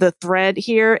lost the thread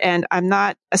here, and I'm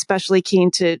not especially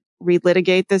keen to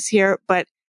relitigate this here, but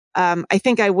I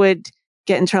think I would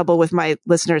get in trouble with my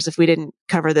listeners if we didn't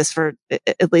cover this for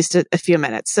at least a few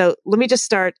minutes. So let me just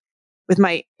start with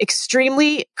my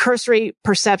extremely cursory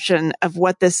perception of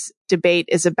what this debate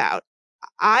is about.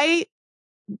 I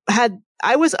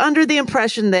was under the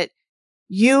impression that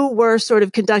you were sort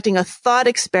of conducting a thought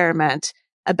experiment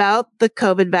about the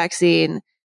COVID vaccine,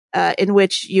 in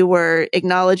which you were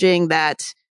acknowledging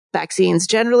that vaccines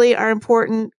generally are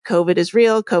important. COVID is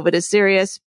real. COVID is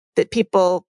serious. That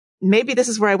people, maybe this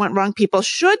is where I went wrong. People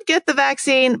should get the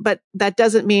vaccine, but that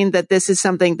doesn't mean that this is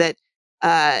something that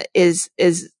is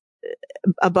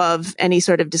above any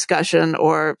sort of discussion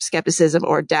or skepticism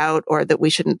or doubt, or that we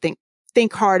shouldn't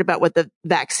think hard about what the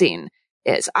vaccine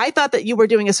is. I thought that you were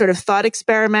doing a sort of thought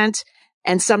experiment,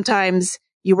 and sometimes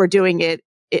you were doing it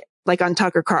like on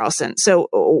Tucker Carlson. So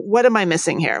what am I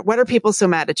missing here? What are people so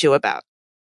mad at you about?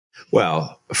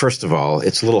 Well, first of all,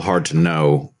 it's a little hard to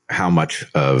know how much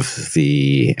of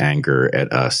the anger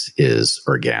at us is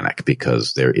organic,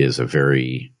 because there is a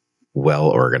very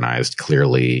well-organized,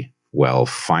 clearly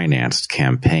well-financed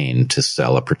campaign to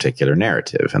sell a particular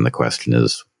narrative. And the question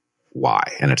is, why?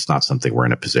 And it's not something we're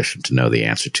in a position to know the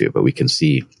answer to, but we can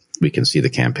see the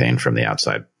campaign from the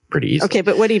outside pretty easily. Okay,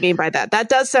 but what do you mean by that? That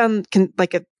does sound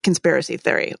like a conspiracy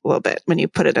theory a little bit when you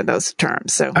put it in those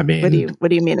terms. So I mean, what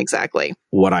do you mean exactly?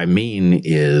 What I mean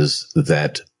is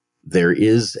that there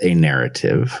is a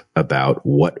narrative about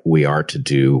what we are to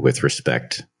do with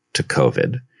respect to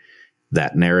COVID.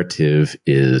 That narrative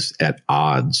is at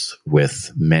odds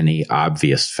with many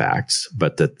obvious facts,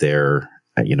 but that there,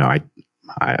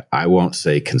 I won't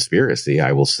say conspiracy.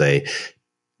 I will say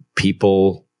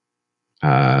people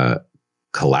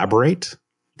collaborate,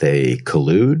 they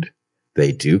collude,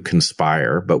 they do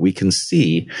conspire, but we can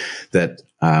see that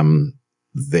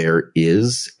there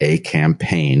is a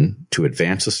campaign to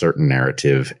advance a certain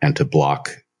narrative and to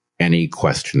block any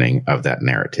questioning of that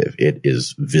narrative. It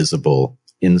is visible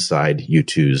inside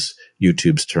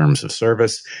YouTube's terms of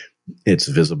service. It's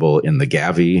visible in the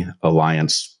Gavi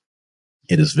alliance.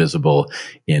 It is visible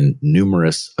in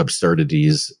numerous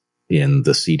absurdities in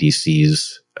the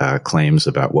CDC's claims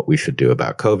about what we should do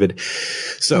about COVID.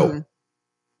 So,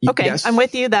 okay, yes. I'm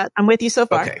with you so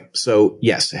far. Okay, so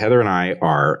yes, Heather and I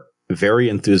are very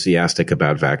enthusiastic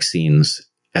about vaccines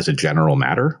as a general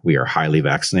matter. We are highly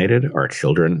vaccinated. Our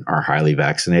children are highly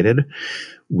vaccinated.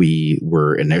 We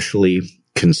were initially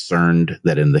concerned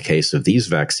that in the case of these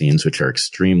vaccines, which are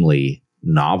extremely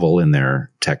novel in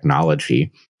their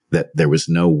technology, that there was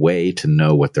no way to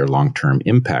know what their long-term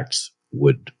impacts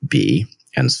would be.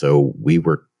 And so we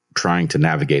were trying to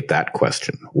navigate that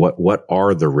question. What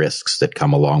are the risks that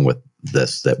come along with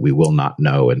this that we will not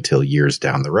know until years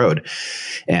down the road?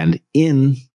 And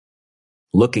in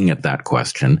looking at that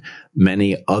question,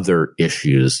 many other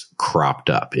issues cropped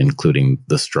up, including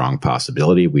the strong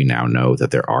possibility we now know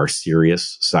that there are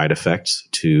serious side effects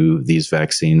to these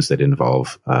vaccines that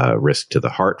involve risk to the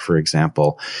heart, for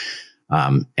example.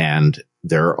 And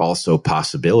there are also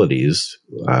possibilities,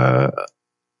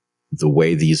 the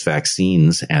way these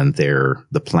vaccines and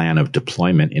the plan of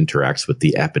deployment interacts with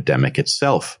the epidemic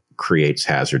itself creates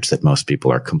hazards that most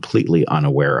people are completely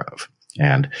unaware of.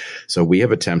 And so we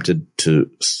have attempted to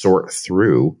sort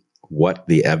through what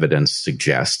the evidence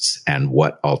suggests and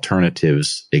what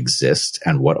alternatives exist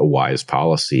and what a wise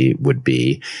policy would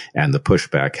be. And the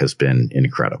pushback has been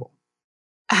incredible.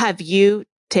 Have you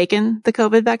taken the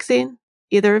COVID vaccine?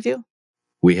 Either of you?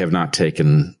 We have not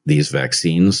taken these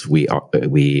vaccines. We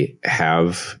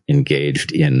have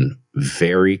engaged in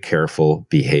very careful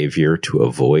behavior to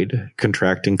avoid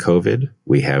contracting COVID.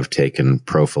 We have taken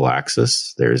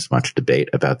prophylaxis. There's much debate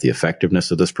about the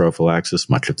effectiveness of this prophylaxis.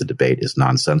 Much of the debate is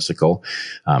nonsensical.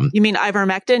 You mean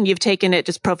ivermectin? You've taken it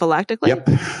just prophylactically? Yep.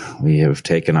 We have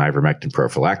taken ivermectin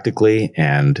prophylactically.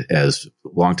 And as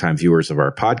longtime viewers of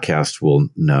our podcast will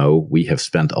know, we have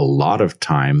spent a lot of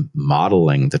time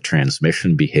modeling the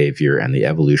transmission behavior and the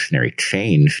evolutionary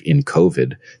change in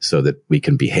COVID so that we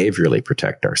can behaviorally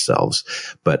protect ourselves.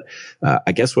 But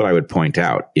I guess what I would point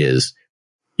out is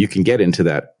you can get into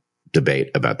that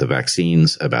debate about the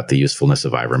vaccines, about the usefulness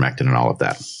of ivermectin and all of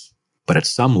that. But at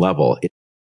some level,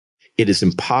 it is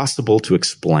impossible to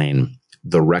explain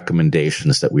the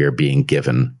recommendations that we are being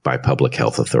given by public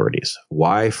health authorities.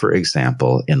 Why, for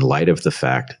example, in light of the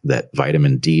fact that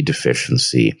vitamin D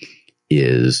deficiency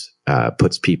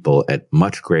puts people at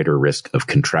much greater risk of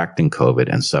contracting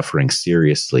COVID and suffering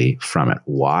seriously from it,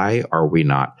 why are we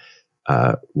not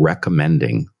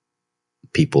recommending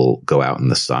people go out in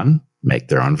the sun, make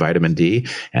their own vitamin D,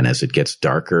 and as it gets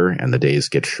darker and the days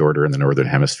get shorter in the Northern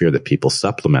Hemisphere, that people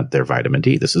supplement their vitamin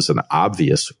D? This is an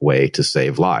obvious way to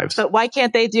save lives. But why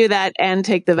can't they do that and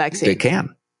take the vaccine? They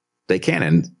can. They can,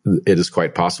 and it is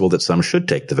quite possible that some should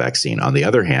take the vaccine. On the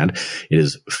other hand, it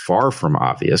is far from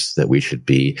obvious that we should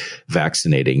be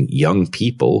vaccinating young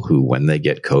people who, when they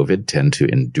get COVID, tend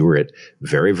to endure it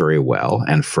very, very well,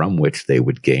 and from which they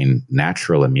would gain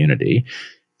natural immunity.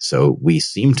 So we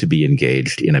seem to be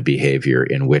engaged in a behavior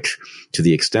in which, to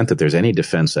the extent that there's any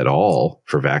defense at all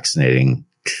for vaccinating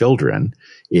children,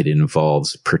 it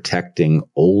involves protecting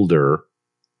older,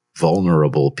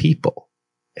 vulnerable people.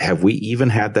 Have we even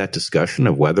had that discussion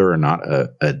of whether or not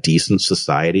a decent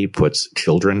society puts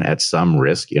children at some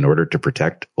risk in order to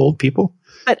protect old people?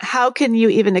 But how can you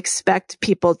even expect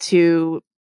people to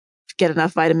get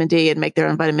enough vitamin D and make their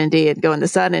own vitamin D and go in the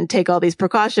sun and take all these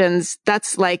precautions?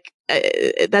 That's like,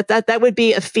 that would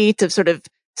be a feat of sort of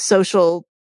social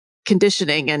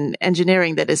conditioning and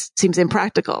engineering that seems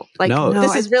impractical. Like,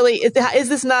 this is really, is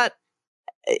this not,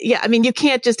 I mean, you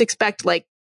can't just expect like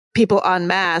people en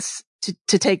masse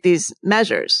to take these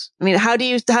measures. I mean,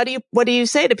 what do you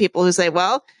say to people who say,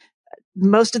 well,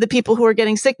 most of the people who are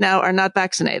getting sick now are not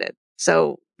vaccinated.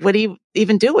 So what do you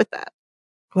even do with that?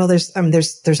 Well, there's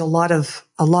a lot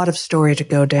of story to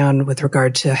go down with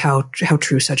regard to how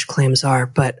true such claims are.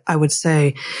 But I would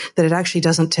say that it actually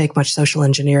doesn't take much social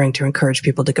engineering to encourage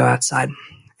people to go outside.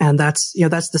 And that's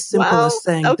the simplest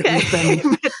thing. Okay. That we've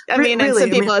been, I mean, some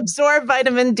people absorb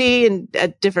vitamin D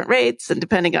at different rates and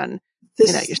depending on your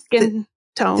skin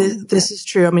tone. This is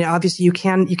true. I mean, obviously you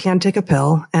can take a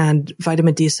pill, and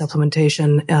vitamin D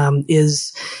supplementation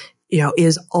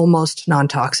is almost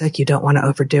non-toxic. You don't want to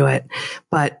overdo it.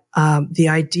 But the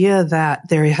idea that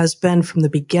there has been from the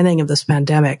beginning of this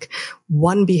pandemic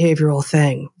one behavioral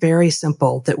thing, very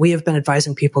simple, that we have been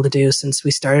advising people to do since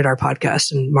we started our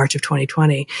podcast in March of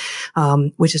 2020,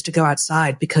 which is to go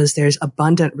outside, because there's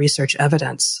abundant research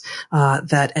evidence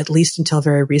that at least until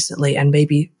very recently, and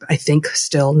maybe I think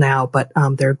still now, but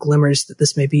there are glimmers that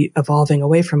this may be evolving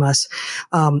away from us,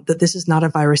 that this is not a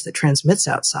virus that transmits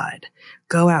outside.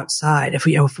 Go outside. If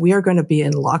we are going to be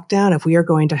in lockdown, if we are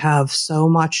going to have so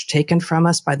much taken from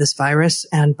us by this virus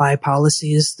and by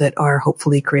policies that are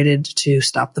hopefully created to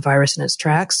stop the virus in its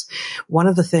tracks, one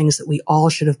of the things that we all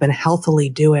should have been healthily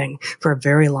doing for a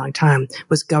very long time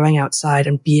was going outside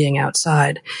and being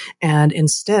outside. And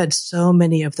instead, so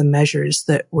many of the measures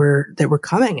that were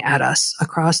coming at us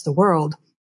across the world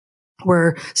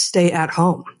were stay at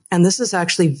home. And this is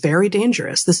actually very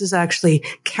dangerous. This is actually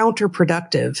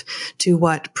counterproductive to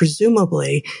what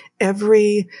presumably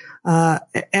every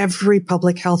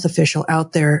public health official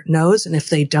out there knows. And if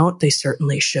they don't, they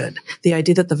certainly should. The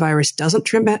idea that the virus doesn't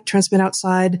transmit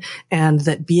outside and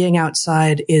that being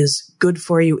outside is good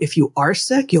for you. If you are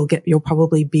sick, you'll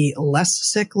probably be less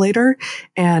sick later.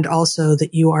 And also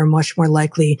that you are much more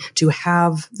likely to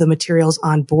have the materials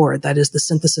on board. That is the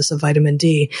synthesis of vitamin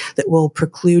D that will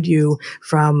preclude you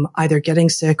from either getting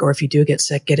sick or if you do get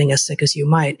sick, getting as sick as you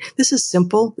might. This is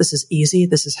simple. This is easy.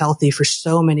 This is healthy for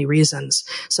so many reasons.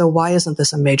 So why isn't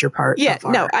this a major part? Yeah,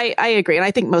 no, I agree. And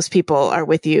I think most people are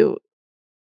with you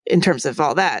in terms of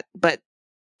all that. But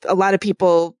a lot of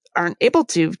people aren't able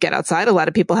to get outside. A lot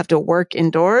of people have to work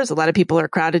indoors. A lot of people are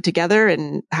crowded together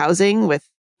in housing with,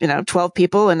 12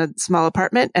 people in a small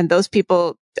apartment. And those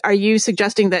people, are you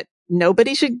suggesting that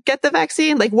nobody should get the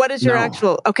vaccine? Like, what is your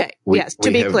actual, okay. Yes, to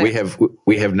be clear.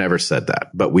 We have never said that,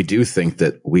 but we do think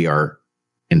that we are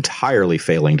entirely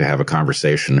failing to have a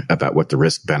conversation about what the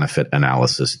risk benefit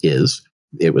analysis is.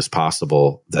 It was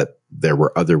possible that there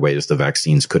were other ways the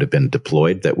vaccines could have been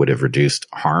deployed that would have reduced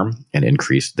harm and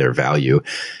increased their value.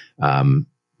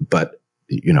 But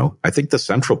I think the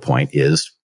central point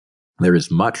is there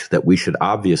is much that we should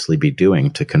obviously be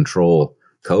doing to control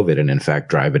COVID and in fact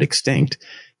drive it extinct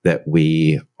that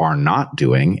we are not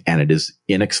doing. And it is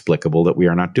inexplicable that we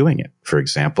are not doing it. For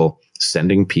example,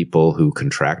 sending people who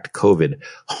contract COVID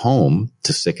home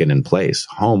to sicken in place,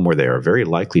 home where they are very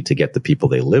likely to get the people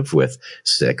they live with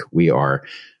sick. We are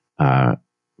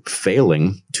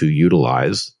failing to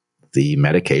utilize the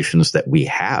medications that we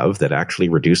have that actually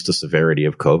reduce the severity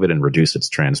of COVID and reduce its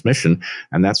transmission.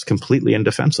 And that's completely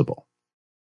indefensible.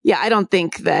 Yeah, I don't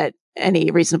think that any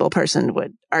reasonable person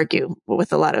would argue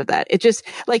with a lot of that. It just,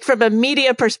 like, from a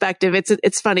media perspective,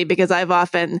 it's funny because I've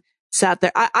often sat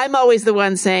there. I'm always the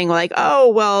one saying like,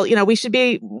 oh, well,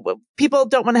 people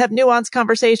don't want to have nuanced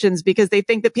conversations because they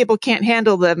think that people can't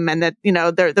handle them and that,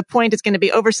 the point is going to be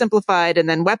oversimplified and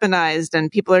then weaponized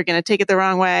and people are going to take it the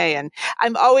wrong way. And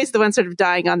I'm always the one sort of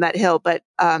dying on that hill. But,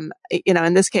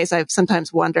 in this case, I've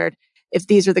sometimes wondered if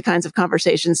these are the kinds of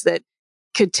conversations that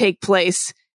could take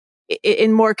place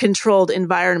in more controlled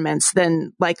environments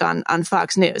than like on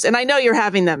Fox News. And I know you're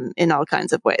having them in all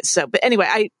kinds of ways. So, but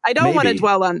anyway, I don't want to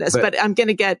dwell on this, but I'm going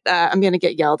to get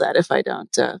yelled at if I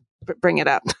don't bring it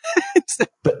up. So.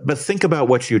 But think about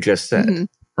what you just said,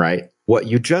 right? What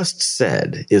you just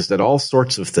said is that all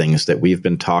sorts of things that we've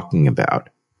been talking about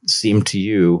seem to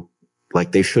you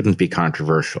like they shouldn't be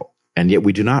controversial. And yet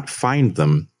we do not find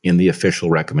them in the official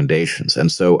recommendations.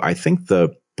 And so I think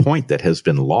the point that has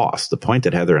been lost, the point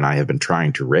that Heather and I have been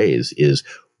trying to raise is,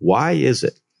 why is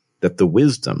it that the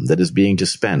wisdom that is being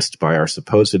dispensed by our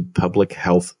supposed public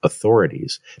health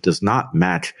authorities does not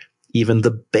match even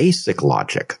the basic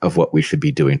logic of what we should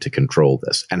be doing to control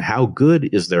this? And how good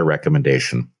is their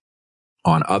recommendation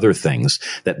on other things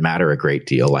that matter a great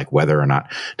deal, like whether or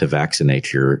not to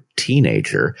vaccinate your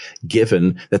teenager,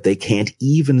 given that they can't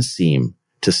even seem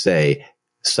to say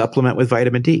supplement with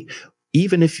vitamin D?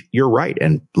 Even if you're right,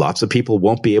 and lots of people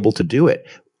won't be able to do it,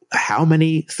 how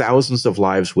many thousands of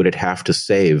lives would it have to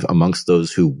save amongst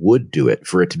those who would do it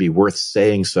for it to be worth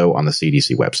saying so on the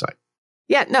CDC website?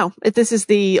 Yeah, no, this is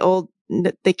the old,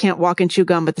 they can't walk and chew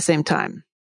gum at the same time.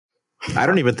 I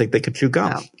don't even think they could chew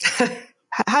gum. No.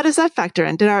 How does that factor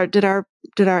in? Did our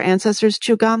ancestors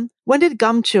chew gum? When did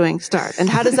gum chewing start? And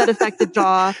how does that affect the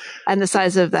jaw and the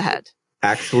size of the head?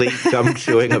 Actually, gum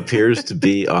chewing appears to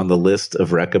be on the list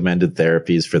of recommended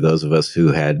therapies for those of us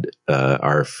who had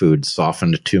our food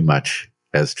softened too much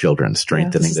as children.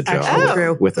 Strengthening the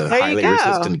jaw with a highly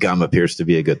resistant gum appears to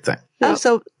be a good thing. Oh,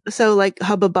 so like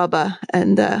Hubba Bubba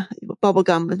and bubble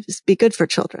gum would just be good for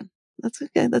children. That's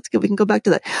okay. That's good. We can go back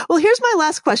to that. Well, here's my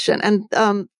last question.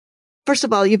 And first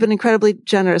of all, you've been incredibly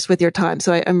generous with your time,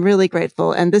 so I'm really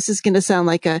grateful. And this is going to sound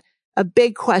like a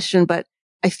big question, but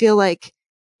I feel like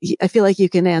you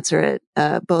can answer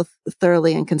it both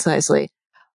thoroughly and concisely.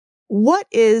 What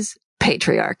is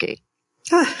patriarchy?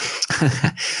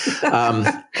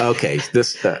 Okay.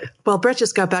 Well, Bret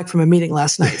just got back from a meeting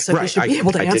last night, so right, you should be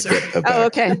able to answer.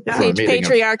 Okay.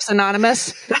 Patriarchs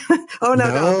Anonymous. Oh,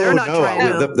 no, they're not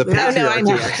trying to. The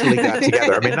patriarchy actually got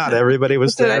together. I mean, not everybody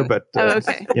was there, but,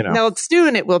 okay. No,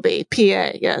 soon it will be.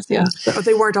 PA, yes. But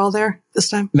they weren't all there this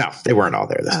time? No, they weren't all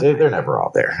there. They're never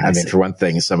all there. I mean, for one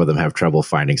thing, some of them have trouble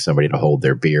finding somebody to hold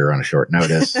their beer on a short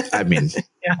notice. I mean,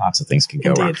 lots of things can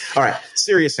go wrong. All right.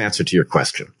 Serious answer to your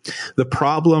question. The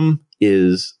problem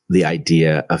is the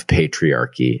idea of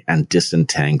patriarchy and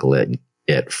disentangling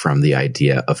it from the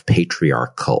idea of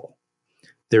patriarchal.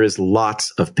 There is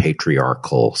lots of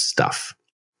patriarchal stuff.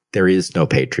 there is no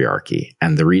patriarchy.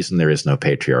 And the reason there is no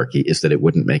patriarchy is that it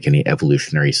wouldn't make any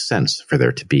evolutionary sense for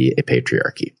there to be a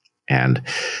patriarchy. And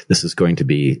this is going to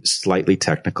be slightly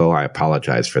technical. I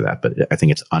apologize for that, but I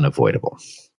think it's unavoidable.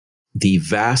 The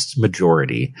vast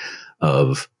majority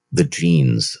of the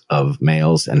genes of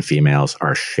males and females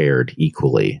are shared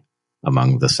equally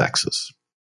among the sexes.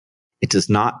 It does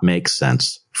not make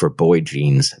sense for boy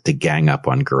genes to gang up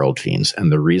on girl genes.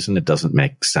 And the reason it doesn't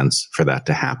make sense for that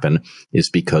to happen is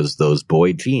because those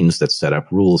boy genes that set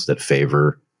up rules that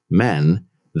favor men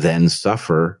then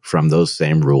suffer from those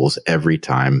same rules every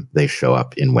time they show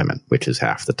up in women, which is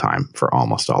half the time for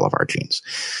almost all of our genes.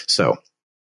 So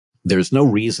there's no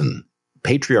reason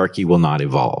patriarchy will not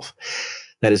evolve.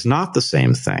 That is not the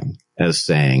same thing as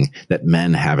saying that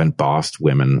men haven't bossed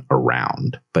women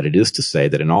around, but it is to say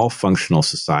that in all functional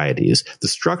societies, the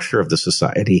structure of the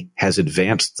society has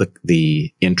advanced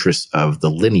the interests of the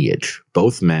lineage,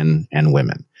 both men and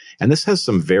women. And this has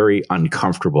some very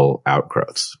uncomfortable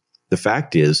outgrowths. The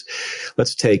fact is,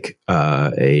 let's take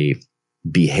a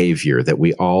behavior that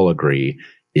we all agree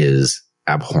is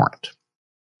abhorrent.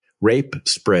 Rape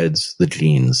spreads the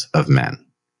genes of men.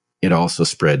 It also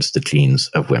spreads the genes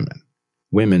of women.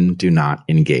 Women do not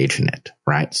engage in it,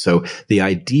 right? So the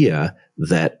idea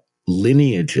that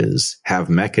lineages have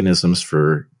mechanisms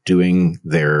for doing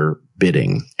their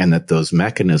bidding and that those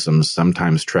mechanisms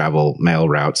sometimes travel male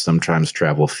routes, sometimes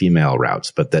travel female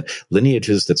routes, but that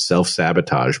lineages that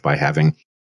self-sabotage by having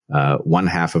one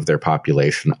half of their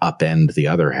population upend the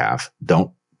other half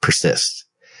don't persist.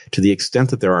 To the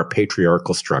extent that there are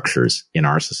patriarchal structures in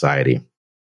our society,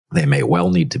 they may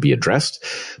well need to be addressed,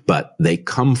 but they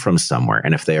come from somewhere.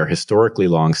 And if they are historically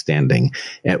long-standing,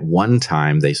 at one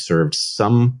time they served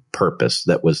some purpose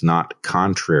that was not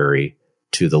contrary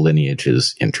to the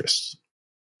lineage's interests.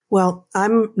 Well,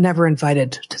 I'm never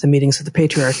invited to the meetings of the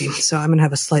patriarchy, so I'm going to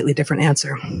have a slightly different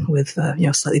answer with,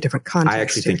 slightly different context. I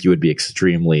actually think you would be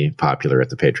extremely popular at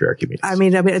the patriarchy meetings. I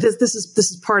mean, this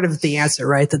is part of the answer,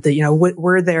 right? That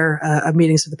were there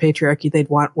meetings of the patriarchy, they'd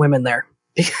want women there.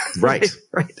 Right.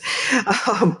 Right.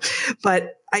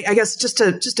 But I guess just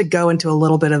to go into a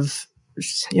little bit of,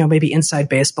 maybe inside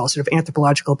baseball, sort of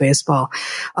anthropological baseball.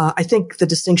 I think the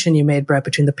distinction you made, Bret,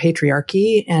 between the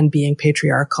patriarchy and being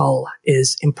patriarchal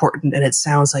is important. And it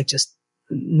sounds like just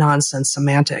nonsense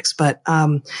semantics. But,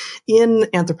 in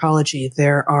anthropology,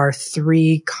 there are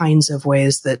three kinds of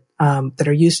ways that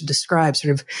are used to describe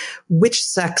sort of which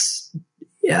sex,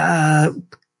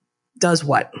 does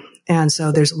what. And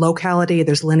so there's locality,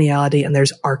 there's lineality, and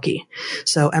there's archy.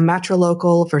 So a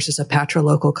matrilocal versus a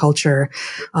patrilocal culture,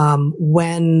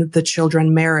 when the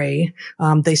children marry,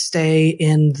 they stay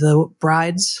in the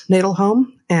bride's natal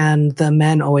home and the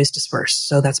men always disperse.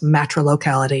 So that's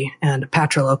matrilocality, and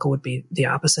patrilocal would be the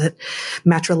opposite.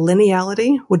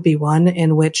 Matrilineality would be one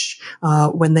in which,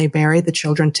 when they marry, the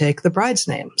children take the bride's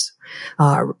names.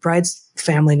 Bride's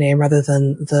family name rather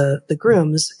than the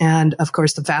groom's. And of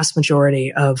course, the vast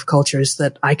majority of cultures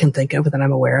that I can think of that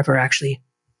I'm aware of are actually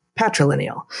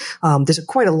patrilineal. There's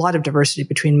quite a lot of diversity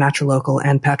between matrilocal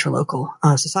and patrilocal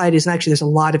societies. And actually, there's a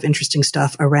lot of interesting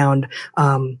stuff around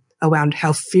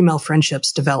how female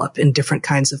friendships develop in different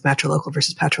kinds of matrilocal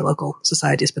versus patrilocal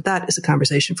societies. But that is a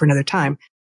conversation for another time.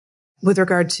 With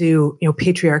regard to,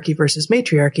 patriarchy versus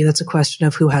matriarchy, that's a question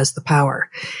of who has the power.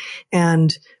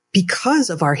 And because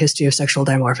of our history of sexual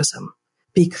dimorphism,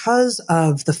 because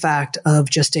of the fact of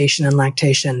gestation and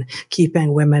lactation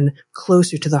keeping women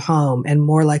closer to the home and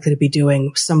more likely to be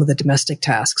doing some of the domestic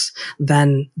tasks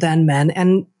than men,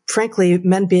 and frankly,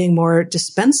 men being more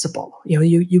dispensable.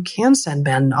 You can send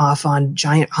men off on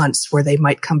giant hunts where they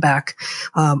might come back,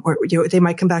 or they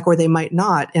might come back or they might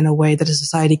not, in a way that a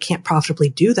society can't profitably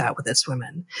do that with its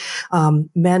women.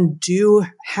 Men do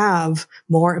have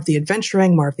more of the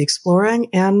adventuring, more of the exploring,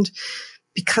 and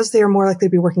because they are more likely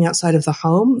to be working outside of the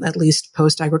home, at least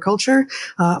post-agriculture,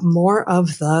 more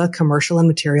of the commercial and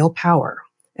material power.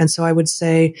 And so I would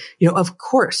say, of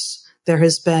course, there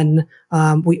has been,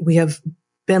 we have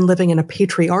been living in a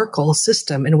patriarchal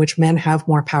system in which men have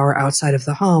more power outside of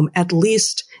the home, at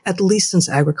least since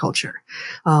agriculture.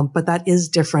 But that is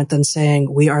different than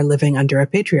saying we are living under a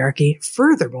patriarchy.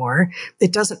 Furthermore,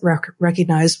 it doesn't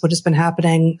recognize what has been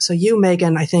happening. So you,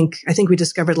 Meghan, I think we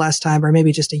discovered last time, or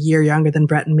maybe just a year younger than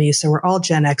Bret and me. So we're all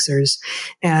Gen Xers,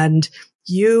 and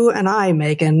you and I,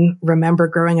 Meghan, remember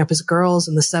growing up as girls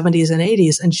in the 70s and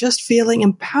 80s and just feeling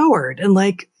empowered and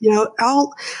like,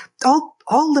 I'll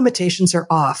all limitations are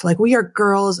off. Like, we are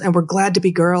girls and we're glad to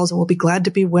be girls and we'll be glad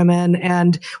to be women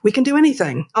and we can do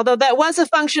anything. Although that was a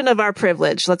function of our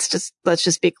privilege. Let's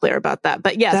just be clear about that.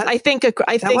 But yes, I think, yeah,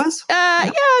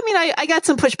 I mean, I got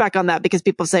some pushback on that because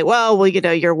people say, well,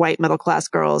 you're white middle class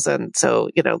girls. And so,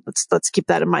 let's keep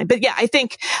that in mind. But yeah, I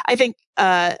think,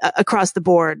 across the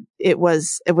board, it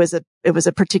was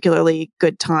a particularly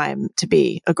good time to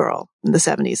be a girl in the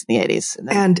 70s and the 80s.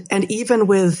 And even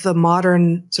with the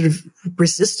modern sort of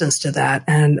resistance to that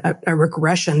and a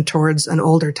regression towards an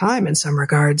older time in some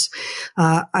regards,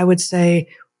 I would say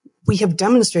we have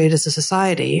demonstrated as a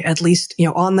society, at least,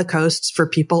 on the coasts for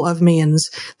people of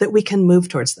means, that we can move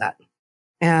towards that.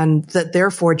 And that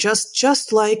therefore,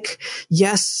 just like,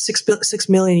 yes, 6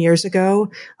 million years ago,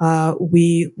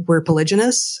 we were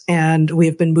polygynous and we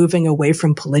have been moving away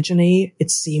from polygyny.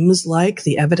 It seems like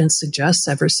the evidence suggests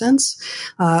ever since,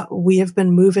 we have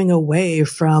been moving away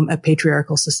from a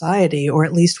patriarchal society, or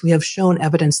at least we have shown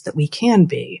evidence that we can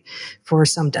be for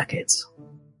some decades.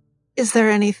 Is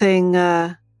there anything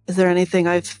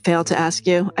I've failed to ask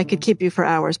you? I could keep you for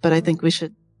hours, but I think we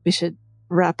should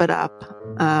wrap it up.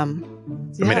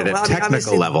 At a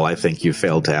technical level, I think you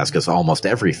failed to ask us almost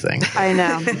everything. I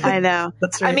know.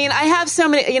 That's right. I mean, I have so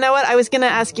many, I was going to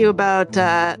ask you about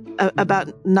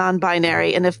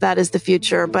non-binary and if that is the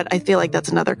future, but I feel like that's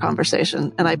another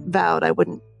conversation. And I vowed I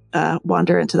wouldn't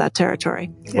wander into that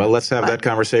territory. Well, let's have that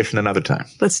conversation another time.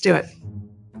 Let's do it.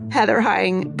 Heather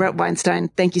Heying, Bret Weinstein,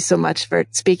 thank you so much for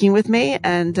speaking with me.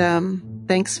 And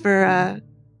thanks for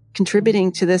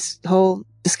contributing to this whole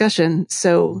discussion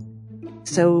so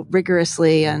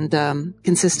rigorously and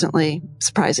consistently,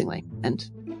 surprisingly, and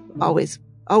always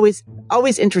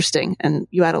interesting. And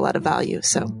you add a lot of value.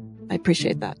 So I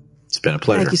appreciate that. It's been a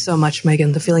pleasure. Thank you so much,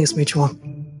 Meghan. The feeling is mutual.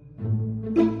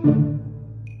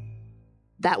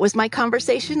 That was my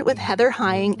conversation with Heather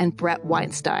Heying and Bret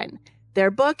Weinstein. Their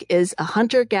book is A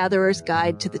Hunter-Gatherer's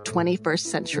Guide to the 21st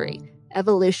Century,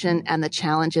 Evolution and the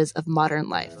Challenges of Modern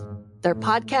Life. Their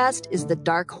podcast is the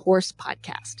DarkHorse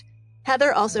podcast.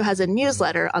 Heather also has a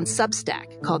newsletter on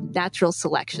Substack called Natural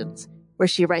Selections, where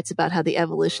she writes about how the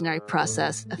evolutionary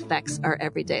process affects our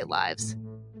everyday lives.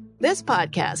 This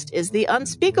podcast is the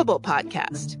Unspeakable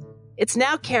podcast. It's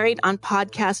now carried on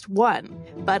Podcast One,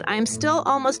 but I'm still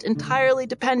almost entirely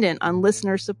dependent on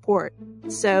listener support.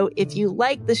 So if you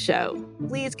like the show,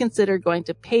 please consider going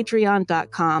to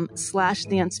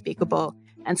patreon.com/theunspeakable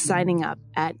and signing up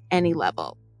at any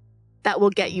level. That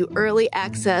will get you early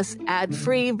access,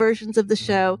 ad-free versions of the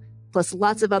show, plus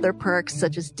lots of other perks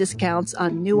such as discounts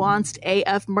on nuanced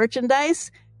AF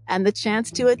merchandise and the chance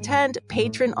to attend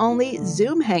patron-only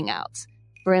Zoom hangouts.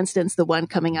 For instance, the one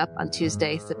coming up on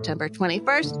Tuesday, September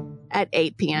 21st at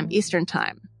 8 p.m. Eastern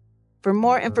Time. For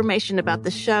more information about the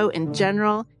show in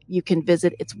general, you can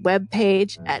visit its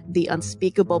webpage at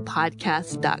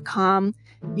theunspeakablepodcast.com.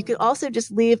 You can also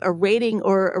just leave a rating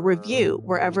or a review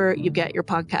wherever you get your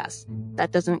podcasts.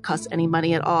 That doesn't cost any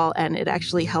money at all, and it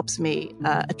actually helps me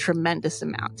a tremendous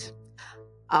amount.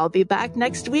 I'll be back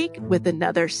next week with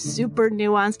another super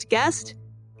nuanced guest.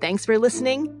 Thanks for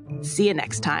listening. See you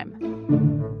next time.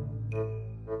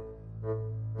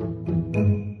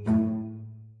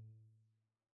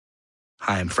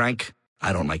 Hi, I'm Frank.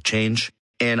 I don't like change.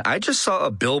 And I just saw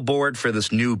a billboard for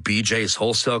this new BJ's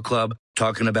Wholesale Club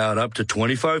talking about up to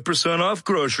 25% off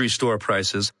grocery store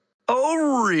prices.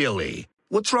 Oh, really?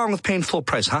 What's wrong with paying full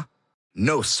price, huh?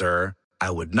 No, sir.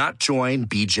 I would not join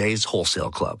BJ's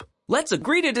Wholesale Club. Let's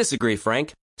agree to disagree,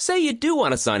 Frank. Say you do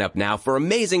want to sign up now for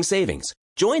amazing savings.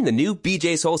 Join the new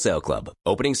BJ's Wholesale Club,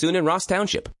 opening soon in Ross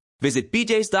Township. Visit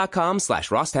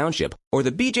bjs.com/Ross Township or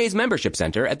the BJ's Membership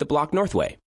Center at the Block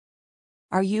Northway.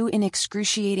 Are you in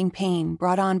excruciating pain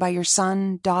brought on by your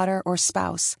son, daughter, or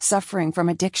spouse suffering from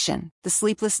addiction? The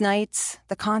sleepless nights,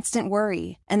 the constant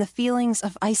worry, and the feelings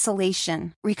of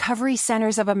isolation. Recovery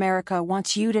Centers of America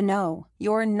wants you to know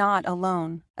you're not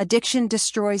alone. Addiction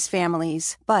destroys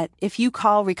families, but if you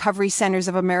call Recovery Centers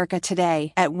of America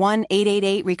today at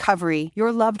 1-888-RECOVERY,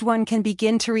 your loved one can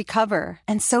begin to recover,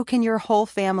 and so can your whole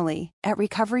family. At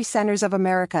Recovery Centers of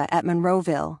America at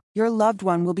Monroeville, your loved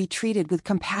one will be treated with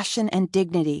compassion and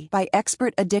dignity by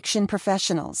expert addiction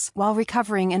professionals while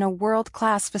recovering in a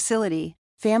world-class facility.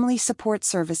 Family Support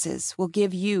Services will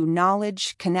give you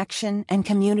knowledge, connection, and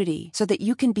community so that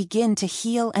you can begin to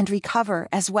heal and recover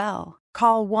as well.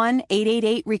 Call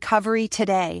 1-888-RECOVERY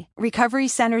today. Recovery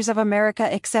Centers of America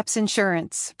accepts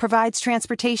insurance, provides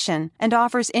transportation, and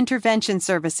offers intervention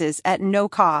services at no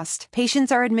cost.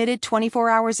 Patients are admitted 24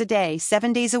 hours a day,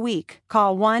 7 days a week.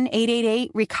 Call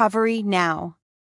 1-888-RECOVERY now.